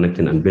and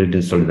connecting and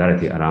building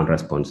solidarity around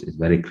response is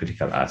very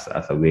critical as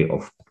a way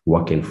of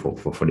working for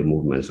the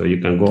movement. So you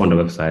can go on the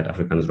website,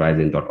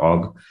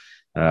 africansrising.org,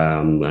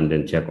 and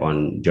then check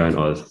on join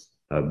us,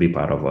 be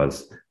part of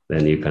us.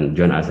 Then you can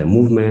join as a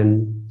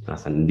movement,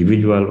 as an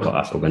individual, or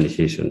as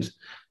organizations.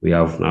 We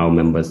have now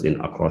members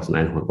in across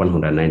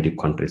 190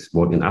 countries,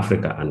 both in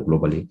Africa and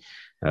globally,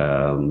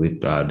 with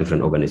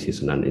different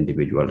organizations and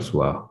individuals who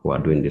are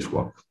doing this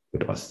work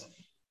with us.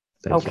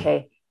 Thank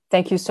you.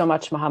 Thank you so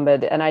much,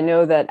 Mohammed. And I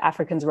know that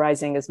Africans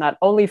Rising is not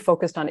only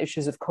focused on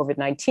issues of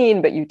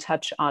COVID-19, but you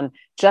touch on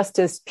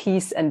justice,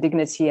 peace, and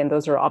dignity. And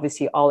those are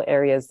obviously all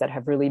areas that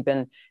have really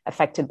been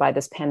affected by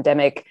this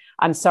pandemic.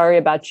 I'm sorry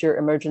about your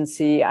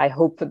emergency. I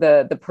hope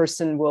the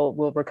person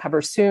will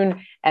recover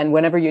soon. And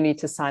whenever you need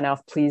to sign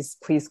off, please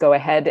go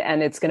ahead.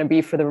 And it's going to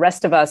be for the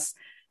rest of us,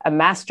 a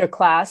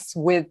masterclass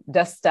with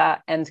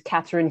Desta and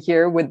Catherine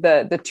here, with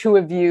the two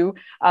of you.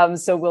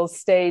 So we'll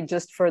stay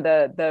just for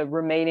the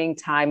remaining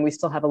time. We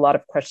still have a lot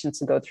of questions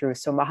to go through.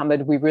 So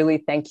Mohammed, we really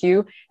thank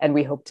you, and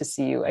we hope to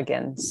see you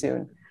again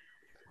soon.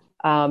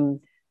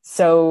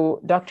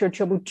 So Dr.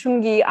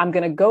 Chobuktunji, I'm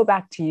going to go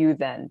back to you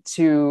then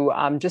to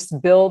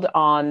just build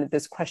on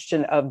this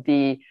question of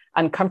the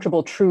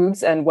uncomfortable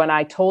truths. And when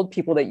I told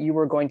people that you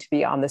were going to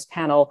be on this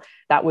panel,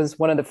 that was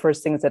one of the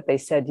first things that they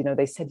said.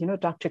 They said,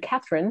 Dr.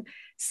 Catherine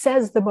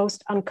says the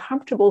most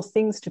uncomfortable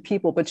things to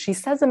people, but she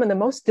says them in the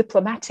most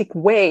diplomatic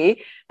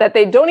way that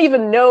they don't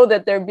even know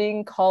that they're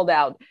being called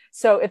out.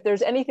 So if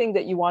there's anything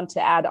that you want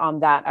to add on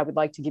that, I would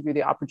like to give you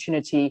the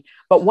opportunity.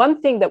 But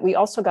one thing that we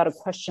also got a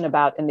question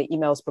about in the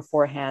emails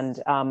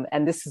beforehand,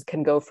 and this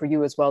can go for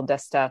you as well,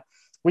 Desta.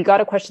 We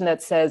got a question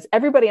that says,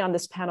 everybody on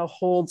this panel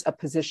holds a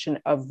position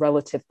of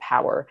relative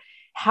power.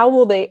 How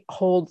will they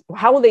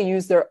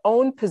use their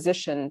own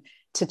position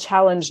to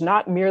challenge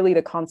not merely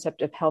the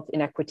concept of health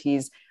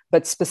inequities,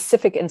 but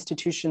specific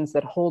institutions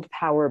that hold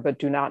power but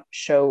do not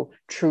show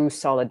true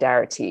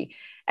solidarity?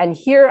 And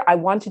here I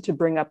wanted to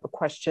bring up a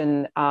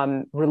question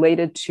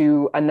related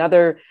to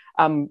another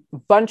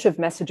bunch of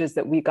messages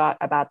that we got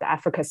about the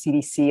Africa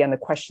CDC and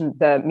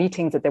the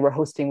meetings that they were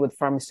hosting with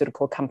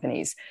pharmaceutical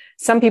companies.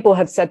 Some people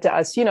have said to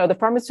us, the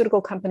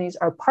pharmaceutical companies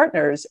are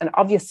partners, and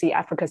obviously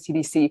Africa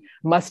CDC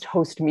must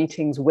host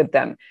meetings with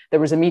them. There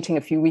was a meeting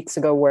a few weeks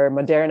ago where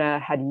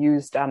Moderna had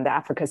used the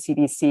Africa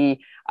CDC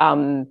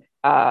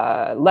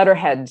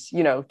letterhead,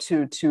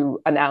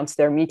 to announce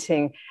their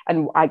meeting.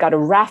 And I got a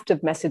raft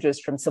of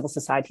messages from civil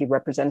society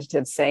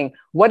representatives saying,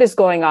 what is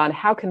going on?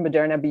 How can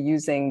Moderna be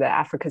using the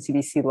Africa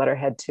CDC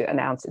letterhead to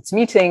announce its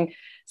meeting?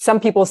 Some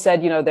people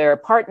said, they're a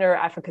partner,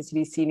 Africa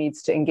CDC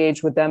needs to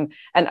engage with them.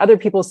 And other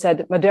people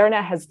said,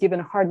 Moderna has given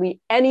hardly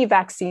any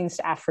vaccines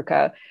to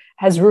Africa,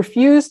 has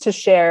refused to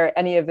share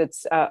any of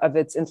its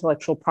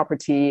intellectual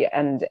property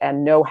and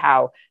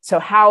know-how. So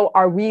how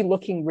are we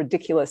looking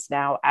ridiculous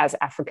now as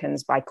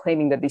Africans by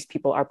claiming that these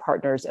people are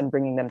partners and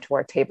bringing them to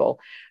our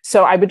table?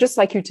 So I would just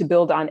like you to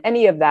build on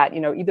any of that,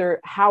 either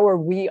how are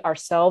we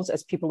ourselves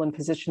as people in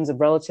positions of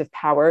relative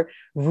power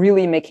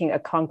really making a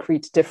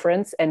concrete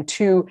difference? And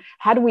two,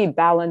 how do we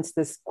balance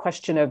this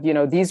question of,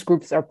 these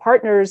groups are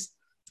partners,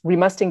 we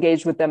must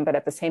engage with them, but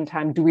at the same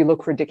time, do we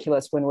look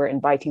ridiculous when we're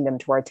inviting them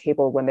to our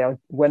table,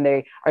 when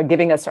they are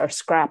giving us our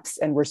scraps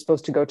and we're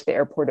supposed to go to the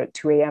airport at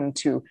 2 a.m.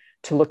 to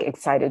look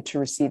excited to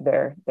receive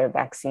their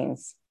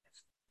vaccines?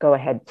 Go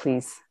ahead,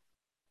 please.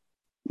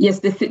 Yes,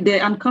 the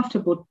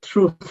uncomfortable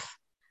truth.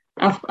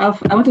 I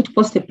wanted to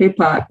post a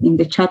paper in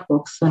the chat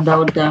box, and I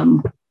would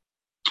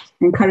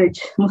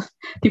encourage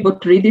people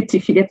to read it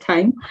if you get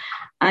time.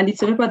 And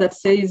it's a paper that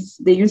says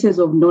the uses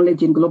of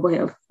knowledge in global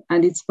health.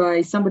 And it's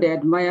by somebody I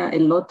admire a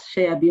lot,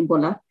 Shea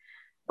Abimbola,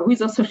 who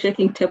is also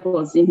shaking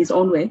tables in his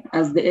own way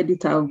as the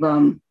editor of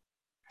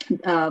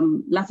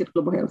Lancet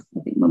Global Health,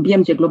 I think,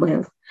 BMJ Global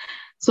Health.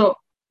 So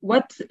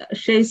what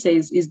Shea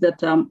says is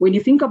that when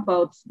you think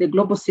about the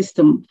global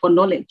system for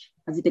knowledge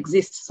as it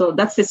exists, so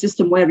that's the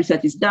system where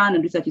research is done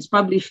and research is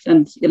published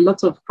and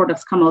lots of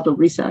products come out of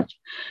research.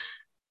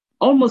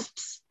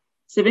 Almost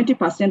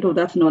 70% of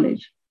that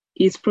knowledge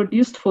is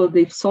produced for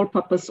the sole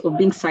purpose of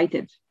being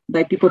cited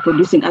by people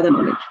producing other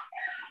knowledge.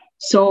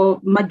 So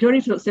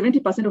majority of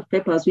 70% of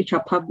papers which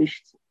are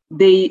published,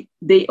 they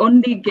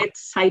only get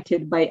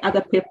cited by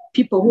other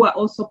people who are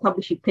also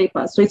publishing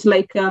papers. So it's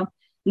like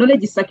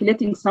knowledge is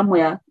circulating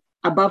somewhere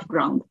above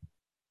ground.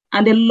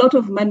 And a lot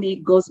of money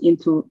goes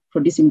into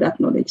producing that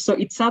knowledge. So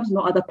it serves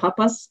no other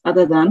purpose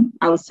other than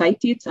I'll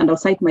cite it and I'll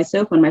cite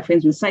myself and my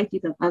friends will cite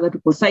it and other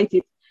people cite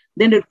it.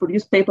 Then they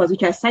produce papers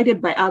which are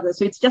cited by others.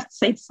 So it's just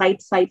cite,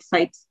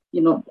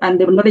 and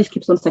the knowledge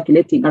keeps on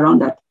circulating around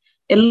that.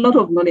 A lot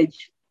of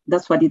knowledge,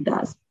 that's what it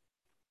does.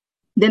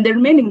 Then the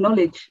remaining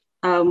knowledge,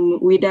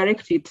 we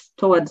direct it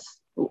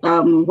towards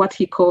what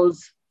he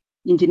calls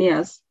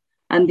engineers,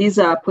 and these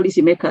are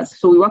policymakers.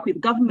 So we work with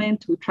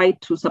government, we try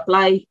to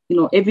supply,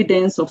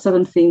 evidence of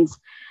certain things,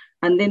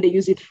 and then they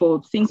use it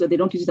for things that they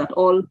don't use it at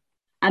all.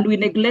 And we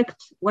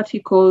neglect what he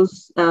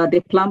calls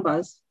the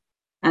plumbers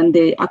and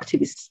the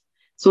activists.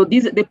 So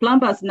the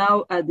plumbers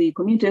now are the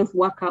community health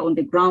worker on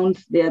the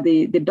ground. They are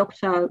the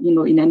doctor,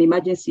 in an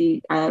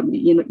emergency,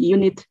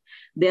 unit.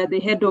 They are the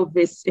head of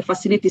a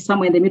facility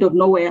somewhere in the middle of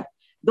nowhere.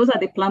 Those are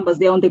the plumbers.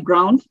 They're on the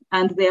ground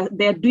and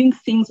they're doing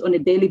things on a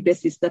daily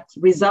basis that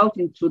result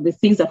into the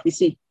things that we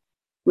see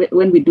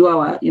when we do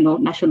our,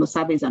 national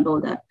surveys and all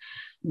that.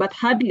 But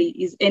hardly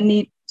is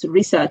any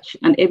research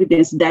and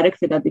evidence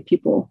directed at the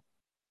people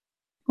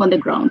on the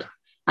ground.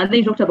 And then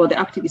you talked about the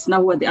activists.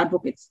 Now who are the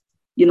advocates?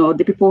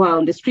 The people who are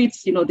on the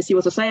streets, the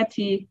civil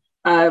society,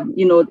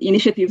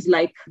 initiatives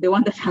like the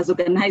one that has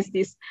organized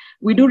this.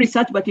 We do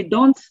research, but we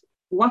don't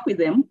work with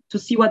them to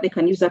see what they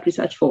can use that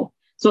research for.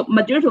 So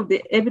majority of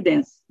the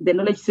evidence the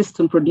knowledge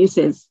system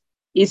produces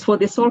is for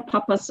the sole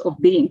purpose of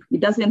being.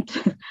 It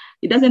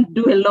doesn't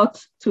do a lot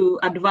to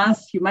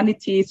advance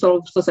humanity,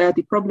 solve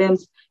society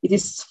problems. It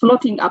is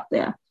floating up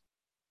there.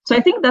 So I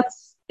think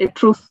that's a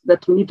truth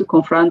that we need to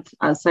confront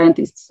as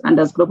scientists and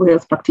as global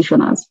health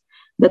practitioners,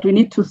 that we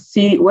need to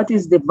see what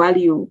is the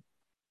value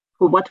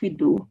for what we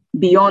do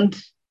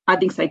beyond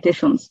adding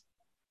citations,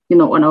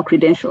 on our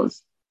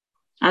credentials.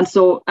 And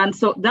so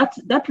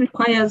that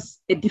requires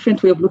a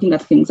different way of looking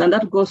at things. And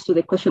that goes to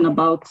the question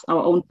about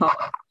our own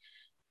power.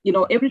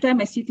 Every time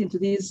I sit into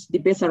these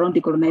debates around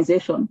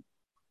decolonization,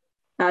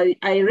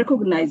 I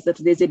recognize that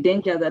there's a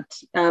danger that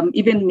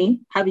even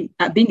me,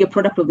 being a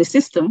product of the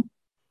system,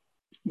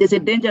 there's a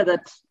danger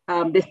that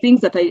the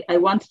things that I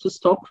want to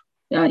stop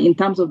in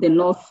terms of the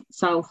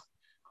North-South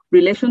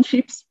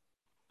relationships,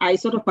 I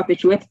sort of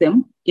perpetuate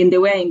them in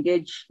the way I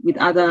engage with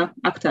other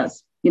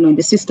actors, in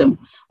the system,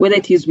 whether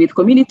it is with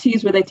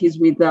communities, whether it is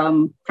with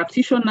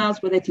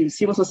practitioners, whether it is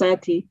civil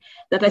society,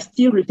 that I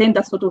still retain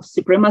that sort of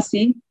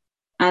supremacy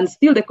and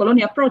still the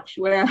colonial approach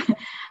where,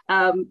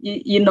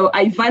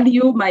 I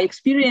value my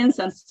experience.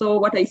 And so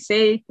what I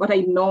say, what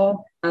I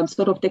know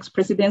sort of takes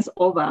precedence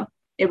over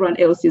everyone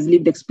else's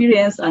lived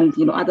experience and,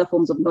 other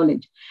forms of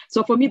knowledge.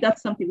 So for me,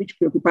 that's something which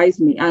preoccupies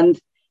me. And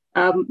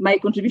my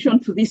contribution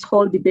to this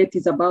whole debate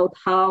is about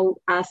how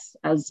us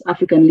as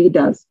African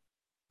leaders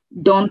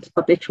don't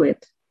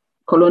perpetuate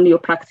colonial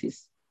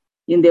practice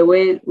in the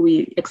way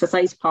we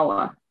exercise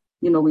power,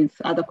 with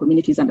other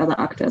communities and other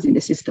actors in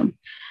the system.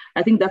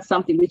 I think that's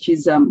something which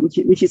is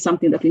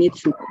something that we need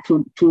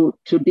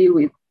to deal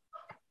with.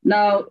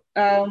 Now,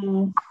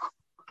 the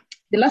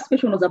last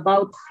question was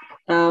about.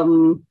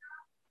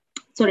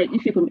 Sorry,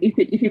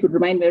 if you could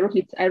remind me,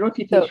 I wrote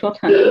it in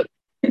shorthand.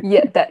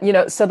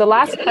 Yeah, so the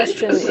last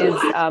question is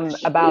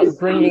about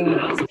bringing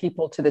these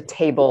people to the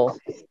table.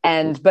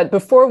 But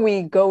before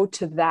we go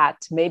to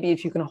that, maybe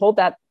if you can hold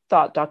that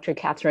thought, Dr.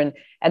 Catherine,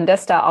 and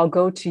Desta, I'll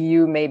go to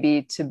you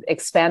maybe to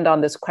expand on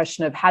this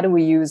question of how do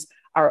we use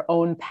our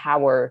own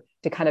power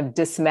to kind of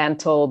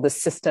dismantle the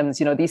systems,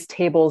 these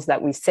tables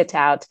that we sit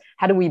at.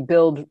 How do we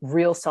build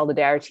real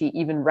solidarity,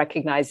 even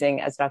recognizing,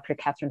 as Dr.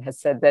 Catherine has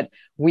said, that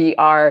we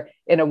are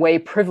in a way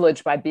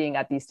privileged by being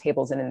at these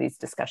tables and in these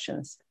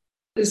discussions?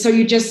 So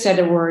you just said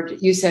a word.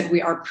 You said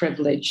we are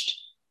privileged.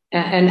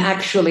 And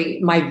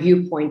actually, my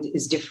viewpoint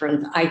is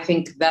different. I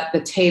think that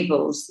the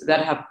tables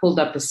that have pulled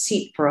up a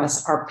seat for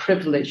us are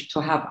privileged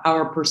to have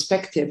our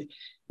perspective,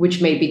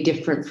 which may be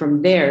different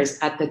from theirs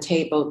at the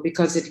table,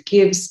 because it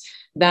gives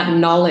that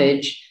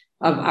knowledge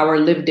of our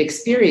lived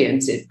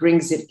experience. It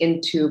brings it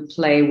into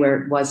play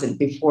where it wasn't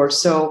before.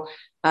 So,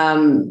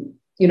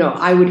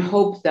 I would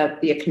hope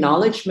that the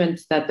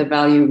acknowledgement that the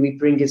value we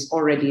bring is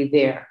already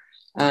there.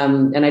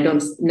 And I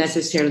don't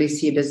necessarily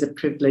see it as a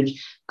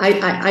privilege.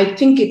 I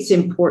think it's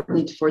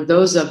important for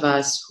those of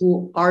us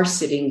who are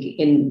sitting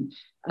in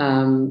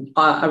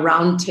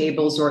around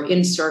tables or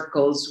in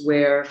circles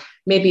where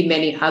maybe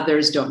many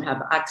others don't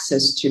have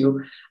access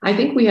to. I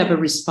think we have a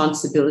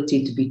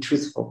responsibility to be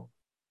truthful.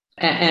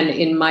 And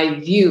in my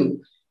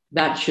view,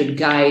 that should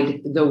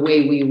guide the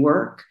way we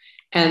work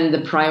and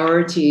the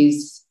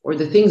priorities or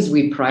the things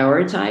we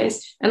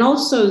prioritize, and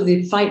also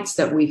the fights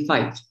that we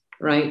fight.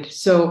 Right.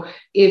 So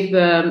if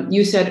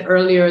you said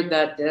earlier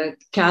that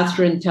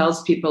Catherine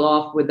tells people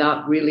off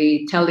without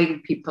really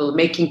telling people,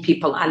 making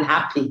people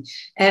unhappy,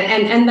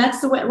 and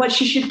that's what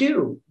she should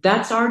do.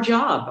 That's our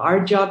job. Our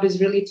job is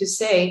really to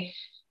say,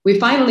 we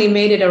finally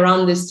made it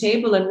around this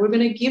table, and we're going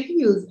to give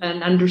you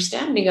an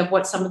understanding of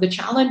what some of the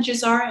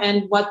challenges are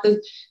and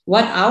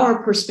what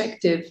our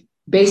perspective,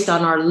 based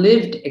on our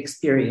lived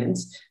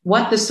experience,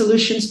 what the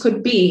solutions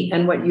could be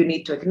and what you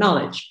need to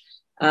acknowledge.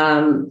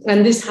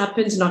 And this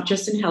happens not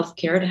just in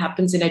healthcare, it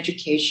happens in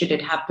education,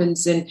 it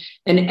happens in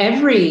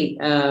every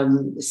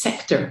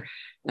sector.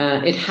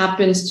 It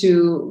happens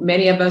to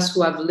many of us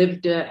who have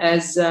lived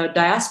as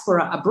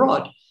diaspora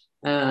abroad.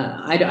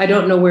 I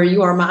don't know where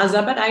you are,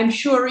 Maaza, but I'm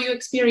sure you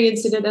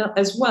experience it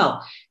as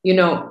well.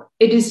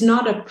 It is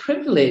not a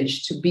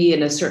privilege to be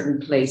in a certain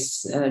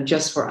place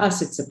just for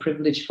us. It's a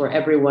privilege for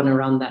everyone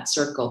around that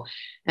circle.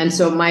 And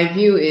so my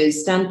view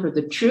is stand for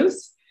the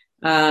truth.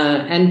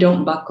 And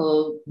don't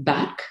buckle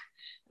back.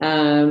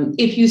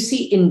 If you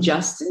see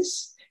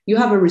injustice, you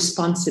have a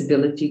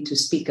responsibility to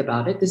speak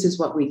about it. This is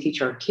what we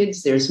teach our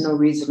kids. There's no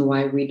reason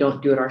why we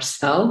don't do it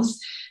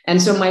ourselves.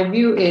 And so my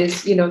view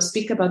is,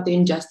 speak about the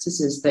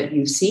injustices that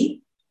you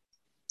see.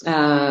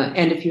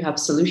 And if you have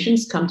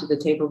solutions, come to the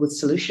table with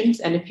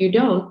solutions. And if you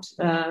don't,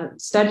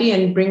 study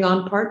and bring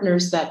on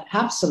partners that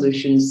have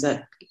solutions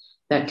that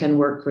can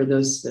work for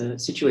those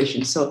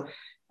situations. So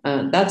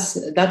that's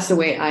the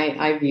way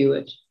I view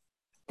it.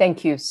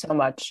 Thank you so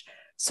much.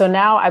 So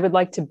now I would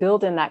like to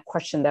build in that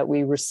question that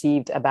we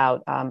received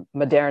about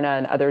Moderna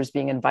and others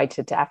being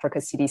invited to Africa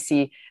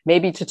CDC,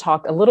 maybe to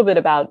talk a little bit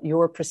about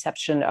your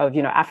perception of,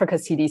 Africa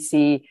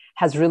CDC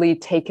has really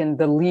taken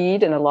the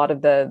lead in a lot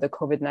of the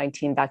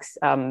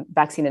COVID-19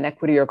 vaccine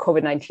inequity or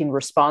COVID-19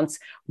 response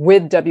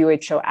with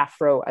WHO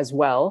Afro as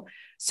well.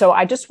 So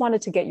I just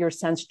wanted to get your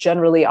sense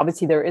generally.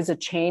 Obviously, there is a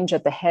change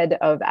at the head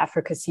of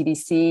Africa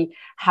CDC.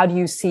 How do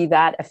you see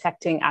that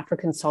affecting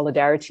African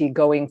solidarity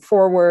going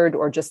forward,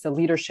 or just the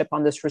leadership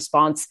on this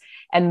response?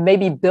 And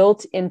maybe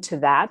built into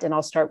that, and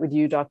I'll start with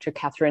you, Dr.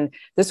 Catherine,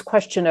 this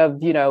question of,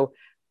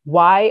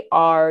 why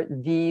are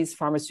these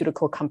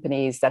pharmaceutical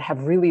companies that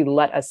have really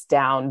let us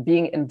down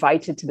being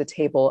invited to the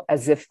table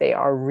as if they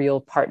are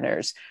real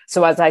partners?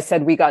 So as I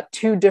said, we got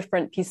two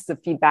different pieces of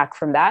feedback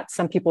from that.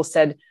 Some people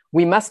said,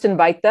 we must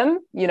invite them,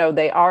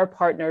 they are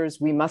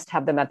partners, we must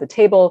have them at the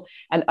table.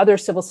 And other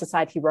civil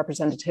society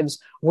representatives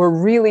were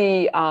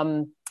really,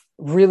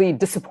 really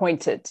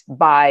disappointed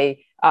by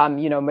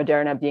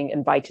Moderna being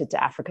invited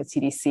to Africa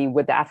CDC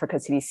with the Africa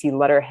CDC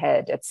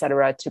letterhead, et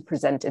cetera, to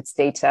present its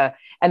data.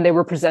 And they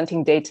were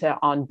presenting data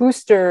on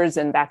boosters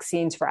and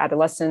vaccines for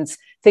adolescents,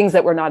 things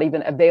that were not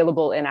even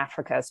available in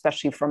Africa,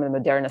 especially from the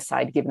Moderna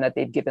side, given that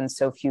they've given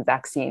so few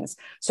vaccines.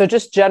 So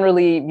just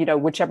generally,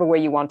 whichever way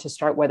you want to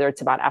start, whether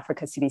it's about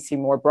Africa CDC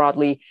more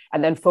broadly,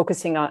 and then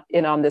focusing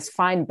on this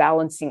fine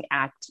balancing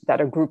act that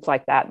a group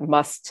like that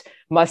must,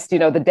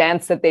 the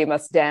dance that they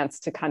must dance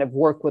to kind of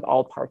work with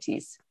all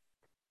parties.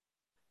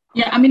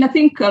 Yeah, I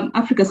think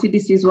Africa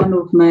CDC is one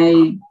of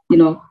my,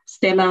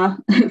 stellar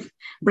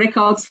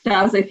breakout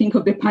stars, I think,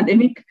 of the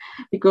pandemic,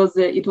 because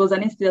it was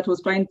an institute that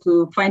was trying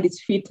to find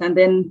its feet, and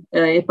then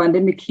a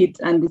pandemic hit,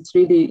 and it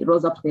really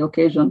rose up to the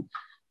occasion.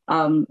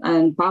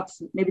 And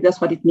perhaps maybe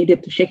that's what it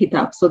needed to shake it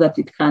up so that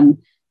it can,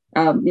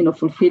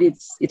 fulfill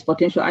its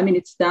potential. I mean,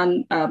 it's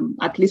done,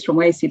 at least from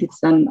where I see it, it's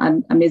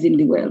done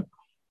amazingly well.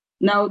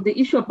 Now, the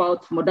issue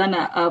about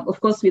Moderna, of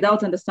course,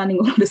 without understanding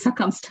all the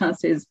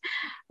circumstances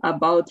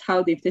about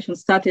how the invitation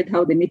started,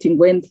 how the meeting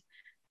went,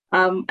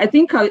 I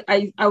think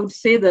I would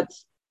say that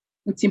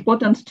it's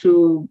important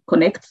to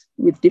connect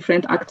with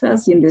different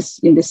actors in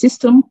the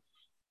system.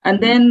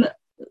 And then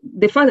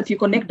the fact that you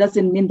connect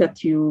doesn't mean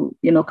that you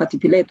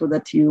capitulate, or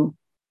that you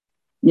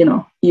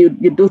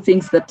do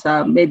things that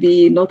are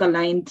maybe not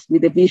aligned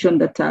with the vision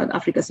that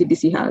Africa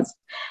CDC has.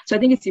 So I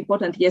think it's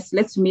important. Yes,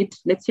 let's meet,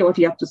 let's hear what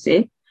you have to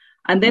say.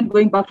 And then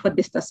going back to what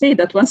Desta said,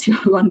 that once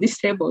you're on these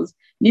tables,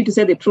 you need to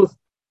say the truth.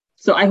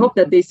 So I hope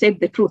that they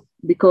said the truth,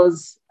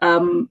 because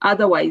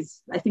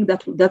otherwise, I think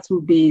that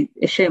would be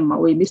a shame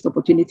or a missed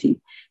opportunity.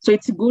 So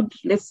it's good.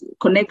 Let's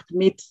connect,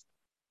 meet,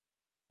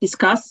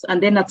 discuss,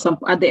 and then at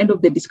the end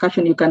of the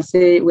discussion, you can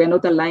say we're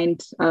not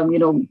aligned.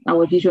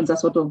 Our visions are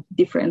sort of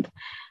different,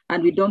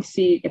 and we don't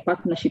see a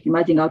partnership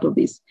emerging out of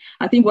this.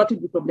 I think what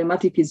would be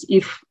problematic is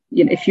if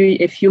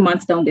a few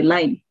months down the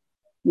line,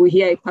 we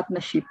hear a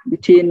partnership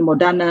between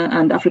Moderna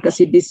and Africa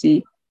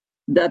CDC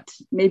that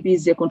maybe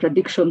is a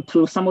contradiction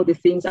to some of the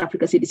things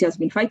Africa CDC has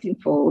been fighting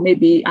for, or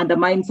maybe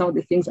undermine some of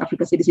the things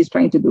Africa CDC is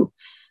trying to do.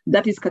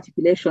 That is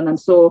capitulation. And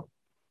so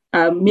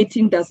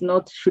meeting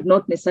should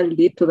not necessarily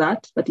lead to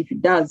that. But if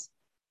it does,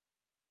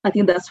 I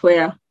think that's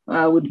where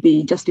I would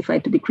be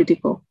justified to be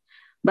critical.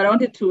 But I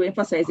wanted to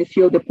emphasize a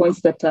few of the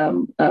points that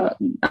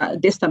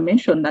Desta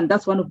mentioned. And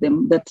that's one of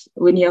them, that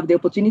when you have the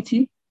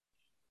opportunity,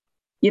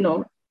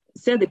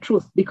 say the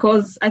truth,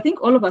 because I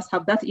think all of us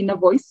have that inner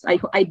voice.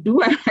 I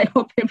do. I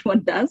hope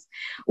everyone does.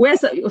 Where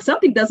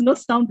something does not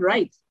sound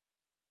right,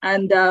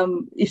 and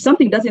if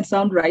something doesn't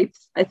sound right,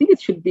 I think it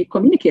should be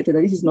communicated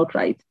that this is not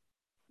right.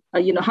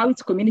 How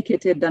it's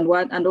communicated and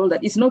what and all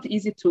that. It's not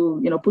easy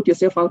to put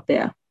yourself out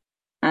there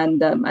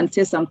and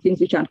say some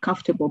things which are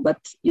uncomfortable. But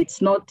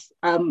it's not.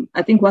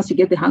 I think once you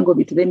get the hang of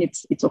it, then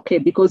it's okay,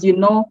 because you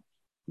know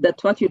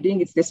that what you're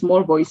doing is the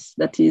small voice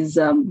that is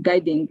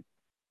guiding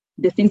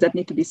the things that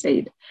need to be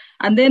said.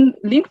 And then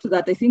linked to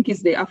that, I think,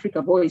 is the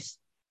Africa voice,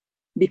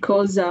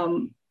 because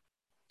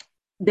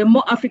the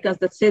more Africans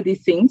that say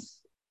these things,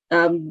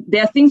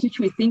 there are things which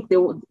we think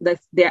that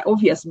they are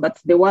obvious, but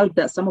the world,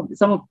 some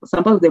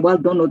part of the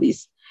world don't know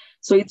this.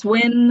 So it's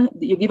when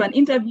you give an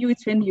interview,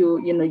 it's when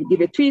you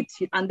give a tweet,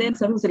 and then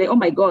some people say, oh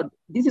my God,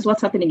 this is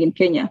what's happening in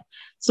Kenya.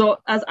 So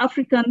as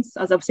Africans,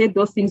 as I've said,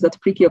 those things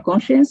that prick your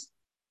conscience,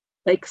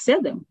 like, say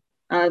them.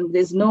 And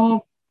there's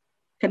no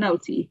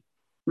penalty,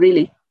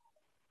 really.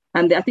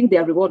 And I think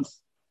there are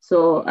rewards.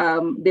 So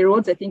the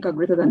rewards, I think, are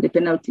greater than the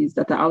penalties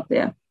that are out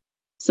there.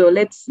 So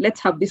let's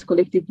have this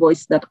collective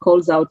voice that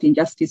calls out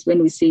injustice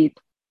when we see it.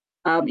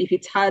 If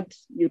it's hard,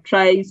 you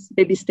try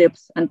baby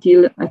steps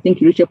until I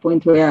think you reach a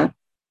point where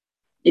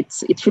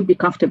it should be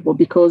comfortable,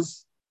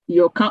 because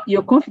you're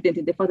confident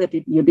in the fact that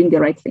you're doing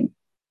the right thing.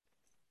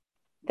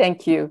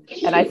 Thank you.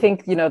 And I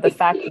think,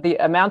 the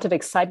amount of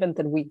excitement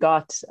that we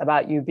got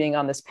about you being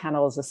on this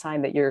panel is a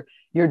sign that you're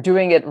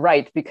doing it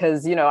right,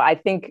 because, I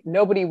think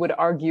nobody would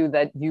argue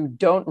that you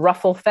don't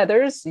ruffle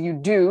feathers. You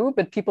do,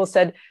 but people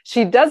said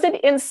she does it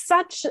in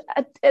such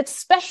a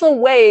special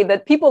way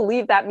that people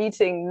leave that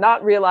meeting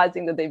not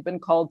realizing that they've been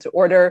called to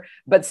order,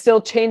 but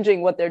still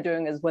changing what they're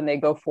doing is when they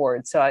go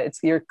forward. So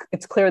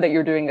it's clear that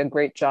you're doing a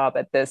great job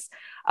at this.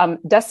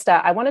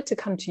 Desta, I wanted to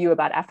come to you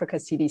about Africa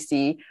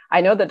CDC. I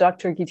know that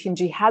Dr.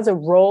 Githinji has a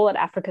role at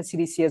Africa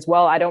CDC as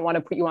well. I don't want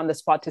to put you on the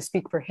spot to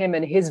speak for him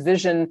and his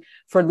vision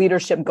for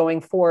leadership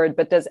going forward,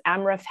 but does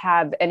AMREF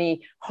have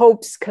any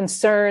hopes,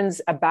 concerns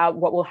about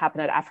what will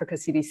happen at Africa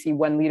CDC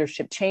when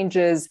leadership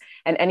changes,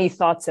 and any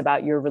thoughts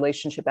about your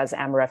relationship as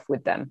AMREF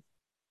with them?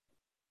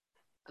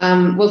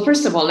 Well,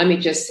 first of all, let me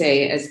just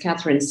say, as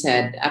Catherine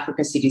said,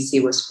 Africa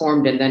CDC was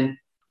formed and then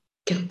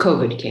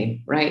COVID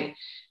came, right?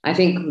 I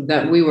think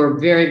that we were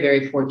very,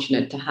 very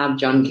fortunate to have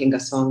John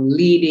Nkengasong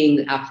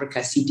leading Africa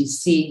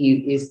CDC.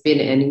 He has been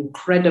an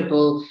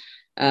incredible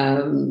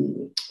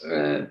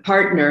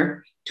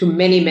partner to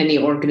many, many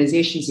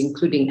organizations,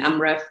 including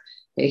AMREF.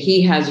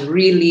 He has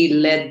really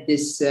led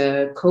this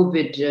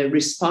COVID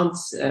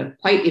response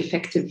quite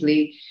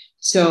effectively.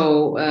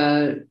 So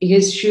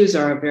his shoes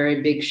are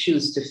very big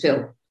shoes to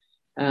fill.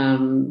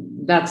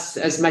 That's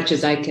as much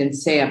as I can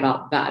say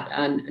about that.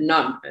 And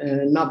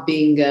not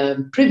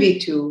being privy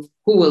to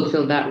who will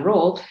fill that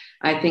role,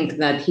 I think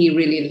that he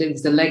really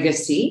lives the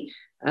legacy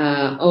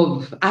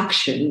of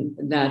action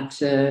that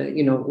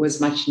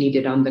was much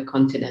needed on the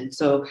continent.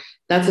 So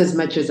that's as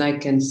much as I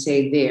can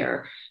say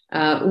there.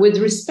 With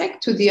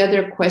respect to the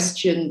other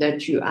question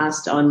that you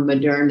asked on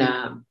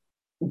Moderna,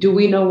 do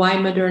we know why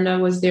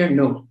Moderna was there?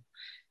 No.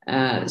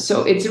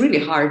 So it's really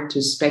hard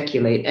to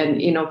speculate.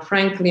 And,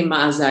 frankly,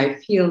 Maaza, I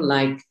feel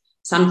like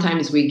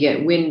sometimes we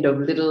get wind of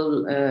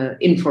little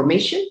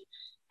information,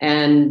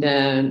 And,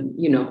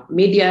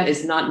 media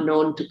is not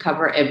known to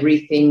cover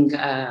everything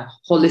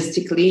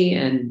holistically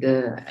and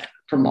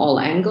from all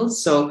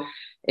angles. So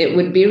it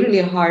would be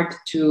really hard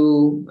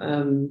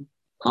to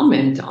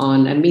comment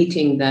on a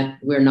meeting that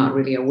we're not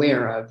really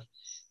aware of.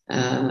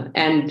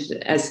 And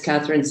as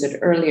Catherine said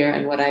earlier,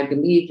 and what I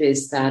believe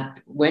is that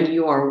when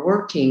you are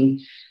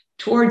working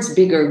towards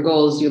bigger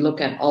goals, you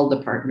look at all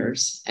the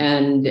partners.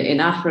 And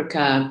in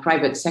Africa,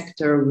 private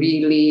sector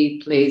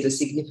really plays a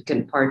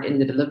significant part in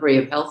the delivery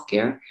of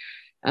healthcare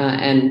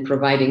and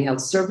providing health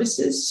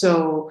services.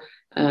 So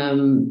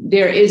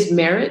there is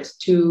merit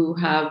to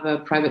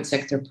have private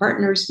sector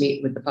partners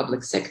meet with the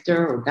public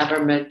sector or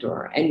government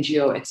or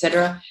NGO, et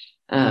cetera.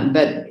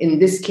 But in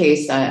this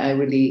case, I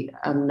really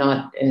am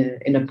not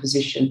in a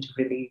position to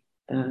really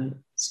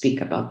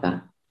speak about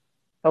that.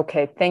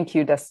 Okay, thank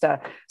you, Desta.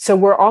 So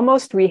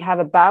we have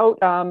about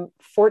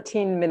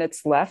 14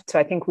 minutes left. So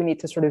I think we need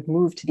to sort of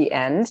move to the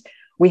end.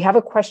 We have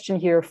a question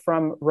here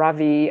from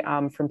Ravi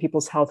from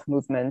People's Health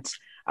Movement,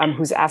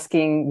 who's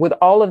asking, with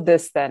all of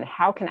this then,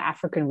 how can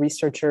African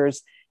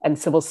researchers and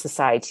civil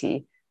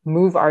society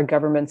move our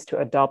governments to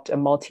adopt a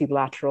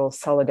multilateral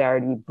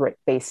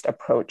solidarity-based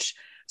approach?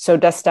 So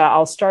Desta,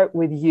 I'll start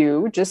with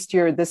you.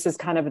 This is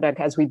kind of like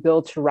as we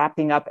build to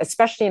wrapping up,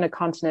 especially in a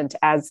continent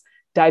as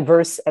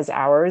diverse as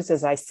ours.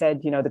 As I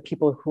said, the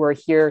people who are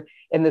here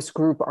in this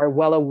group are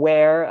well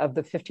aware of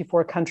the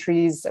 54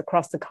 countries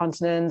across the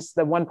continent,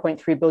 the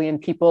 1.3 billion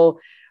people.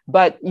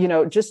 But,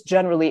 just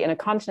generally in a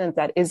continent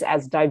that is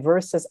as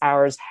diverse as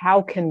ours,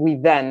 how can we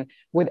then,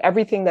 with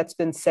everything that's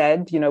been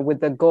said, with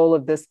the goal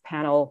of this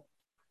panel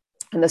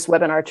and this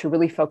webinar to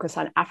really focus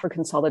on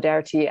African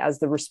solidarity as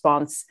the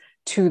response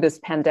to this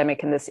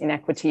pandemic and this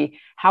inequity,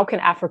 how can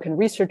African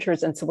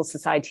researchers and civil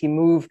society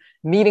move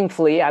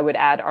meaningfully, I would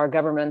add, our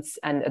governments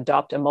and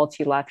adopt a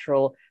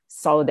multilateral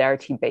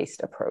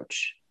solidarity-based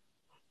approach?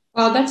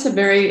 Well, that's a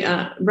very,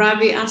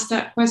 Ravi asked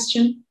that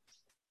question.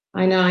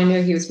 I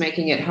know he was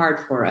making it hard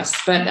for us,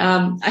 but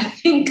I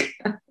think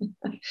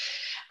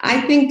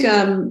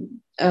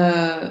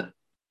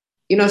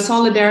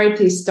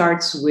solidarity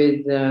starts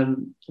with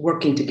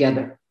working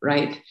together,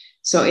 right?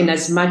 So in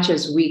as much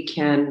as we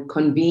can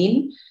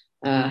convene,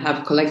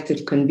 have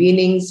collective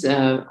convenings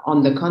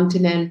on the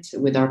continent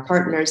with our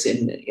partners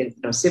in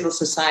civil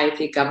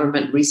society,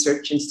 government,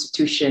 research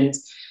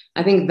institutions,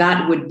 I think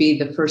that would be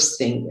the first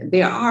thing.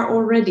 There are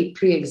already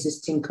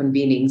pre-existing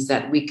convenings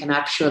that we can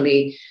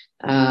actually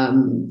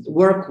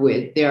work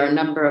with. There are a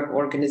number of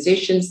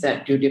organizations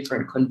that do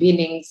different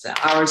convenings.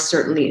 Ours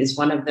certainly is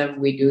one of them.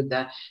 We do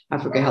the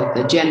Africa Health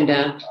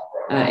Agenda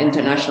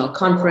International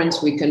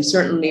Conference. We can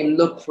certainly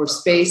look for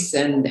space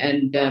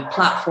and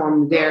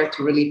platform there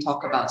to really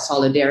talk about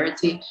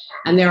solidarity.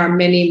 And there are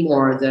many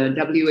more. The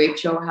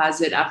WHO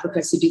has it. Africa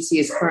CDC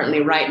is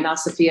currently right now.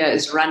 Sophia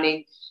is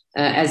running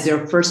as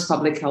their first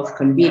public health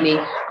convening.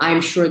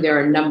 I'm sure there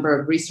are a number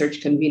of research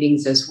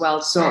convenings as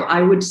well. So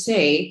I would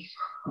say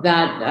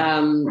that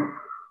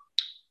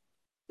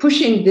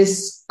pushing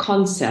this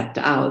concept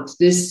out,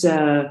 this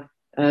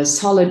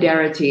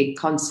solidarity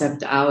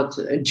concept out,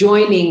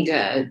 joining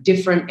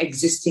different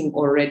existing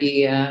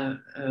already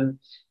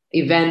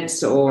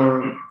events,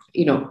 or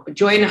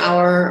join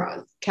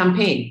our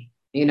campaign,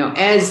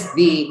 as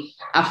the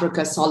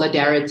Africa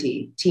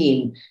Solidarity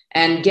team,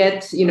 and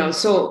get,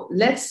 so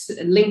let's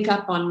link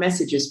up on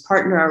messages,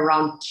 partner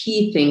around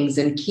key things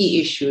and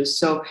key issues.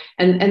 So,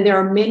 and there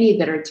are many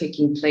that are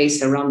taking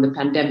place around the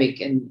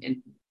pandemic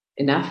in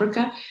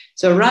Africa.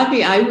 So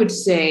Ravi, I would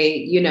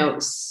say,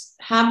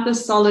 have the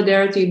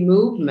solidarity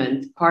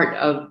movement part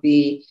of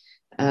the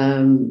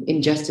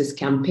Injustice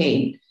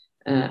campaign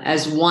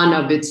as one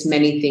of its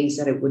many things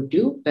that it would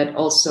do, but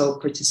also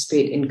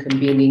participate in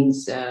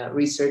convenings,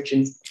 research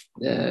and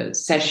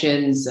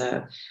sessions,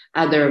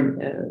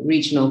 other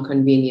regional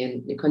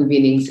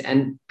convenings,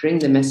 and bring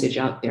the message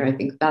out there. I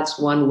think that's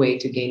one way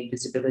to gain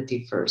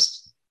visibility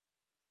first.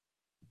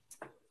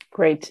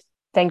 Great.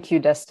 Thank you,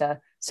 Desta.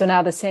 So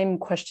now the same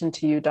question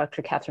to you,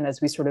 Dr. Catherine,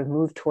 as we sort of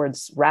move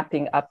towards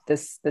wrapping up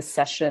this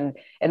session.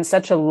 In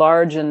such a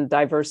large and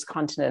diverse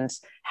continent,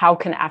 how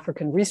can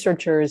African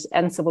researchers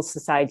and civil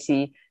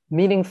society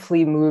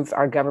meaningfully move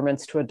our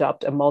governments to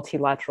adopt a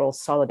multilateral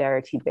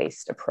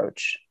solidarity-based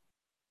approach?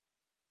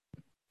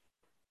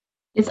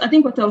 Yes, I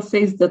think what I'll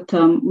say is that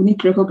we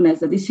need to recognize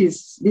that this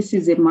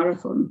is a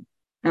marathon,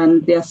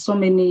 and there are so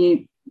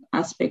many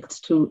aspects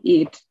to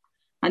it.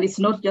 And it's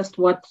not just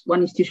what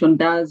one institution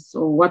does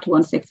or what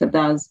one sector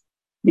does,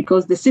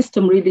 because the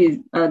system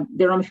really,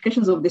 the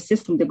ramifications of the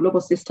system, the global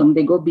system,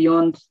 they go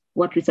beyond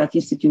what research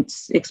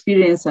institutes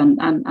experience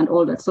and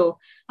all that. So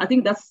I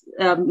think that's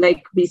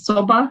be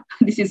sober.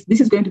 This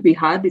is going to be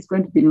hard. It's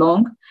going to be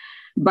long.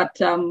 But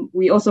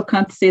we also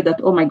can't say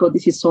that, oh my God,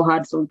 this is so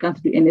hard, so we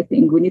can't do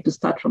anything. We need to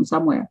start from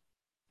somewhere.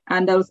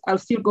 And I'll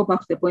still go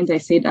back to the point I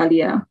said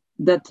earlier,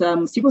 that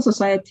civil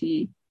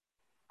society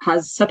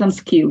has certain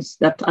skills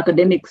that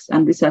academics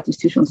and research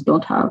institutions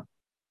don't have.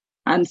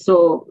 And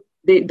so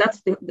that's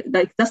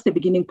the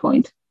beginning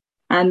point.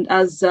 And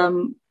as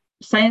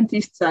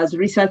scientists, as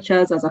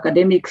researchers, as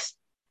academics,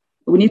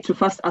 we need to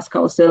first ask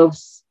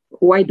ourselves,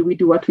 why do we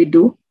do what we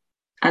do?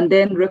 And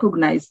then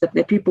recognize that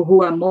the people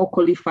who are more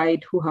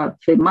qualified, who have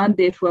a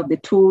mandate, who have the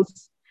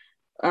tools,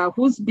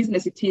 whose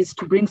business it is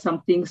to bring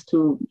some things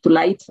to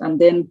light, and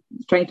then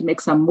trying to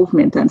make some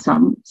movement and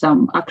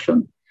some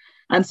action.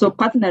 And so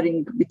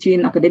partnering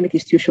between academic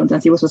institutions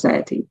and civil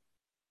society.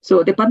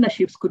 So the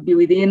partnerships could be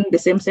within the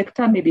same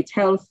sector, maybe it's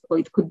health, or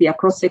it could be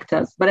across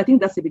sectors. But I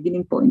think that's the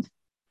beginning point.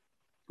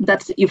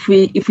 That if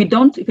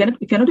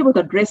you're not able to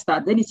address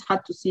that, then it's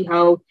hard to see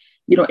how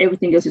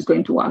everything else is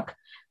going to work.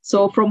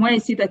 So from where I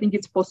sit, I think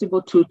it's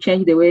possible to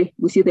change the way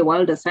we see the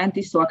world as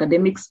scientists or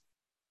academics,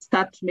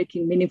 start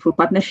making meaningful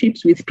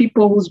partnerships with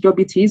people whose job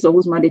it is or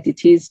whose mandate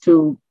it is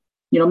to,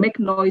 make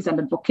noise and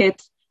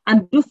advocate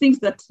and do things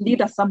that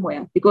lead us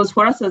somewhere. Because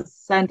for us as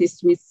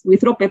scientists, we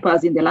throw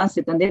papers in the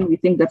Lancet and then we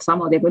think that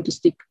somehow they're going to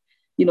stick,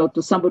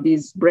 to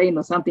somebody's brain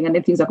or something, and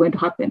then things are going to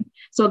happen.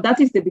 So that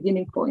is the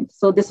beginning point.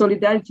 So the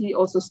solidarity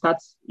also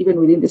starts even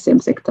within the same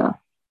sector.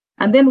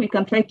 And then we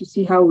can try to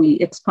see how we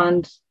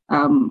expand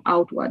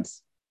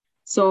outwards.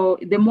 So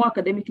the more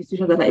academic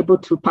institutions that are able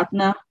to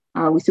partner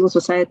with civil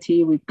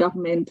society, with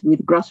government,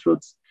 with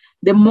grassroots,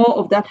 the more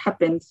of that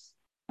happens.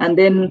 And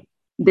then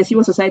the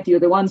civil society are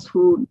the ones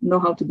who know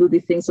how to do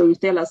these things. So you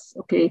tell us,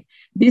 okay,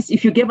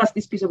 if you gave us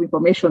this piece of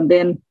information,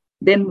 then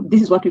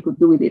this is what we could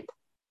do with it.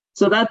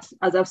 So that,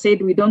 as I've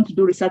said, we don't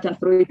do research and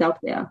throw it out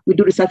there. We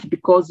do research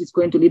because it's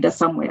going to lead us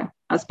somewhere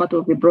as part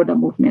of a broader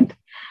movement.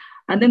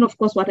 And then, of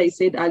course, what I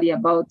said earlier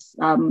about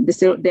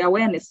the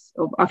awareness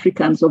of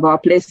Africans of our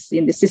place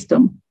in the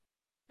system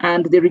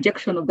and the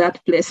rejection of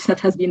that place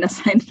that has been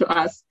assigned to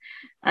us,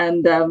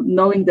 and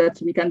knowing that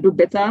we can do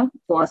better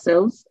for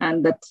ourselves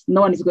and that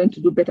no one is going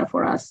to do better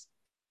for us.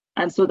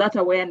 And so that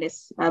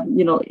awareness,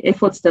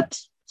 efforts that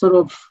sort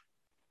of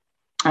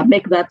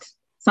make that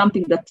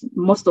something that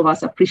most of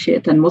us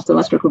appreciate and most of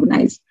us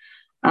recognize,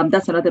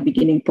 that's another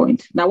beginning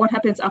point. Now, what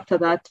happens after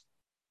that,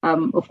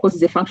 of course,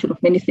 is a function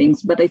of many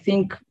things, but I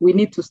think we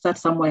need to start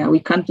somewhere.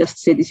 We can't just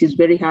say this is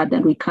very hard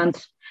and we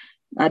can't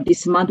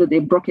dismantle the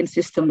broken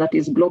system that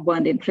is global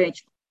and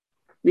entrenched.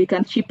 We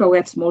can chip away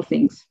at small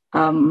things,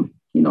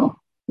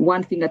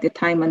 one thing at a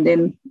time, and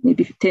then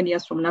maybe 10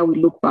 years from now, we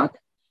look back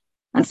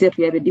and say that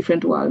we have a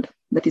different world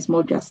that is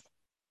more just.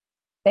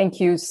 Thank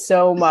you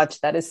so much.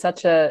 That is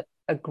such a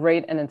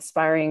great and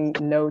inspiring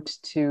note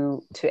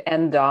to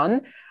end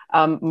on.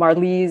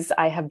 Marlise,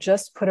 I have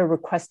just put a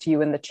request to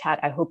you in the chat.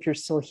 I hope you're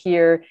still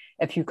here.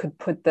 If you could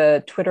put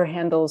the Twitter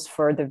handles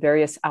for the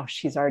various,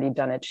 she's already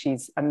done it.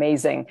 She's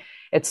amazing.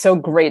 It's so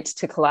great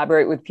to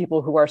collaborate with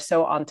people who are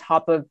so on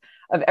top of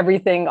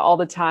everything all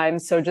the time.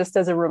 So just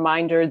as a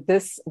reminder,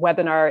 this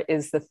webinar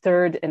is the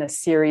third in a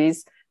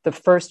series. The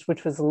first,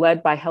 which was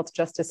led by Health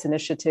Justice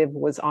Initiative,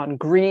 was on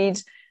greed.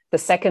 The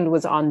second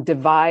was on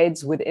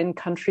divides within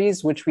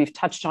countries, which we've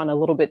touched on a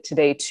little bit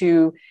today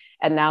too.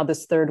 And now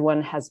this third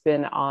one has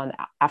been on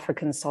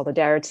African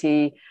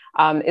solidarity.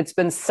 It's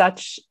been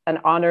such an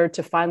honor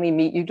to finally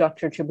meet you,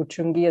 Dr.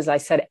 Chibuchungi. As I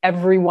said,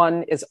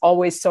 everyone is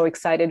always so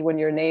excited when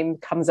your name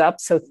comes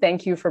up. So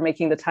thank you for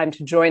making the time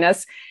to join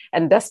us.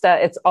 And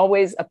Desta, it's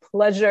always a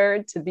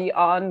pleasure to be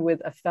on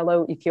with a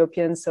fellow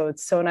Ethiopian. So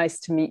it's so nice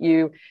to meet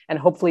you. And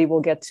hopefully we'll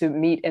get to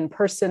meet in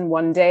person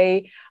one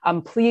day.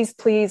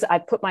 Please, I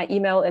put my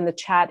email in the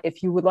chat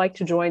if you would like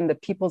to join the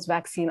People's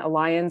Vaccine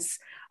Alliance.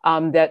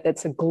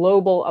 That's a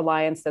global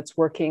alliance that's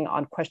working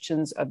on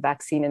questions of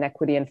vaccine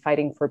inequity and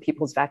fighting for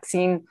people's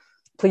vaccine.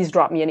 Please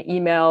drop me an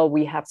email.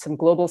 We have some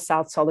global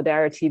South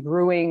solidarity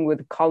brewing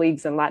with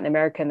colleagues in Latin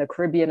America and the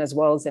Caribbean, as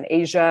well as in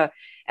Asia.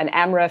 And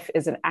AMREF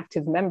is an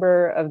active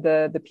member of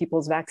the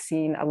People's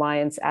Vaccine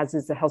Alliance, as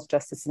is the Health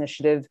Justice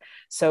Initiative.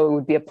 So it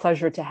would be a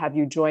pleasure to have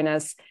you join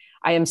us.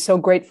 I am so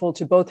grateful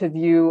to both of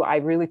you. I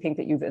really think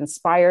that you've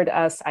inspired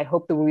us. I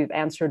hope that we've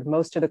answered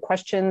most of the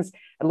questions.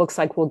 It looks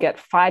like we'll get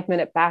 5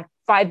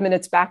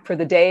 minutes back for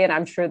the day. And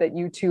I'm sure that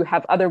you two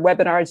have other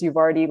webinars you've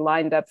already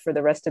lined up for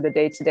the rest of the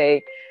day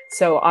today.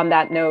 So on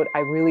that note, I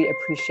really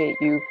appreciate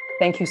you.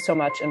 Thank you so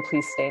much. And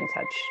please stay in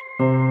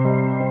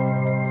touch.